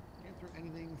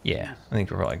 Yeah, I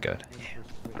think we're probably good.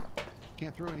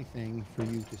 Can't throw anything for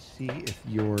you to see if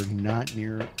you're not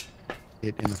near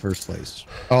it in the first place.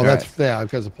 Oh, that's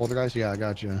because of poltergeist. Yeah, I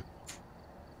got you.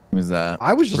 Who's that?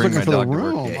 I was just Bring looking my for the dog to work.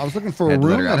 room. Yeah. I was looking for a Had to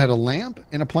let room her that out. had a lamp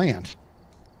and a plant.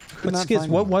 Could But not Skiz,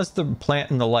 find what one. was the plant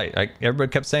and the light?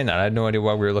 Everybody kept saying that. I had no idea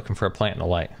why we were looking for a plant and a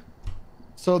light.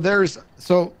 So there's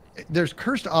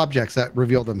cursed objects that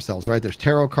reveal themselves, right? There's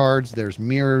tarot cards, there's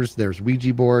mirrors, there's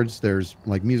Ouija boards, there's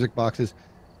like music boxes.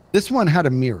 This one had a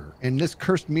mirror, and this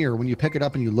cursed mirror, when you pick it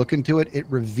up and you look into it, it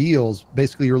reveals,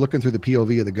 basically you're looking through the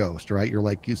POV of the ghost, right? You're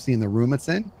like, you see in the room it's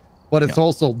in, but it's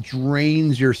also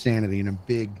drains your sanity in a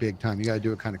big time. You got to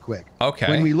do it kind of quick. Okay.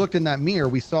 When we looked in that mirror,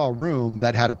 we saw a room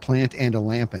that had a plant and a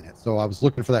lamp in it. So I was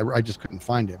looking for that. I just couldn't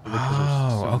find it.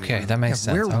 Oh, okay. That makes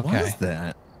sense. Where Okay. was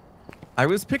that? I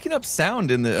was picking up sound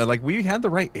in the like we had the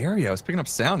right area. I was picking up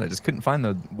sound. I just couldn't find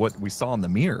what we saw in the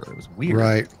mirror. It was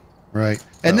weird. Right.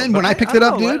 And then But when I picked it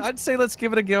up, don't know, dude, I'd say let's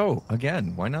give it a go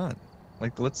again. Why not?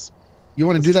 Like let's you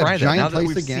want to do try that giant now that place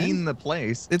we've again? seen the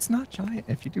place. It's not giant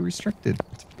if you do restricted.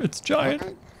 It's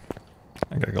giant.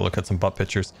 I gotta go look at some butt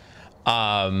pictures.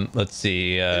 Let's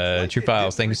see. True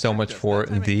Files, thank you so much for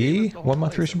the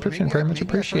 1-month subscription. Very much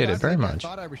appreciated. Very much. I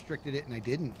thought I restricted it and I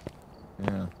didn't.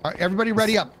 Yeah. All right, everybody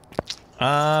ready up.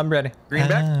 I'm ready.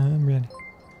 Greenback? I'm ready.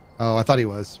 Oh, I thought he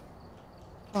was.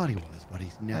 Thought he was, but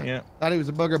he's not. Yeah. Thought he was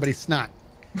a booger, but he's not.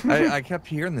 I kept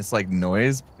hearing this like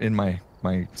noise in my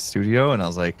studio, and I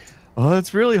was like, oh,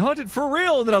 it's really haunted for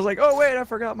real. And then I was like, oh, wait, I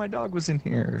forgot my dog was in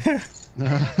here.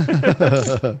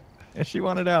 And she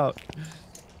wanted out.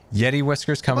 Yeti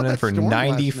Whiskers coming in for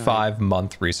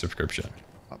 95-month resubscription.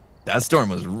 That storm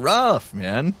was rough,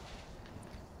 man.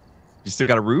 You still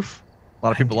got a roof? A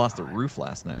lot of people lost their roof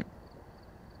last night.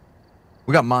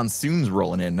 We got monsoons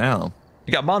rolling in now.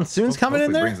 You got monsoons coming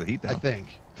in there? Brings the heat down. I think.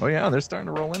 Oh, yeah, they're starting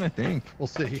to roll in, I think. We'll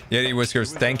see. Yeti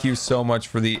Whiskers, thank you so much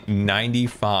for the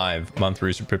 95-month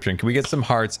resubscription. Can we get some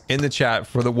hearts in the chat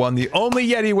for the one, the only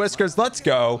Yeti Whiskers? Let's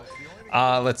go.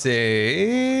 Let's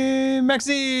see.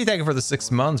 Maxi, thank you for the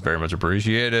 6 months. Very much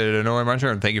appreciated. Annoying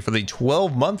Muncher, thank you for the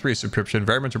 12-month resubscription.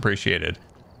 Very much appreciated.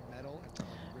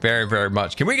 Very, very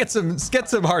much. Can we get some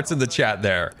hearts in the chat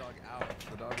there?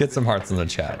 Get some hearts in the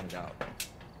chat.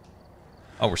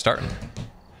 Oh, we're starting.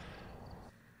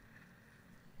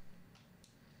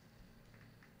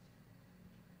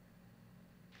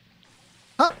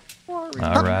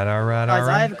 All right. Guys,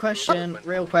 I have a question,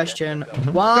 real question.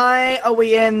 Why are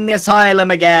we in the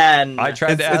asylum again? I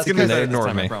tried to ask and they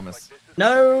ignored me.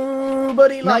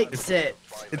 Nobody likes it.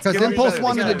 Because Impulse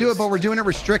wanted to do it, but we're doing it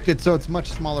restricted, so it's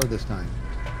much smaller this time.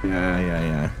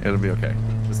 Yeah. It'll be okay.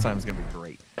 This time's gonna be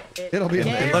great. It'll be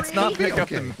And let's not pick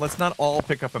up. Let's not all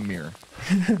pick up a mirror.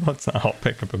 Let's not all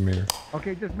pick up a mirror.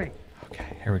 Okay, just me.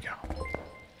 Okay, here we go.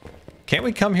 Can't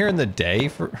we come here in the day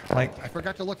for like? I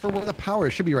forgot to look for where the power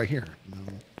is. It should be right here. No.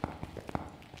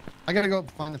 I gotta go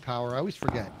find the power. I always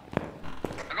forget.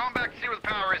 I'm going back to see where the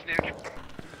power is, Nuke.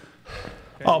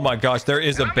 Oh my gosh, there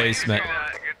is a basement.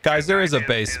 Guys, there is a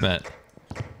basement.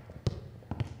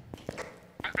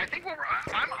 I think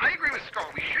I agree with Scar.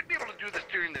 We should be able to do this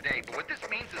during the day, but what this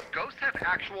means is ghosts have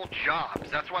actual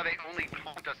jobs. That's why they only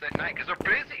haunt us at night, because they're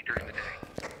busy during the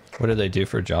day. What do they do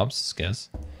for jobs, Skiz?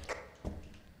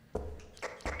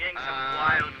 I'm getting some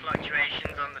wild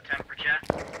fluctuations on the temperature.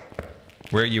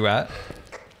 Where are you at?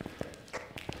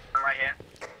 I'm right here.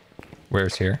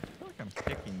 Where's here? I feel like I'm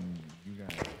picking you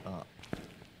guys up.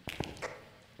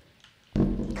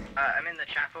 I'm in the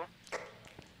chapel.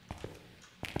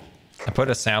 I put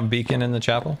a sound beacon in the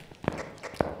chapel.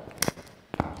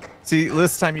 See,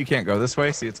 this time you can't go this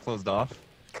way. See, it's closed off,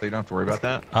 so you don't have to worry about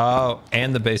that. Oh,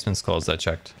 and the basement's closed. I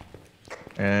checked.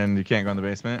 And you can't go in the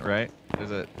basement, right?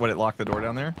 Is it? What? It locked the door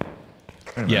down there?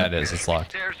 Yeah, it is. It's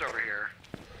locked. Stairs over here.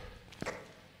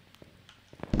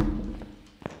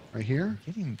 Right here?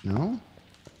 No?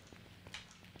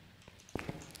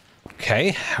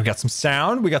 Okay, we got some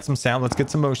sound. Let's get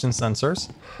some motion sensors.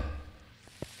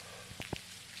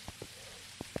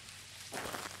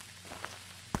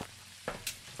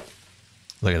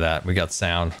 Look at that. We got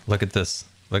sound. Look at this.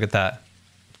 Look at that.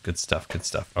 Good stuff.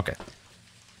 Okay.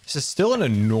 This is still an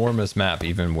enormous map,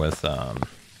 even with but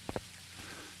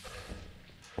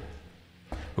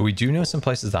we do know some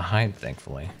places to hide,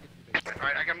 thankfully.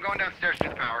 Alright, I'm going downstairs to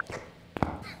the power.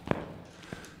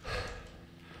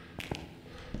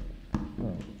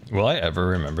 Will I ever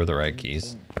remember the right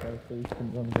keys?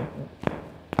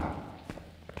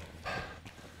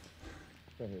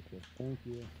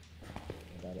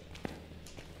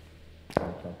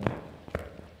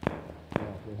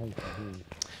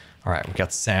 All right, we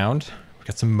got sound. We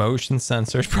got some motion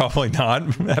sensors. Probably not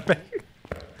epic.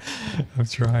 I'm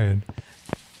trying.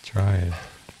 All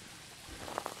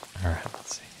right,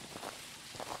 let's see.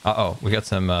 Uh-oh, we got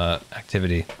some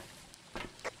activity.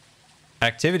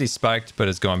 Activity spiked, but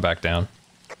it's going back down.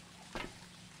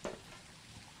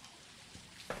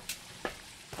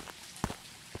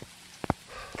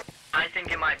 I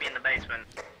think it might be in the basement.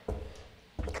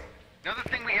 Another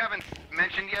thing we haven't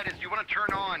mentioned yet is you want to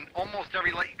turn on almost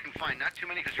every light you can find. Not too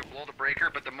many because you'll blow the breaker,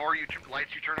 but the more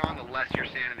lights you turn on, the less your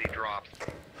sanity drops.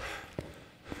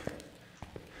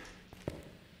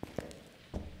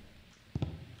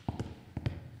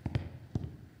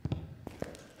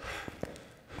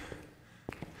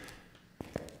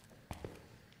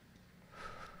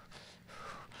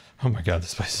 Oh my god,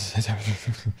 this place is... it's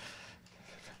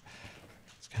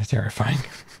kind of terrifying.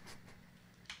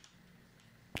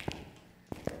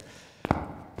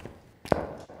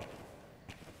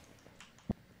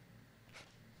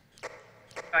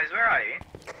 Guys, where are you?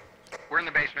 We're in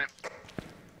the basement.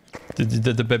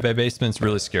 The basement's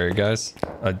really scary, guys.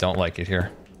 I don't like it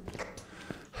here.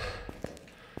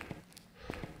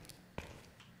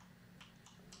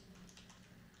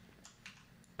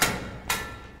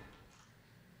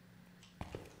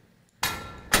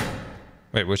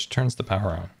 Wait, which turns the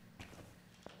power on?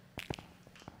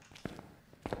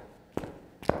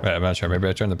 Wait, I'm not sure. Maybe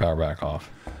I turned the power back off.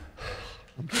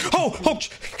 Oh,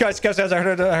 guys, I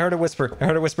heard a whisper. I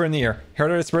heard a whisper in the ear.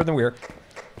 It's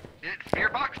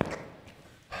spirit box.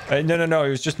 No. It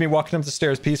was just me walking up the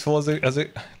stairs, peaceful as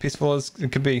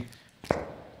it could be.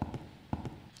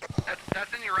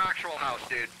 That's in your actual house,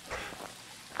 dude.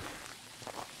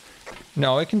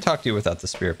 No, I can talk to you without the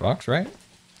spirit box, right?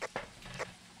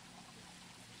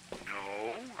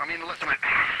 No. I mean, listen.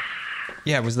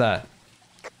 Yeah, it was that.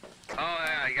 Oh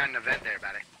yeah, you got an event there,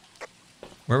 buddy.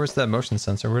 Where was that motion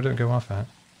sensor? Where did it go off at?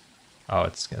 Oh,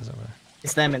 it's over there.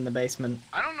 It's them in the basement.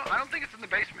 I don't know. I don't think it's in the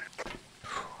basement.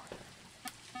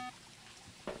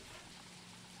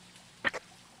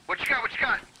 What you got? What you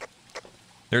got?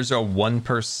 There's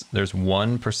 1%. There's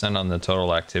 1% on the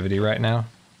total activity right now.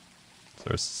 So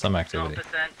there's some activity. 12%,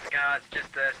 Scar. It's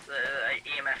just the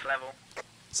EMF level.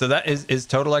 So that is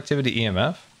total activity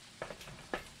EMF?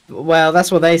 Well,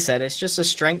 that's what they said. It's just a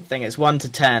strength thing. It's 1 to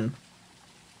 10.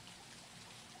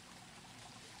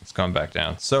 It's gone back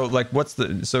down. So like,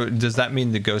 so does that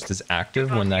mean the ghost is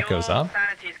active when that goes up? Your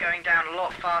sanity is going down a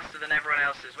lot faster than everyone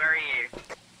else's. Where are you?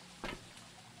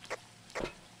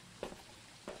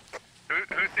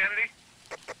 Whose sanity?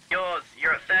 Yours.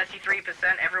 You're at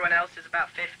 33%. Everyone else is about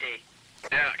 50.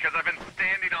 Yeah, because I've been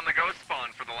standing on the ghost spawn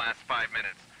for the last 5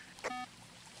 minutes.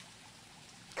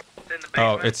 It's in the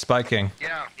Oh, basement. it's spiking.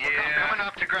 Yeah. I'm coming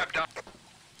up to grab Doc.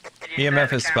 Did you set EMF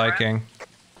the is camera? spiking.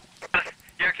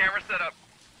 Yeah, camera set up.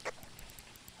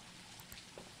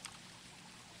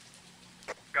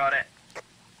 Got it.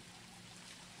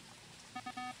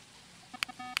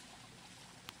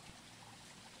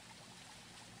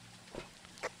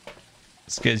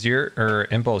 Skiz,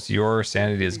 Impulse, your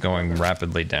sanity is going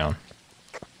rapidly down.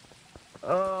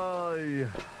 Oh, yeah.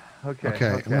 Okay,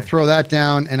 I'm gonna throw that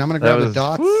down, and I'm gonna grab the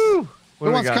dots. Woo!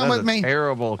 Who wants to come with me?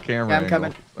 Terrible camera. Yeah, I'm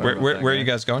coming. Where are you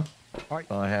guys going? All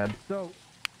I had. So,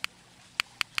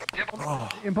 Yep.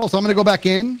 Impulse, I'm gonna go back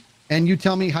in, and you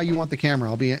tell me how you want the camera.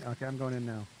 I'll be in. Okay, I'm going in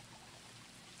now.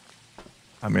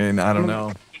 I mean, I don't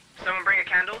know. Someone bring a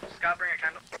candle. Scott, bring a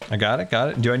candle. I got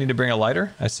it. Do I need to bring a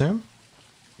lighter, I assume?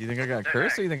 You think I got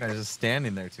cursed, or you think I was just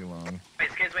standing there too long?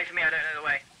 Wait, Skids, wait for me. I don't know the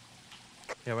way.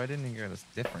 Yeah, why didn't you get us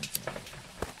different?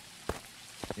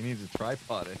 You need to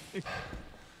tripod it.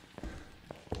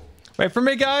 Wait for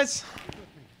me, guys.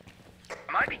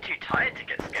 I might be too tired to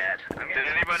get scared. Did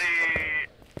anybody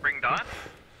bring dots?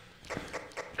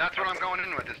 That's what I'm going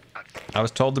in with, is dots. I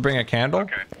was told to bring a candle.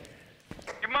 Okay.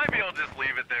 You might be able to just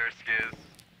leave it there, Skiz.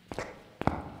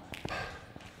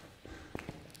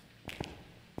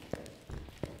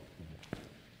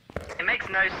 It makes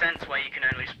no sense why you can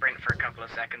only sprint for a couple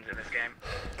of seconds in this game.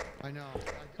 I know.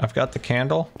 I've got the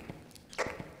candle.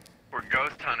 We're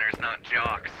ghost hunters, not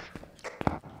jocks.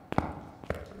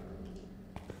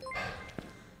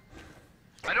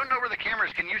 I don't know where the camera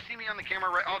is. Can you see me on the camera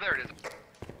right? Oh, there it is.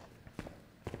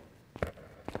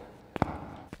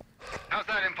 How's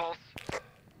that, Impulse?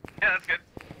 Yeah, that's good.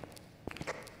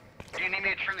 Do you need me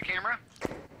to turn the camera?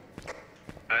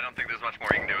 I don't think there's much more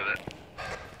you can do with it.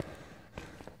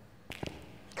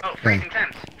 Oh, freezing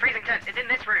temps. Freezing temps. It's in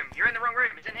this room. You're in the wrong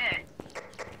room. It's in here.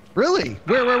 Really?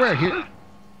 Where? Here?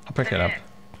 I'll pick it up.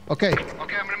 Okay.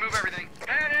 Okay, I'm gonna move everything.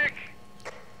 Panic!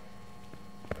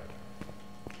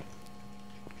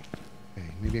 Okay,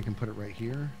 maybe I can put it right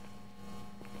here.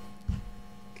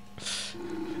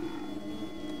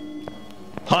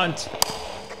 Hunt.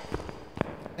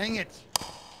 Dang it.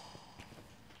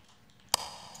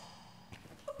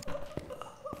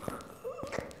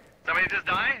 Somebody just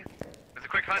die? It's a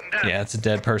quick hunt and death. Yeah, it's a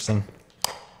dead person.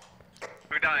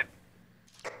 Who died?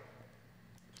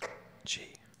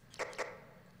 Gee.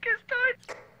 Skiz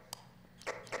died.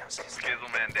 No, Skiz.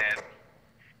 Skizzleman dead.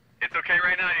 It's okay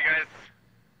right now, you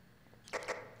guys.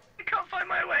 I can't find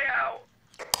my way out.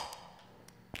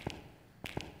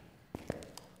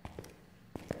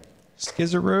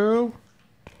 Skizaroo.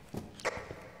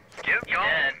 Skiz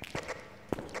Dead.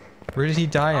 Where did he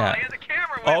die Oh, at? he had the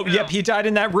camera with Oh, him. yep, he died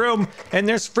in that room. And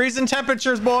there's freezing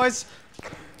temperatures, boys.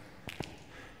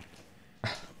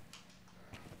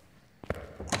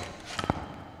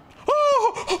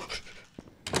 Oh!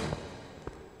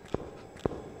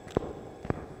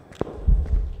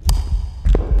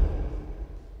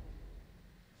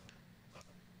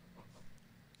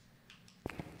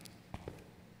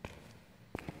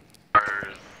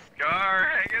 Scar,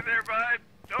 hang in there, bud.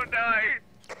 Don't die.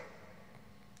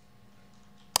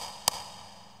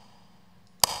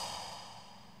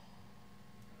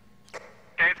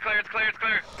 Okay, it's clear, it's clear, it's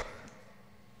clear.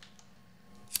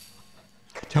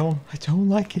 I don't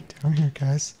like it down here,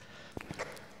 guys.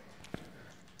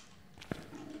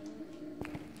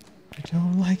 I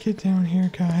don't like it down here,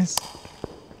 guys.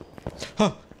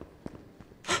 Huh.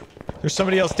 There's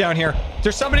somebody else down here.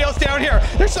 There's somebody else down here.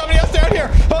 There's somebody else down here.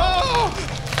 Oh!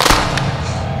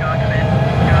 Scar, come in.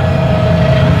 Scar.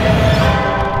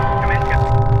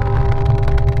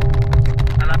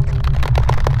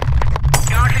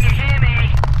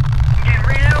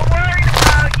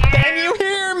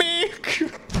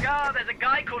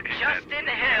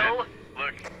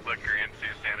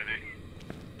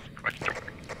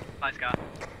 Bye, Scar.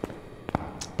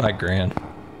 Bye, Gran.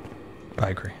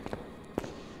 Bye, Gran.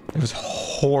 It was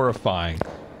horrifying.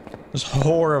 It was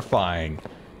horrifying.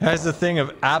 That's the thing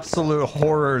of absolute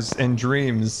horrors and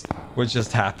dreams which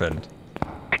just happened.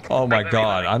 Oh my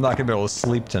god, I'm not gonna be able to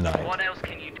sleep tonight. What else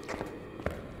can you do?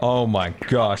 Oh my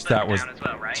gosh, that was Down as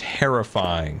well, right?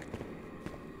 terrifying.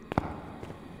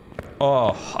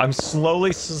 Oh, I'm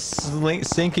slowly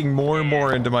sinking more and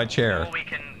more into my chair. Or we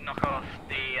can knock off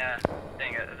the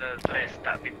thing at the list.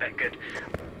 That'd be good.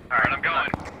 Alright, I'm going.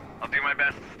 I'll do my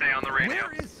best to stay on the radio.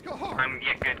 Where is Scar?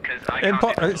 Yeah, good, because I can't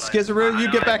do this Skizaroo,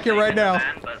 you get back here right now.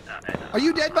 Are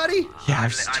you dead, buddy? Yeah,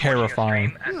 it's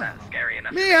terrifying. That's scary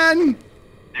enough. Man!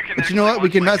 But you know what? We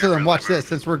can mess with them. Watch this.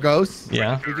 Since we're ghosts,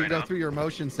 Yeah. we can go through your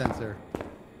motion sensor.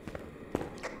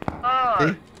 Oh,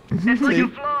 See? it's like See? a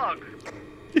vlog.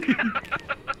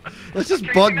 Let's just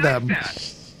bug them.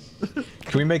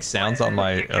 Can we make sounds on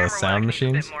my sound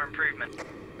machines? More improvement.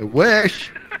 I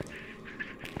wish.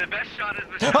 The best shot is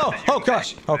the shot Oh, that you oh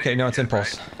gosh. Okay, no, it's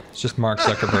Impulse. It's just Mark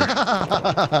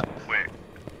Zuckerberg. Wait.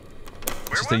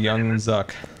 It's just a young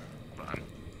Zuck. Oh,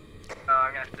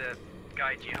 I'm gonna have to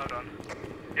guide you. Hold on.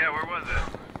 Yeah, where was it?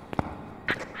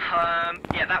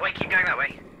 Yeah, that way. Keep going that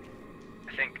way.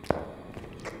 I think.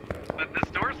 But this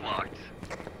door's locked.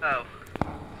 Oh.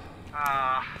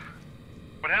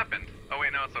 What happened? Oh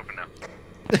wait, no, it's open now.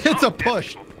 It's a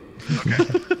push. Okay.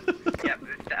 Yep,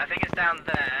 I think it's down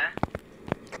there.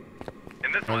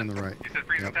 In this Right one. on the right. You said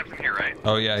freezing Yep. temps in here, right?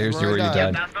 Oh yeah, here's Right where you on.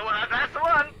 died. That's the one. That's the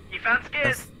one. You found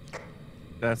Skiz.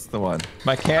 That's the one.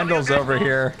 My candle's over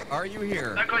here. Are you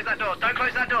here? Don't close that door. Don't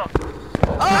close that door.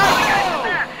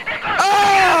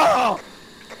 Oh!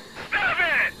 Stop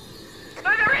it!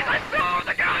 No, there is. I saw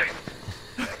the ghost.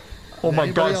 Oh my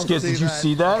Anybody god, else Skiz, see did you that?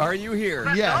 see that? Are you here?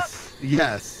 Yes.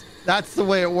 Yes. That's the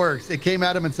way it works. It came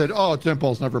at him and said, "Oh, it's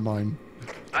Impulse. Never mind."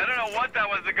 I don't know what that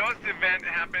was. The ghost event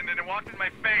happened and it walked in my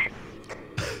face.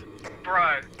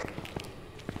 Bro.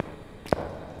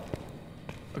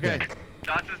 Okay.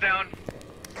 Dots is down.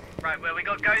 Right, well, we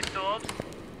got ghost orbs.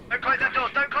 Don't close that door.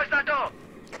 Don't close that door.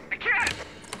 I can't.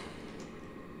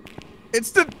 It's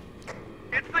the.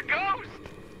 It's the ghost.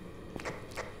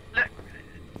 Look,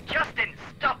 Justin,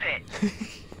 stop it.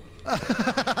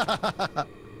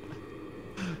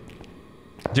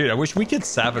 Dude, I wish we could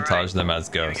sabotage Alright, them as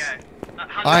Here we ghosts. go.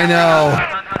 I know.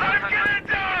 I'm gonna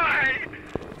die.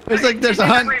 It's like there's a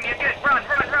hunt. You're good. Run,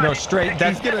 run, run. No, straight. He's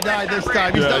That's gonna die this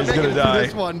time. He's Yeah, not he's making gonna it through die.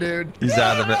 this one, dude. He's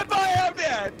out of it. I'm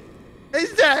dead.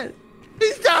 He's dead.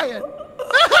 He's dying.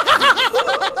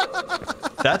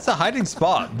 That's a hiding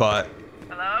spot, but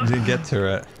Hello? you didn't get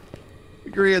to it.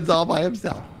 Grian's all by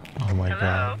himself. Oh my Hello?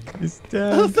 god. He's That's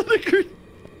dead. not a Grian.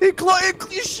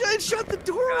 You shut the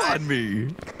door on me.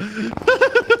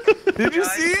 Did you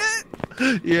see it?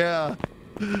 Yeah.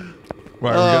 Wow,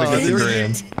 we're gonna Oh, get to you were-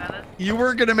 Graham. Fellas? You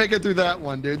weren't gonna make it through that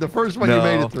one, dude. The first one you No.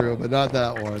 made it through, but not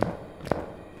that one.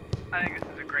 I think this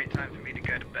is a great time for me to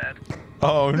go to bed.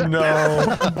 Oh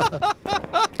no.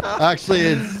 Actually,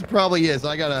 it probably is.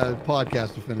 I got a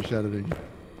podcast to finish editing.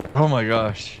 Oh my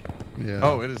gosh. Yeah.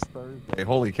 Oh, it is Thursday.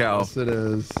 Holy cow. Yes, it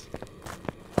is.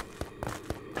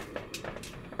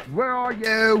 Where are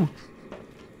you?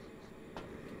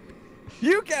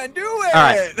 You can do it. All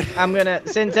right, I'm gonna,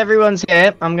 since everyone's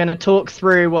here, I'm gonna talk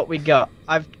through what we got.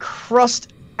 I've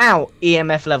crossed out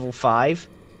EMF level 5,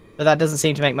 but that doesn't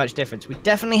seem to make much difference. We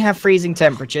definitely have freezing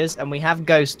temperatures, and we have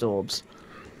ghost orbs.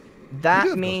 That You do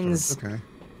have means those turns, okay.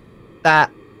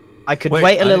 that I could Wait,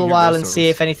 wait I a little didn't hear while ghost and see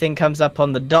orbs. if anything comes up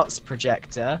on the dots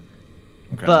projector.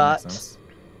 Okay, but- that makes sense.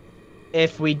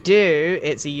 If we do,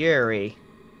 it's a Yuri.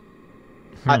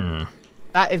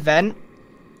 That event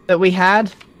that we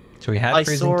had, So we had I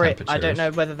freezing saw it. temperatures. I don't know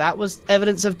whether that was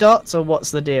evidence of dots or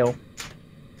what's the deal.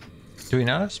 Do we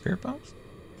not have spirit box?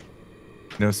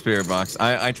 No spirit box.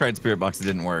 I tried spirit box. It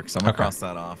didn't work. So I'm gonna Okay. cross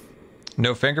that off.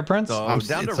 No fingerprints? So Oh,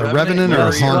 down it's to a Revenant or a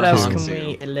Yuri, Haunt What else Hunt. can Hantu.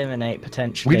 we eliminate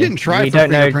potentially? We didn't try We for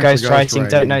don't know fingerprints or ghost ghost writing.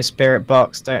 Don't writing. know spirit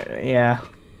box. Don't. Yeah.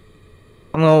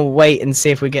 I'm gonna wait and see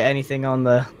if we get anything on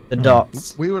the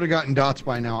dots. We would have gotten dots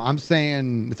by now. I'm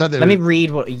saying it's either Let me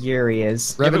read what a Yuri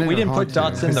is. Yeah, but Revenant we or didn't put Haunted.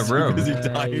 dots in the room. Because he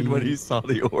died when he saw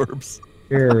the orbs.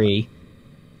 Yuri.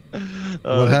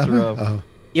 What happened? Oh.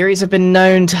 Yuris have been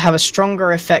known to have a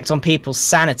stronger effect on people's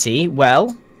sanity.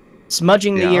 Well,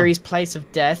 smudging the Yeah. Yuri's place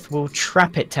of death will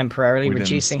trap it temporarily, We didn't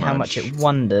reducing how much smudge. it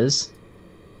wanders.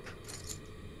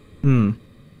 Hmm.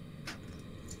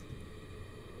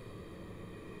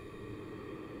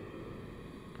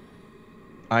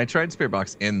 I tried spirit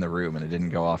box in the room and it didn't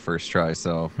go off first try.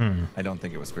 So Hmm. I don't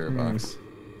think it was spirit box.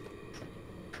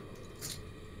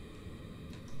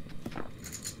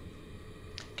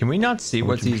 Can we not see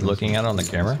what he's looking at on the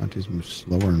camera? Hunters move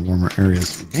slower in warmer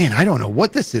areas. Man, I don't know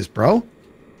what this is, bro.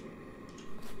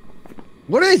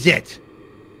 What is it?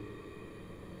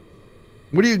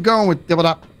 What are you going with? Double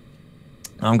up.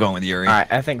 I'm going with Yuri. All right,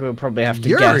 I think we'll probably have to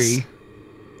Yuri? guess.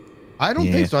 I don't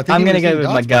think so. I think I'm he gonna was go in with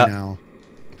my dots by gut. now.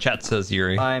 Chat says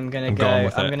Yuri. I'm gonna going go.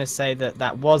 with I'm it. gonna say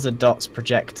that was a dots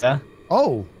projector.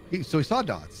 Oh, so he saw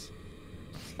dots.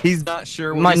 He's not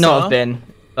sure what Might he not saw. have been,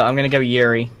 but I'm gonna go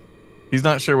Yuri. He's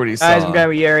not sure what he saw. Guys, I'm going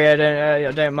with Yuri.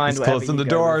 I don't mind. He's whatever closing you the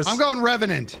go doors. I'm going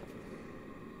Revenant.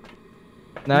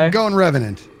 with. No, I'm going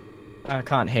Revenant. I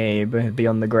can't hear you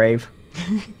beyond the grave.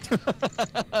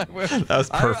 That was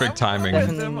perfect timing.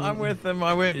 I'm with him.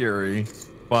 I went Yuri.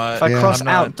 But If I Yeah. cross I'm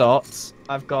not- out dots,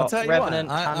 I've I'll got tell you Revenant.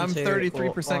 what, I'm Hantu,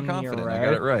 33% or confident. I Oniro,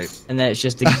 got it right. And then it's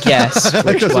just a guess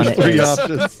which Because one there's it three is.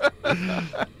 options.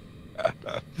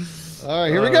 All right,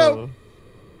 here we go.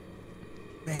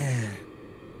 Man.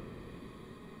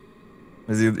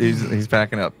 He's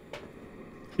packing up.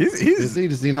 He's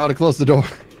Does he know how to close the door?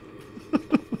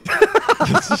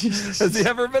 has he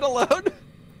ever been alone?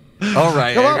 All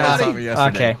right. Come on, Aaron buddy. saw me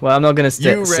yesterday. Okay, well, I'm not going to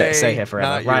stay Ray, here forever.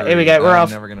 not Right, Yuri. here we go. We're I'm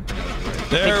off. never gonna pronounce it right.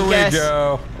 There Take a we guess.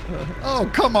 go. Oh,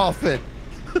 come off it.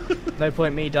 No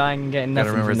point me dying and getting Gotta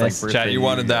nothing remember from it's this. like Chat, you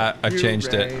wanted that. I Yuri.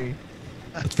 changed it.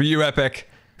 It's for you, Epic.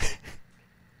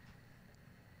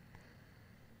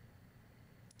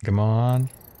 Come on.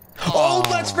 Oh,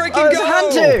 let's freaking Oh, it's go!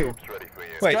 a Hantu!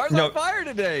 Wait, Scar's no. on fire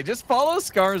today. Just follow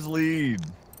Scar's lead.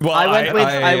 Well, I went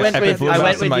with Epic Blue I went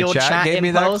Mouse in with my your chat gave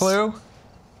me that impulse. clue.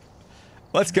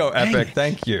 Let's go, Epic.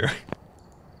 Thank you.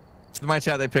 In my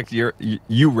chat, they picked Ray.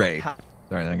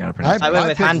 Sorry, I gotta pronounce I it. went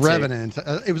with picked Hantu. Revenant.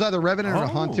 It was either Revenant or Oh.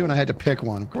 Hantu, and I had to pick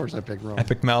one. Of course, I picked wrong.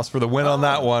 Epic Mouse for the win on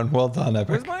that one. Well done,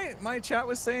 Epic. Was my chat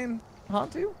was saying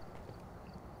Hantu?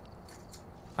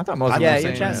 I thought most of them Yeah, were your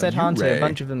saying chat said Hantu. Ray. A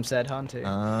bunch of them said Hantu.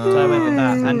 So I went with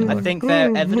that. And I think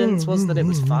their evidence was that it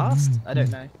was fast. I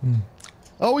don't know.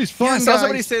 Always fun, Yeah, I saw guys.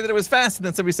 somebody say that it was fast, and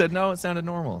then somebody said no, it sounded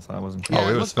normal, so I wasn't sure. Yeah, Oh,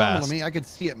 it was looked normal fast. to me. I could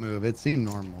see it move. It seemed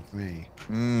normal to me,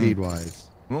 Mm. speed-wise.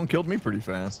 Well, it killed me pretty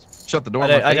fast. Shut the door.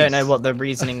 I don't know what the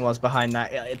reasoning was behind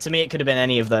that. To me, it could have been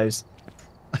any of those.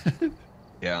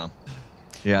 Yeah.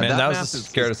 Yeah, Man, that was map the is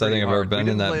scariest I pretty think I've ever hard. We been in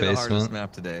didn't that play the hardest basement.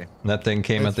 map today. That thing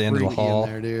came It's at the end of the freaky in hall.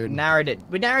 there, dude.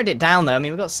 We narrowed it down though. I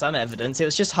mean, we got some evidence. It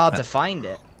was just hard to find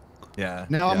it. Yeah.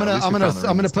 Now yeah, I'm at least we found the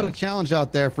gonna rings put a stuff. challenge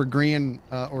out there for Green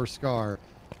or Scar.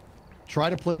 Try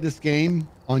to play this game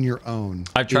on your own.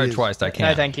 I've tried It is twice. I No,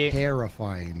 can't. thank you.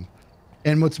 Terrifying.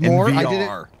 And what's In more, VR, I did it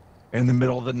in the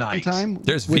middle of the one night. time.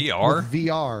 There's with VR?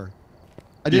 VR.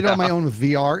 I did it on my Yeah. own with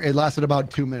VR. It lasted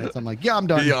about 2 minutes. I'm like, yeah, I'm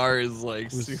done. VR is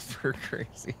like was- super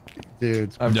crazy.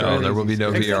 Dude. I'm No, trying there to- will be no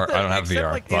Except VR. that- I don't have except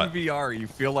VR. Like But in VR, you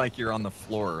feel like you're on the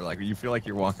floor. Like you feel like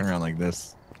you're walking around like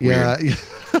this. Yeah.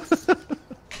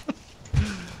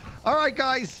 All right,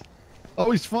 guys.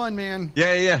 Always fun, man.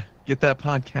 Yeah. Get that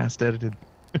podcast edited.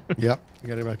 Yep. I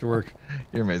got to get back to work.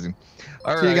 You're amazing.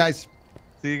 All right. See you guys.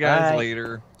 See you guys Bye.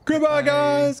 later. goodbye, Bye.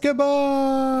 guys.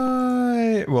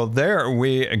 Goodbye. Well, there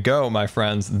we go, my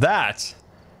friends. That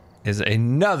is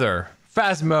another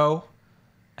Phasmo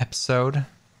episode.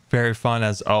 Very fun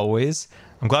as always.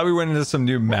 I'm glad we went into some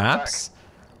new maps.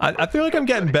 I feel like I'm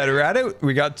getting better at it.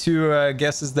 We got 2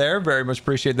 guesses there. Very much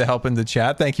appreciate the help in the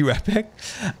chat. Thank you, Epic.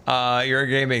 Your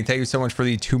Gaming, thank you so much for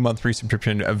the 2-month free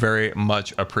subscription. Very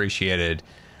much appreciated.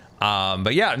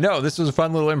 But yeah, no, this was a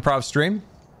fun little improv stream.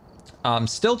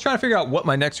 Still trying to figure out what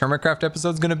my next Hermitcraft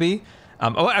episode is going to be.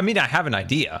 I mean, I have an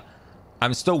idea.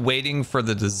 I'm still waiting for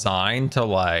the design to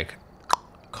like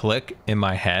click in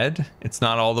my head. It's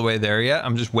not all the way there yet.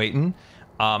 I'm just waiting.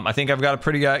 I think I've got a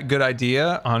pretty good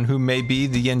idea on who may be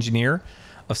the engineer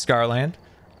of Scarland.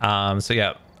 So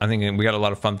yeah, I think we got a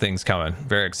lot of fun things coming.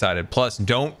 Very excited. Plus,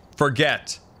 don't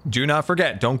forget, do not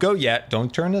forget, don't go yet.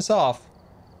 Don't turn this off.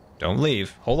 Don't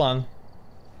leave. Hold on.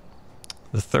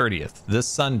 The 30th, this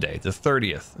Sunday,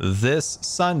 this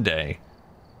Sunday,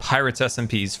 Pirates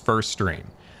SMP's first stream.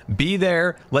 Be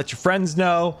there, let your friends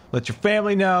know, let your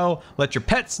family know, let your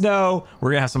pets know. We're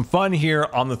gonna have some fun here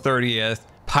on the 30th.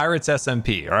 Pirates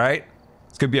SMP, all right?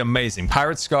 It's gonna be amazing.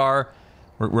 Pirate Scar,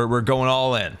 we're going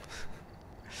all in.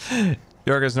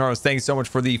 Yorgos Noros, thanks so much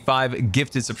for the 5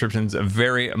 gifted subscriptions.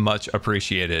 Very much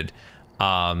appreciated.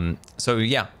 So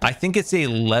yeah, I think it's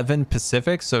 11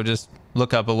 Pacific, so just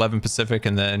look up 11 Pacific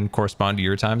and then correspond to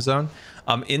your time zone.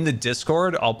 In the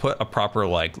Discord, I'll put a proper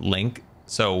like link,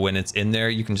 so when it's in there,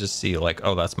 you can just see like,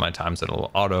 oh, that's my time zone.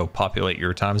 It'll auto populate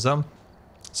your time zone.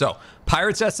 So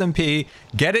Pirates SMP,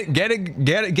 get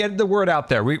the word out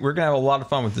there. We're gonna have a lot of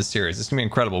fun with this series. It's gonna be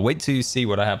incredible. Wait till you see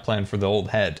what I have planned for the old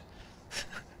head.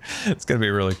 It's gonna be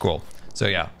really cool. So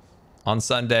yeah, on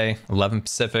Sunday, 11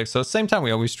 Pacific. So same time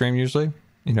we always stream usually,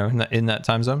 you know, in that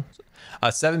time zone.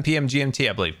 7 p.m. GMT,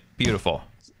 I believe. Beautiful.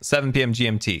 7 p.m.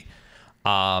 GMT.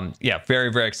 Yeah,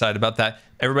 very, very excited about that.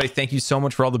 Everybody, thank you so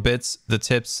much for all the bits, the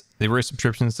tips, the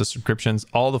resubscriptions, the subscriptions,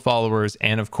 all the followers,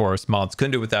 and of course, mods.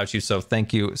 Couldn't do it without you, so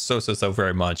thank you so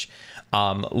very much.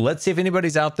 Let's see if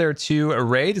anybody's out there to a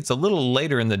raid. It's a little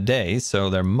later in the day, so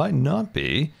there might not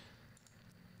be.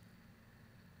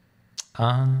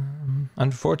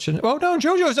 Unfortunate. Oh no,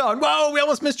 JoJo's on. Whoa, we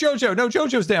almost missed JoJo. No,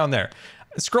 JoJo's down there.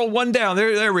 Scroll one down.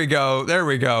 There we go. There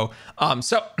we go.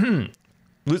 So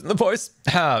losing the voice.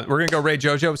 We're gonna go raid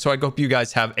JoJo. So I hope you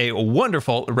guys have a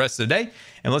wonderful rest of the day.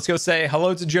 And let's go say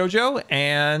hello to JoJo.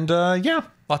 And yeah,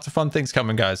 lots of fun things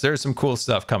coming, guys. There's some cool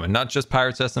stuff coming. Not just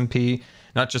Pirates SMP,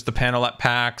 not just the panel at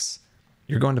PAX.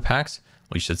 You're going to PAX?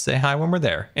 We should say hi when we're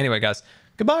there. Anyway, guys,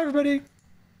 goodbye, everybody.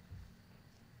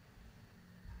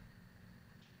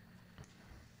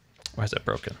 Why is that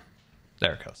broken?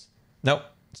 There it goes. Nope,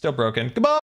 still broken.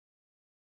 Goodbye.